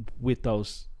with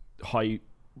those high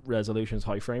resolutions,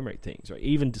 high frame rate things, right?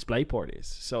 Even DisplayPort is.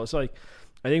 So it's like,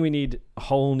 I think we need a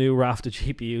whole new raft of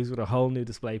GPUs with a whole new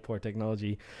DisplayPort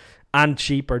technology and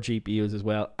cheaper GPUs as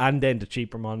well, and then the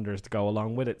cheaper monitors to go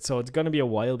along with it. So it's going to be a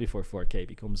while before 4K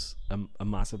becomes a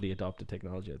massively adopted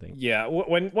technology, I think. Yeah,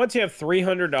 once you have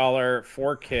 $300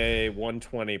 4K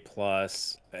 120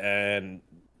 plus and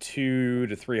 $200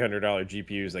 to $300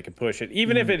 GPUs that can push it,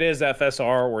 even if it is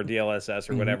FSR or DLSS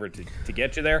or whatever to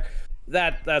get you there,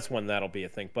 that's when that'll be a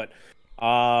thing. But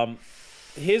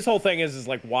his whole thing is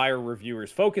like, why are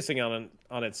reviewers focusing on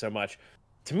it so much?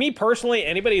 To me personally,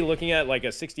 anybody looking at like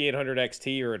a 6800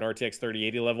 XT or an RTX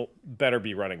 3080 level better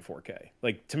be running 4K.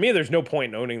 Like, to me, there's no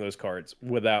point in owning those cards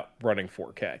without running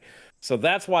 4K. So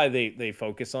that's why they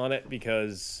focus on it,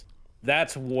 because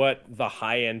that's what the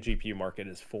high-end GPU market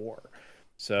is for.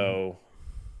 So,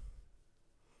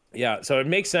 so it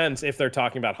makes sense if they're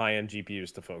talking about high-end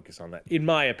GPUs to focus on that, in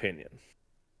my opinion.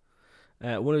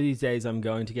 One of these days, I'm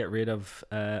going to get rid of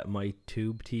my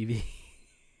tube TV.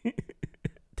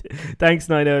 Thanks,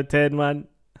 9 out of 10, man.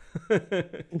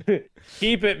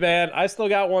 Keep it, man. I still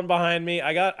got one behind me.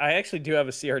 I actually do have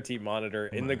a CRT monitor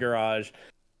in the garage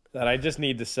that I just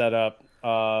need to set up.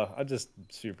 I'm just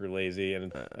super lazy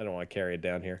and I don't want to carry it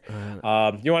down here.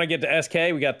 You want to get to SK?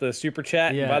 We got the super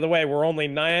chat. Yeah. By the way, we're only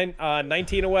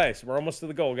 19 away, so we're almost to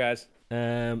the goal, guys.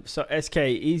 So SK,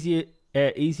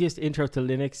 easiest intro to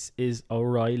Linux is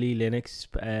O'Reilly Linux.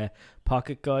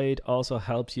 Pocket Guide also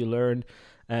helps you learn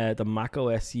the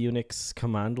macOS Unix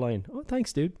command line. Oh,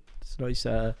 thanks, dude. It's a nice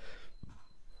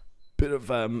bit of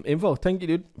info. Thank you,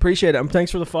 dude. Appreciate it. And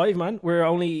thanks for the 5, man. We're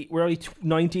only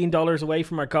 $19 away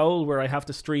from our goal, where I have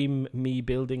to stream me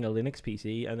building a Linux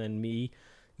PC and then me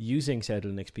using said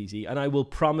Linux PC. And I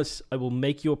will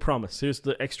make you a promise. Here's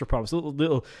the extra promise.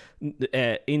 Little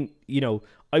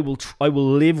I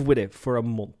will live with it for a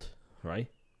month, right?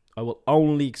 I will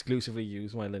only exclusively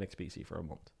use my Linux PC for a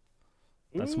month.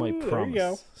 That's my promise. There you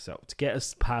go. So to get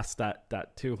us past that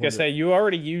 200. Guess that you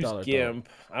already used $200 GIMP.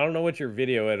 I don't know what your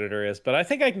video editor is, but I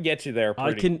think I can get you there.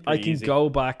 I can easy. go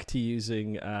back to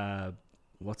using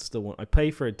what's the one I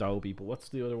pay for Adobe, but what's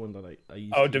the other one that I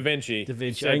use? Oh, DaVinci.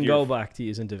 DaVinci. I can go back to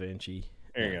using DaVinci.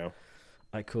 There you go.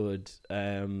 I could.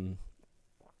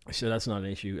 So that's not an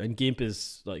issue. And GIMP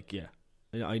is like, yeah,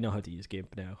 I know how to use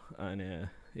GIMP now, and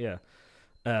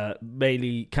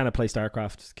mainly kind of play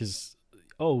StarCraft because.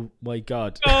 Oh my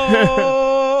God!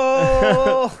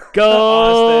 Go!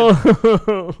 Go!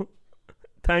 Austin.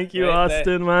 Thank you,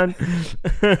 Austin, man.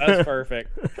 That's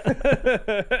perfect.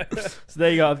 So there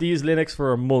you go. I have to use Linux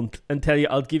for a month and tell you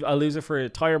I'll lose it for an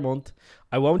entire month.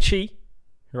 I won't cheat,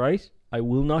 right? I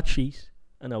will not cheat,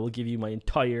 and I will give you my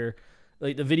entire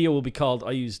the video will be called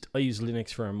I used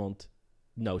Linux for a month,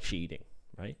 no cheating,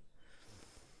 right?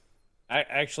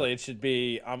 Actually, it should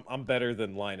be I'm better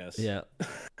than Linus. Yeah.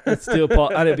 It's still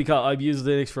and it'd be called I've used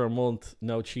Linux for a month,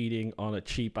 no cheating on a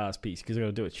cheap ass PC because they're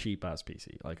gonna do a cheap ass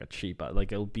PC, like a cheap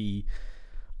it'll be.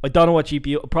 I don't know what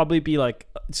GPU. It'll probably be like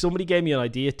somebody gave me an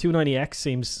idea. 290X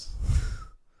seems.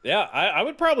 Yeah, I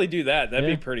would probably do that. That'd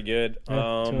be pretty good. Yeah,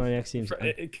 290X seems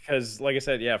because, like I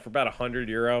said, for about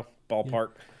 €100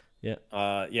 ballpark. Yeah.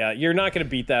 Yeah, you're not gonna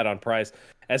beat that on price.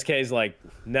 SK's like,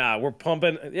 nah, we're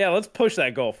pumping. Yeah, let's push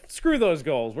that goal. Screw those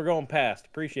goals. We're going past.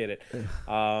 Appreciate it.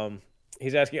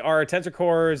 He's asking, are tensor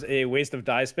cores a waste of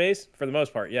die space? For the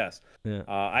most part, yes. Yeah.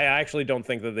 I actually don't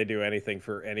think that they do anything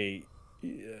for any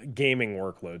gaming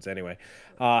workloads anyway.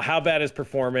 How bad is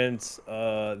performance?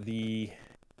 The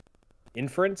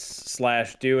inference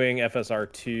 / doing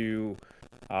FSR2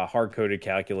 hard-coded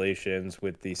calculations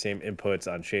with the same inputs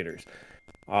on shaders.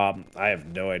 I have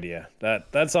no idea.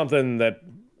 That's something that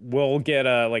we'll get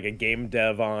a game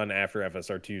dev on after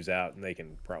FSR2's out, and they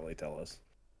can probably tell us.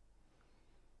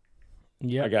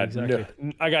 Yeah, exactly.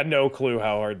 I got no clue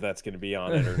how hard that's going to be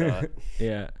on it or not.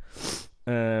 Yeah.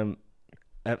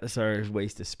 FSR is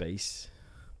waste of space.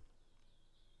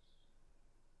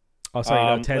 Oh,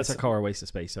 sorry, no, tensor core waste of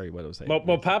space. Sorry, what I was saying.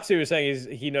 Well, Popsy was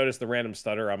saying he noticed the random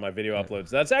stutter on my video uploads.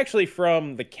 That's actually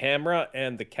from the camera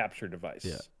and the capture device.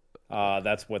 Yeah.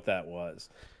 That's what that was.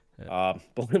 Yeah.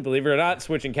 Believe it or not,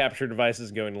 switching capture devices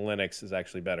and going to Linux is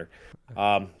actually better.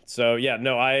 So yeah,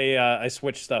 no, I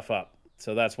switched stuff up.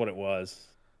 So that's what it was.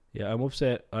 Yeah, I'm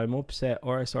upset.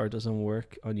 RSR doesn't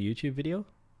work on YouTube video.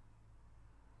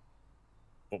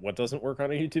 What doesn't work on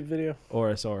a YouTube video?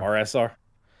 RSR.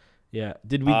 Yeah.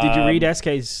 Did you read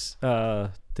SK's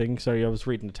thing? Sorry, I was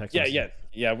reading the text.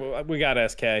 Yeah. We got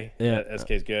SK. Yeah,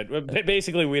 SK's good.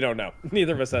 Basically, we don't know.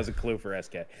 Neither of us has a clue for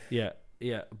SK. Yeah.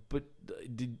 But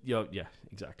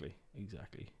exactly.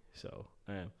 So.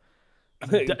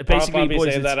 Basically,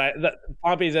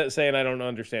 Pompey's saying I don't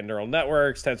understand neural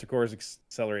networks. Tensor cores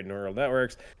accelerate neural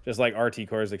networks, just like RT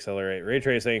cores accelerate ray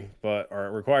tracing, but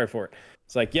aren't required for it.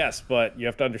 It's like, yes, but you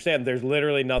have to understand there's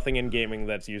literally nothing in gaming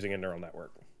that's using a neural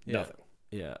network. Nothing.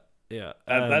 Yeah.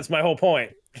 That's my whole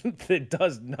point. It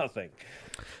does nothing.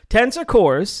 Tensor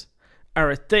cores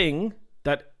are a thing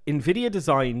that NVIDIA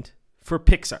designed for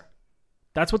Pixar.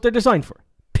 That's what they're designed for.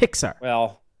 Pixar.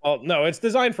 Well, no, it's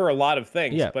designed for a lot of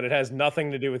things, but it has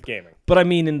nothing to do with gaming. But I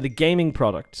mean in the gaming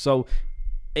product. So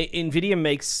NVIDIA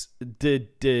makes the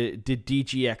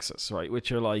DGXs, right,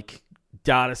 which are like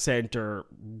data center,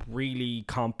 really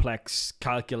complex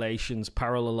calculations,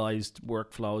 parallelized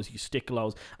workflows, you stick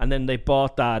those, and then they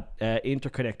bought that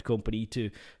interconnect company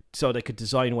so they could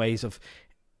design ways of,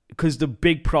 because the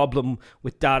big problem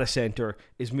with data center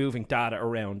is moving data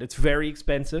around. It's very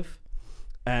expensive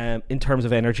in terms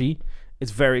of energy.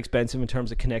 It's very expensive in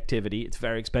terms of connectivity. It's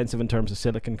very expensive in terms of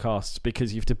silicon costs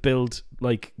because you have to build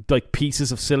like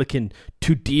pieces of silicon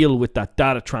to deal with that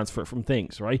data transfer from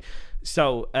things, right?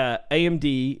 So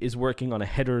AMD is working on a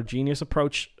heterogeneous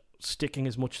approach, sticking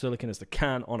as much silicon as they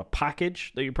can on a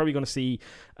package. That you're probably going to see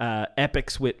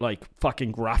epics with like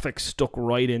fucking graphics stuck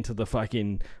right into the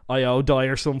fucking I/O die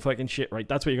or some fucking shit, right?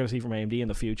 That's what you're going to see from AMD in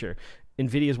the future.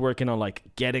 NVIDIA's working on like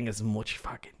getting as much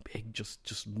fucking big,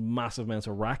 just massive amounts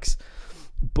of racks.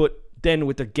 But then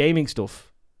with the gaming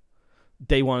stuff,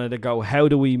 they wanted to go, how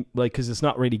do we, like, because it's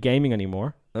not really gaming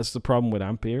anymore. That's the problem with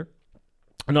Ampere.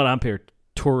 Not Ampere,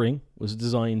 Turing was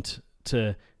designed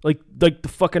to, like the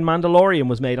fucking Mandalorian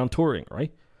was made on Turing,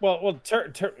 right? Well,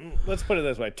 let's put it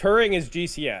this way. Turing is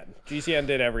GCN. GCN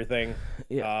did everything.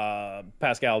 Yeah.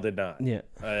 Pascal did not. Yeah.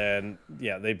 And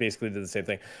yeah, they basically did the same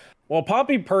thing. Well,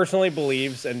 Pompey personally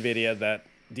believes NVIDIA that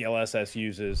DLSS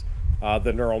uses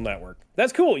the neural network.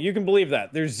 That's cool. You can believe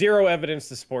that. There's zero evidence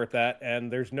to support that,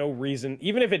 and there's no reason,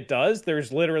 even if it does,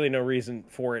 there's literally no reason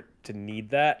for it to need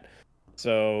that.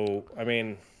 So, I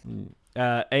mean,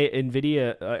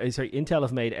 Intel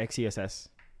have made XeSS,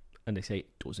 and they say it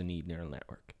doesn't need neural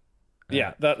network.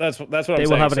 Yeah, that's what I'm saying. They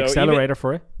will have an accelerator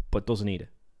for it, but doesn't need it.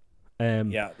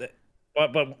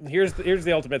 But here's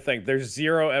the ultimate thing. There's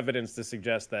zero evidence to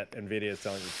suggest that NVIDIA is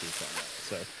telling the truth on that.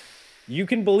 So you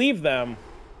can believe them.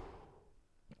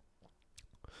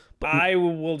 I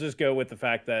will just go with the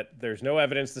fact that there's no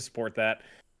evidence to support that,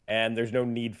 and there's no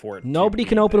need for it. Nobody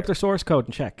can open up their source code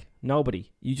and check.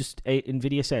 Nobody. You just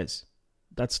NVIDIA says.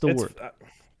 That's the word.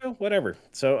 Whatever.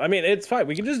 So I mean, it's fine.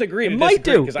 We can just agree. It might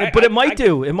do, but it might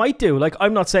do. It might do. Like,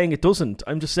 I'm not saying it doesn't.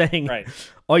 I'm just saying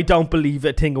I don't believe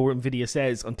a thing NVIDIA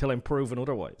says until I'm proven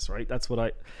otherwise. Right? And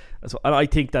I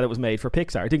think that it was made for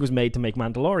Pixar. I think it was made to make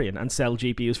Mandalorian and sell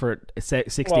GPUs for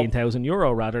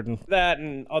 €16,000 rather than that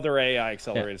and other AI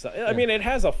accelerators. Yeah. I mean, it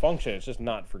has a function. It's just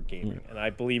not for gaming. And I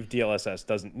believe DLSS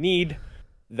doesn't need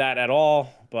that at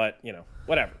all. But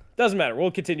whatever. Doesn't matter.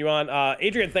 We'll continue on.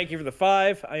 Adrian, thank you for the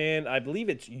 5, and I believe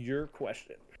it's your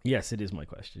question. Yes, it is my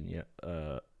question. Yeah.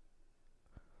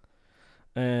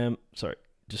 Sorry,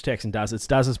 just texting Daz. It's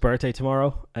Daz's birthday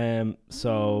tomorrow.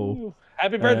 So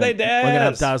happy birthday, Daz! I'm gonna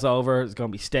have Daz over. It's gonna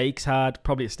be steaks had,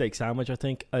 probably a steak sandwich. I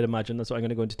think. I'd imagine that's why I'm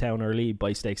gonna go into town early,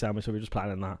 buy steak sandwich. So we're just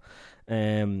planning that.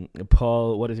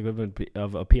 Paul, what is the equivalent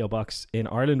of a PO box in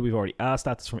Ireland? We've already asked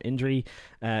that. It's from Injury.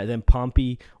 Then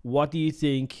Pompey, what do you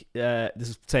think? This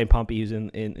is the same Pompey who's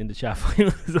in the chat.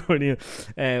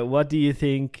 What do you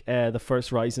think the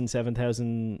first Ryzen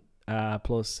 7000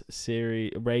 plus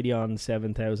series Radeon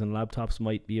 7000 laptops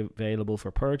might be available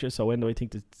for purchase? So when do I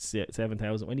think the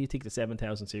 7000? When do you think the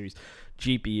 7000 series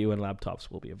GPU and laptops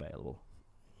will be available?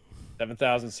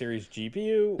 7000 series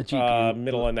GPU,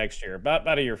 middle of next year,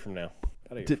 about a year from now.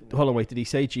 Hold on, wait. Did he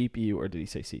say GPU or did he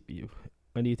say CPU?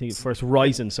 When do you think it's first?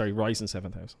 Ryzen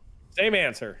 7000. Same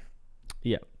answer.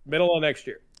 Yeah. Middle of next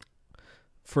year.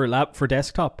 For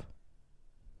desktop.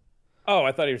 Oh,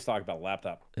 I thought he was talking about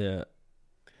laptop. Yeah.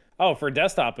 Oh, for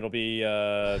desktop, it'll be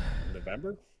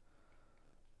November.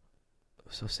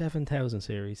 So 7000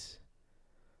 series.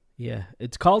 Yeah,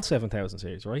 it's called 7000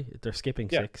 series, right? They're skipping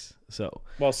 6. So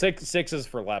 6 is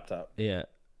for laptop. Yeah.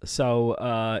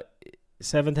 So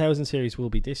 7000 series will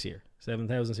be this year.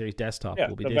 7000 series desktop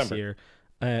will be November. This year.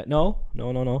 No.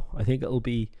 I think it'll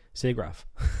be SIGGRAPH.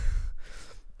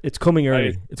 It's coming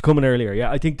early. It's coming earlier.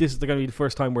 Yeah, I think this is going to be the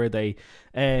first time where they.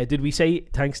 Did we say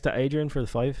thanks to Adrian for the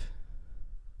 5?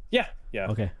 Yeah.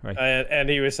 Okay, right. And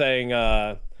he was saying.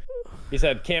 He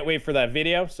said, can't wait for that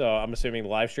video. So I'm assuming the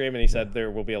live stream. And he said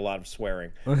there will be a lot of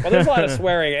swearing. Well, there's a lot of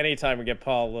swearing anytime we get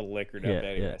Paul a little liquored up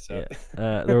anyway.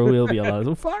 There will be a lot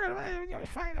of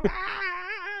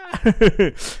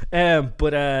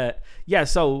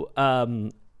so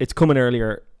it's coming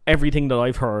earlier. Everything that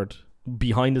I've heard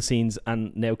behind the scenes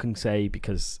and now can say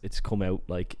because it's come out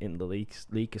like in the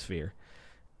leakosphere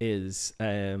is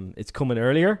it's coming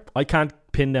earlier. I can't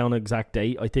pin down an exact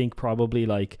date. I think probably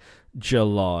like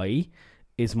July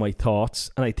is my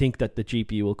thoughts, and I think that the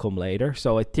GPU will come later.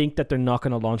 So I think that they're not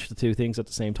going to launch the two things at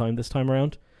the same time this time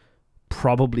around.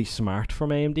 Probably smart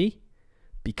from AMD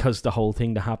because the whole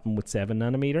thing that happened with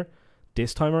 7nm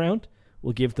this time around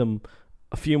will give them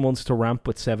a few months to ramp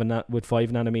with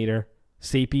 5nm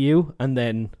CPU and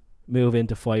then move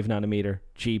into 5nm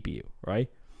GPU, right?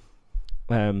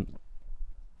 And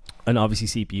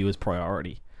obviously CPU is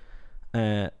priority.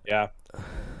 Yeah.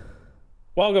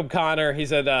 Welcome, Connor. He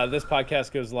said this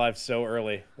podcast goes live so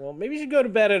early. Well, maybe you should go to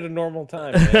bed at a normal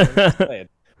time. Man.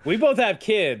 We both have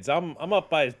kids. I'm up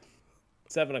by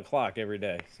 7 o'clock every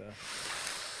day. So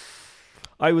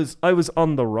I was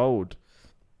on the road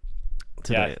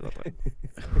today.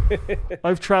 Yeah.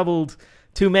 I've traveled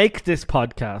to make this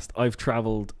podcast. I've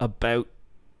traveled about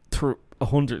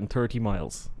 130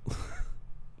 miles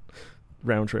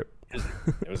round trip.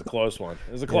 It was a close one.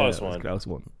 It was a close one.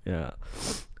 Yeah.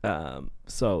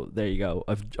 So there you go.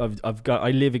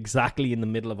 I live exactly in the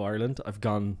middle of Ireland. I've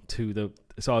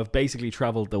basically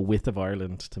traveled the width of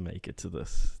Ireland to make it to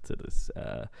this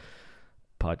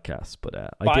podcast.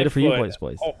 But I did it for you boys.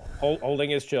 Holding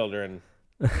his children.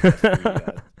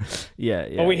 Yeah.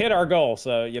 But we hit our goal,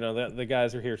 so the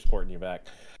guys are here supporting you back.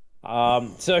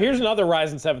 So here's another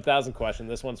Ryzen 7000 question.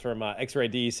 This one's from X-Ray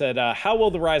D. He said, how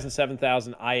will the Ryzen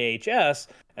 7000 IHS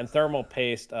and thermal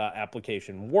paste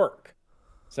application work?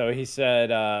 So he said,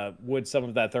 would some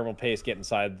of that thermal paste get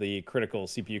inside the critical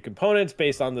CPU components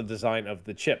based on the design of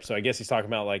the chip? So I guess he's talking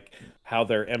about like how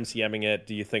they're MCMing it.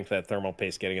 Do you think that thermal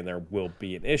paste getting in there will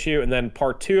be an issue? And then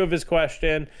part 2 of his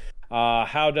question,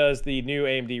 how does the new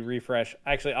AMD refresh?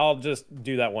 Actually, I'll just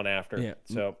do that one after. Yeah.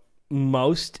 So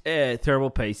most thermal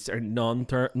pastes are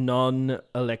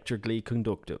non-electrically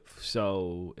conductive,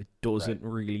 so it doesn't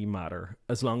really matter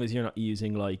as long as you're not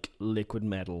using like liquid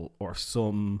metal or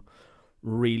some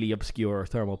really obscure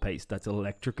thermal paste that's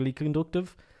electrically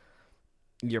conductive.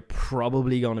 You're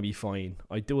probably going to be fine.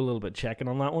 I do a little bit of checking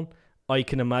on that one. I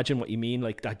can imagine what you mean,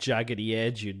 like that jaggedy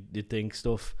edge, you'd think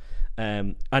stuff.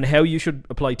 And how you should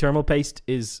apply thermal paste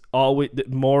is always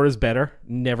more is better.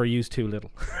 Never use too little.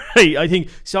 I think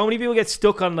so many people get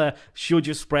stuck on the should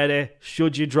you spread it,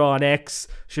 should you draw an X,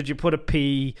 should you put a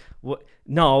P.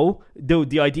 No, dude.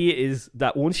 The idea is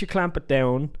that once you clamp it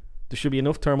down, there should be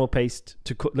enough thermal paste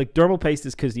to like thermal paste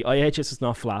is because the IHS is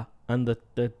not flat and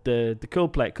the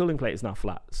cooling plate is not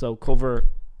flat. So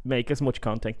make as much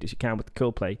contact as you can with the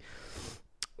cool plate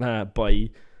by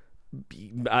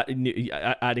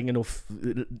adding enough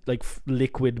like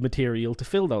liquid material to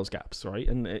fill those gaps, right?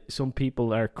 And some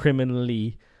people are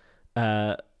criminally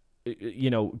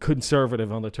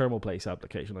conservative on the thermal paste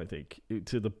application, I think,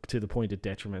 to the point of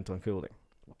detriment on cooling.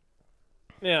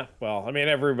 Yeah, well, I mean,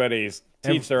 everybody's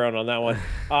teach their own on that one.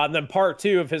 And then part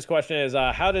 2 of his question is,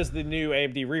 how does the new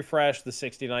AMD refresh, the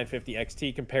 6950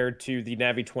 XT, compared to the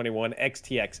Navi 21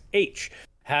 XTX-H?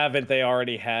 Haven't they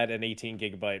already had an 18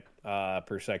 gigabyte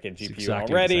per second GPU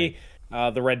exactly already?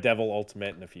 The Red Devil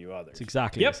Ultimate and a few others. It's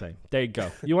exactly the same. There you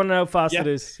go. You want to know how fast it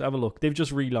is? Have a look. They've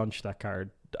just relaunched that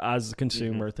card as a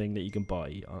consumer thing that you can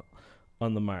buy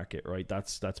on the market, right?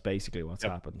 That's basically what's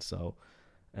happened. So,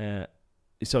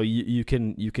 you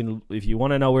can if you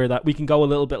want to know where that, we can go a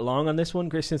little bit long on this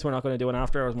one, Chris, since we're not going to do an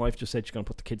after hours. My wife just said she's going to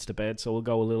put the kids to bed, so we'll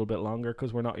go a little bit longer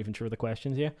because we're not even sure of the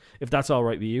questions yet. If that's all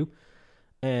right with you.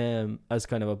 As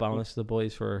kind of a bonus to the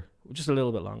boys for just a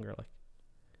little bit longer, like.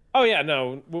 Oh yeah,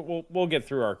 no, we'll get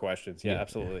through our questions. Yeah,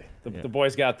 absolutely. The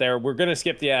boys got there. We're gonna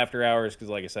skip the after hours because,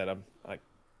 like I said, I'm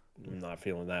not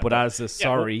feeling that. But as a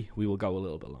we will go a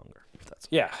little bit longer. If that's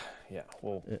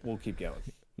we'll keep going.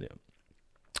 Yeah,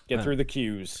 get through the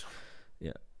queues.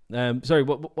 Yeah. Sorry,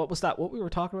 what was that? What we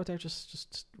were talking about there?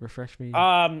 Just refresh me.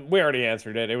 We already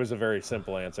answered it. It was a very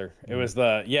simple answer. It was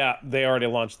they already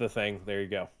launched the thing. There you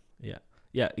go.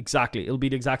 Yeah, exactly. It'll be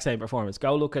the exact same performance.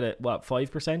 Go look at it.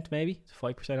 5% maybe? It's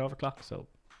 5% overclock. So,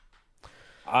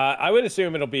 I would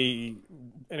assume it'll be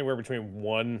anywhere between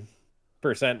 1%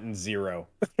 and 0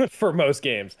 for most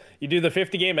games. You do the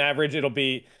 50 game average, it'll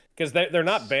be because they're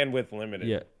not bandwidth limited.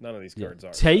 Yeah, none of these cards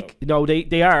are. No,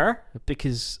 they are,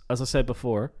 because as I said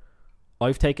before,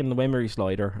 I've taken the memory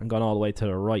slider and gone all the way to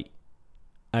the right.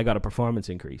 I got a performance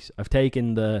increase. I've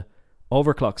taken the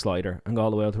overclock slider and gone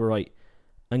all the way to the right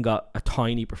and got a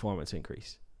tiny performance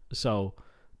increase. So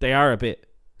they are a bit.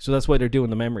 So that's why they're doing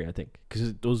the memory, I think, because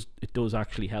it does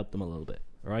actually help them a little bit,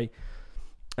 right?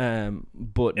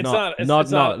 But it's not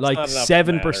like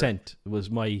 7% was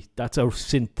that's a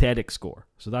synthetic score.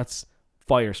 So that's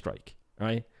Firestrike,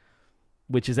 right?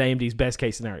 Which is AMD's best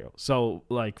case scenario. So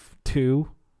like 2,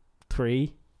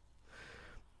 3,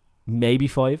 maybe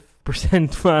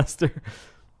 5% faster.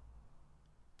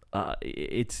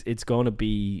 It's going to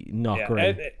be not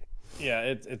great.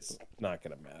 It's not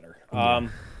going to matter.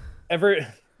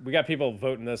 We got people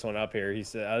voting this one up here. He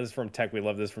said, this is from Tech. We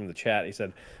love this from the chat. He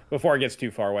said, before it gets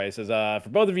too far away, he says, for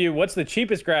both of you, what's the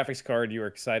cheapest graphics card you are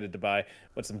excited to buy?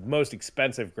 What's the most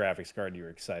expensive graphics card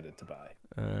you're excited to buy?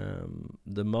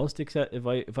 The most if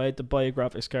I had to buy a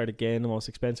graphics card again, the most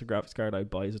expensive graphics card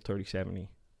I'd buy is a 3070.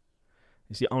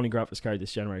 It's the only graphics card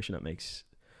this generation that makes.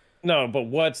 No, but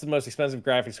what's the most expensive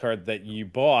graphics card that you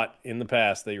bought in the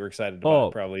past that you were excited to buy?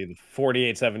 Probably the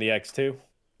 4870 X2.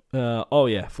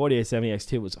 4870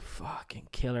 X2 was a fucking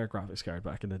killer graphics card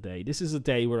back in the day. This is a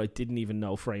day where I didn't even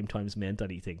know frame times meant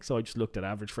anything, so I just looked at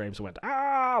average frames and went,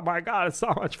 "Oh my god, it's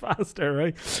so much faster!"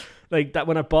 Right? Like that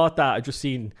when I bought that, I just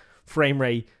seen frame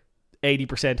rate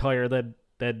 80% higher than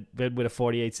with a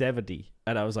 4870,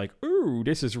 and I was like, "Ooh,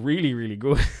 this is really really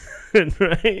good."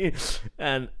 Right?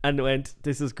 And went,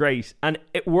 "This is great," and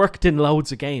it worked in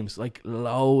loads of games. Like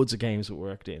loads of games it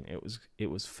worked in.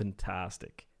 It was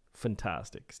fantastic.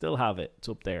 Still have it. It's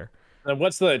up there. And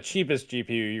what's the cheapest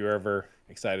GPU you were ever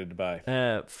excited to buy?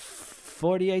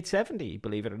 4870,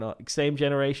 believe it or not. Same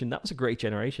generation. That was a great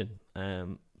generation.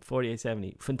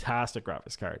 4870. Fantastic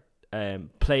graphics card.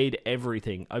 Played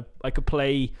everything. I could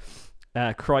play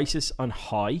Crysis on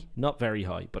high, not very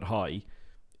high, but high,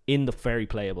 in the very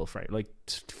playable frame, like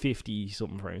 50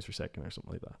 something frames per second or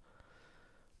something like that.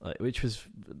 Which was,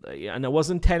 and it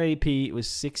wasn't 1080p. It was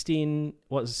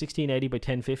 1680 by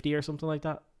 1050 or something like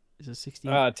that. Is it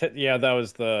 16? That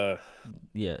was the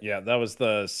that was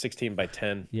the 16 by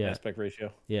 10 aspect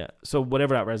ratio. Yeah, so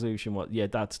whatever that resolution was,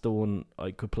 that's the one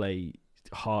I could play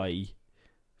high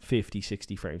 50,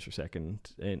 60 frames per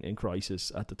second in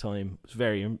Crysis at the time. It was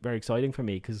very, very exciting for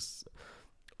me because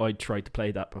I tried to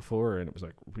play that before and it was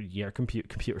like, yeah,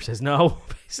 computer says no,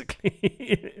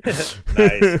 basically.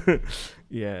 Nice.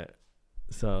 Yeah.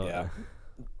 So yeah.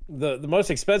 The most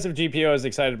expensive GPU I was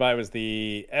excited by was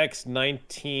the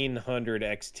X1900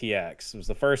 XTX. It was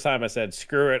the first time I said,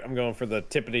 screw it, I'm going for the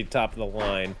tippity top of the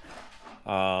line.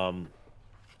 And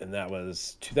that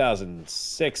was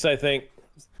 2006, I think.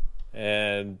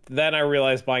 And then I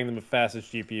realized buying the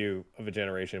fastest GPU of a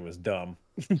generation was dumb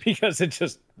because it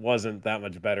just wasn't that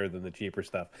much better than the cheaper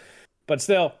stuff. But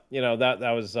still, that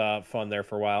was fun there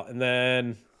for a while. And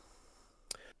then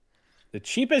the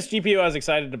cheapest GPU I was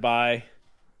excited to buy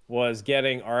was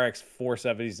getting RX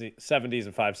 470s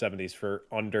and 570s for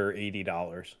under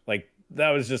 $80. Like, that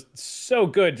was just so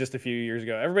good just a few years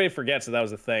ago. Everybody forgets that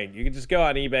was a thing. You could just go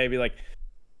on eBay and be like,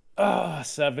 oh,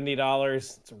 $70.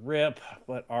 It's a rip,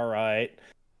 but all right.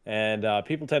 And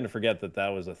people tend to forget that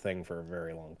was a thing for a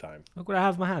very long time. Look what I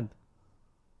have in my hand.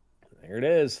 There it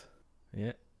is.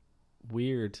 Yeah.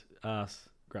 Weird ass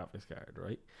graphics card,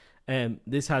 right?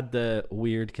 This had the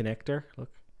weird connector. Look.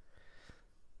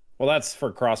 Well, that's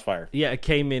for Crossfire. Yeah, it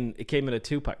came in a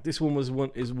 2-pack. This one is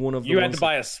one of the You had to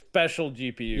buy a special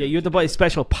GPU. Yeah, you had to buy a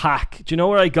special pack. Do you know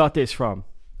where I got this from?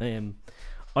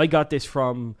 I got this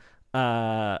from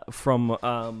a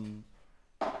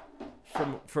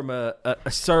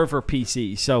server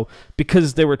PC. So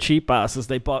because they were cheap asses,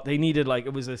 they needed, like,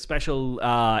 it was a special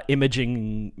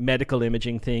medical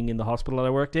imaging thing in the hospital that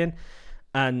I worked in,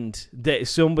 and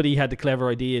somebody had the clever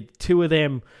idea.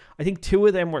 I think two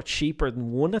of them were cheaper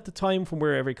than one at the time from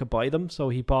wherever he could buy them. So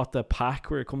he bought the pack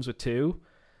where it comes with two,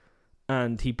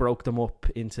 and he broke them up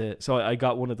into. So I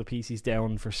got one of the PCs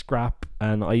down for scrap,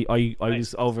 and I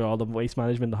was over all the waste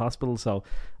management in the hospital, so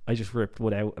I just ripped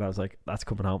one out, and I was like, "That's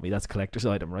coming out me. That's a collector's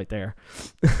item right there."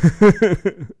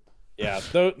 Yeah,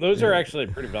 those are actually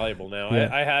pretty valuable now.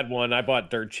 Yeah. I had one. I bought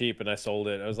dirt cheap, and I sold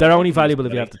it. They're only valuable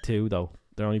if you have the two, though.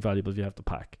 They're only valuable if you have the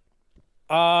pack.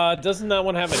 Doesn't that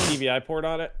one have a DVI port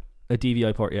on it? A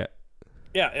DVI port, yeah.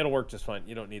 Yeah, it'll work just fine.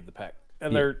 You don't need the pack,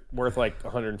 and they're worth like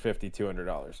 $150,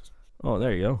 $200. Oh,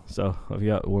 there you go. So I've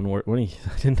got one worth money.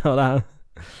 I didn't know that.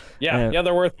 Yeah,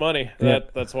 they're worth money. Yeah.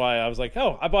 That's why I was like,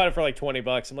 oh, I bought it for like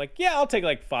 $20. I'm like, yeah, I'll take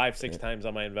like 5-6 times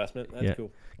on my investment. That's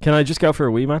cool. Can I just go for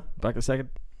a wee, man? Back a second.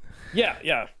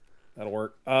 Yeah, that'll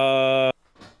work.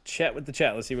 Chat with the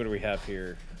chat. Let's see what do we have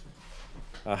here.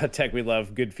 Tech we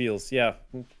love, good feels. Yeah,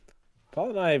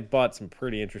 Paul and I bought some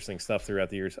pretty interesting stuff throughout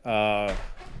the years.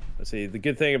 Let's see. The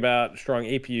good thing about strong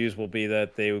APUs will be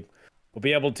that they will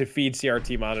be able to feed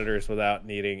CRT monitors without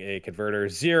needing a converter.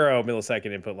 0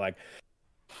 millisecond input lag.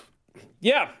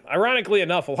 Yeah, ironically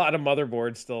enough, a lot of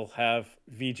motherboards still have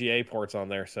VGA ports on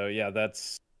there. So yeah,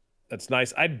 that's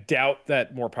nice. I doubt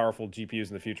that more powerful GPUs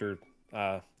in the future.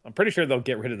 I'm pretty sure they'll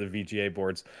get rid of the VGA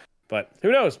boards, but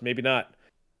who knows? Maybe not.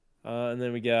 And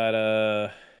then we got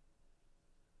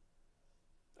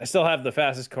I still have the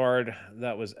fastest card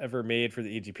that was ever made for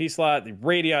the EGP slot, the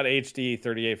Radeon HD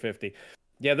 3850.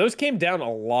 Yeah, those came down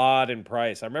a lot in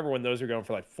price. I remember when those were going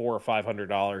for like $400 or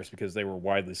 $500 because they were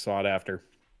widely sought after.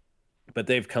 But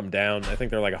they've come down. I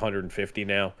think they're like $150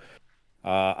 now.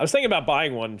 I was thinking about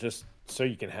buying one just so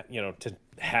you can, to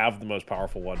have the most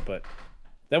powerful one. But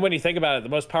then when you think about it, the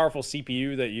most powerful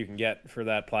CPU that you can get for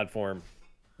that platform,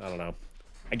 I don't know.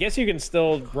 I guess you can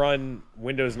still run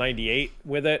Windows 98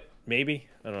 with it, maybe.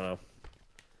 I don't know.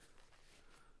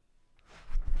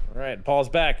 All right, Paul's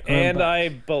back, and back. I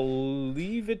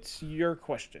believe it's your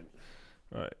question.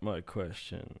 All right, my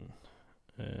question.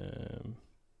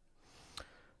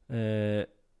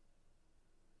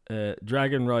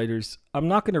 Dragon Riders. I'm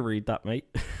not going to read that,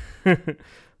 mate,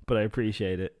 but I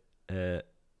appreciate it. And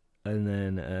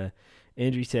then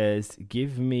Andrew says,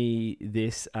 give me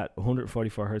this at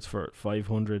 144 hertz for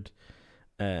 500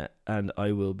 and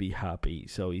I will be happy.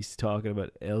 So he's talking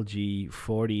about LG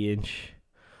 40-inch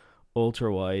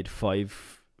ultra wide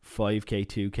 5K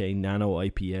 2K nano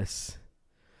IPS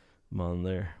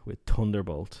monitor with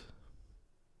Thunderbolt.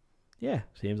 Yeah,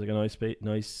 seems like a nice,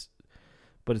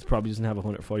 but it probably doesn't have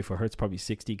 144 hertz, probably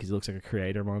 60 because it looks like a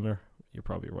creator monitor. You're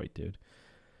probably right, dude.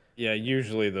 Yeah,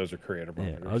 usually those are creator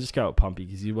monitors. Yeah, I'll just go with Pompey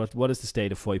because what is the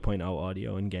state of 5.0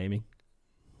 audio in gaming?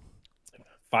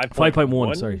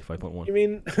 5.1, sorry, 5.1. You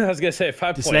mean, I was going to say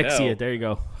 5.0. Dyslexia, there you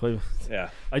go. Yeah.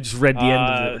 I just read the end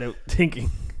of it without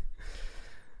thinking.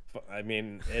 I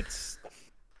mean,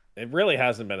 it really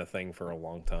hasn't been a thing for a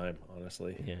long time,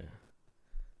 honestly. Yeah.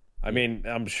 I mean,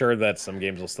 I'm sure that some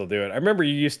games will still do it. I remember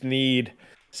you used to need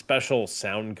special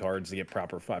sound cards to get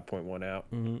proper 5.1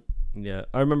 out. Mm-hmm. Yeah,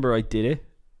 I remember I did it,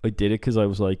 I did it because I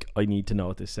was like, I need to know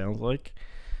what this sounds like.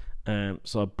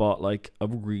 So I bought like a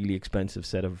really expensive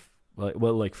set of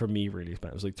like for me really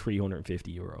expensive. It was like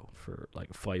 €350 for like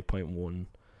a 5.1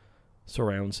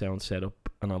 surround sound setup,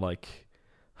 and I like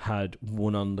had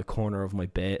one on the corner of my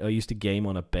bed. I used to game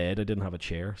on a bed. I didn't have a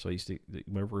chair, so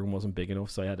my room wasn't big enough,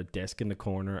 so I had a desk in the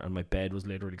corner, and my bed was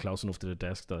literally close enough to the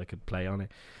desk that I could play on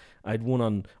it. I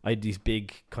had these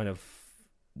big kind of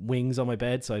wings on my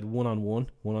bed, so I had one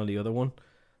on the other one.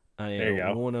 And There you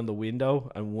go. one on the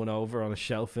window and one over on a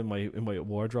shelf in my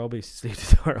wardrobe. I used to leave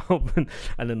the door open,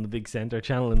 and then the big center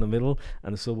channel in the middle,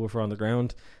 and the subwoofer on the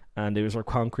ground. And it was our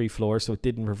concrete floor, so it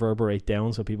didn't reverberate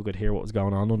down, so people could hear what was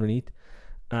going on underneath.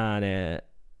 And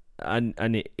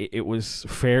it was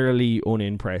fairly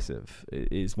unimpressive.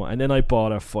 And then I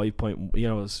bought a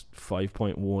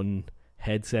 5.1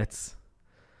 headsets.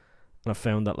 And I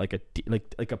found that like a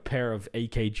pair of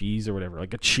AKGs or whatever,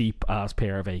 like a cheap ass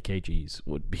pair of AKGs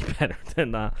would be better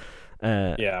than that.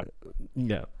 Yeah.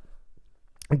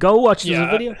 Go watch. There's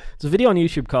a video on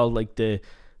YouTube called like the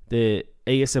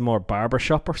ASMR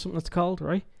Barbershop or something it's called,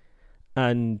 right?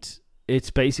 And it's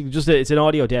basically it's an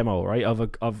audio demo, right, of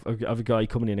a guy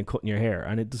coming in and cutting your hair,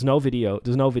 and there's no video.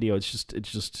 It's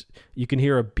just you can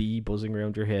hear a bee buzzing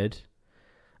around your head.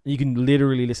 You can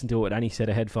literally listen to it with any set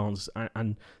of headphones,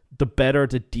 and the better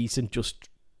the decent just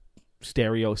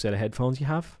stereo set of headphones you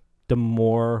have, the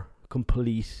more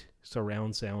complete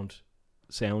surround sound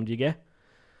you get.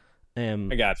 I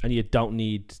got you. And you don't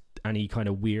need any kind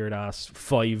of weird ass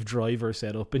 5 driver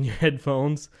setup in your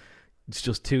headphones. It's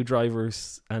just 2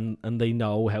 drivers, and they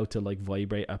know how to like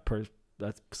vibrate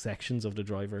at sections of the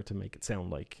driver to make it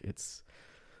sound like it's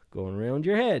going around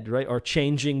your head, right? Or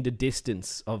changing the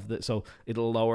distance of so it'll lower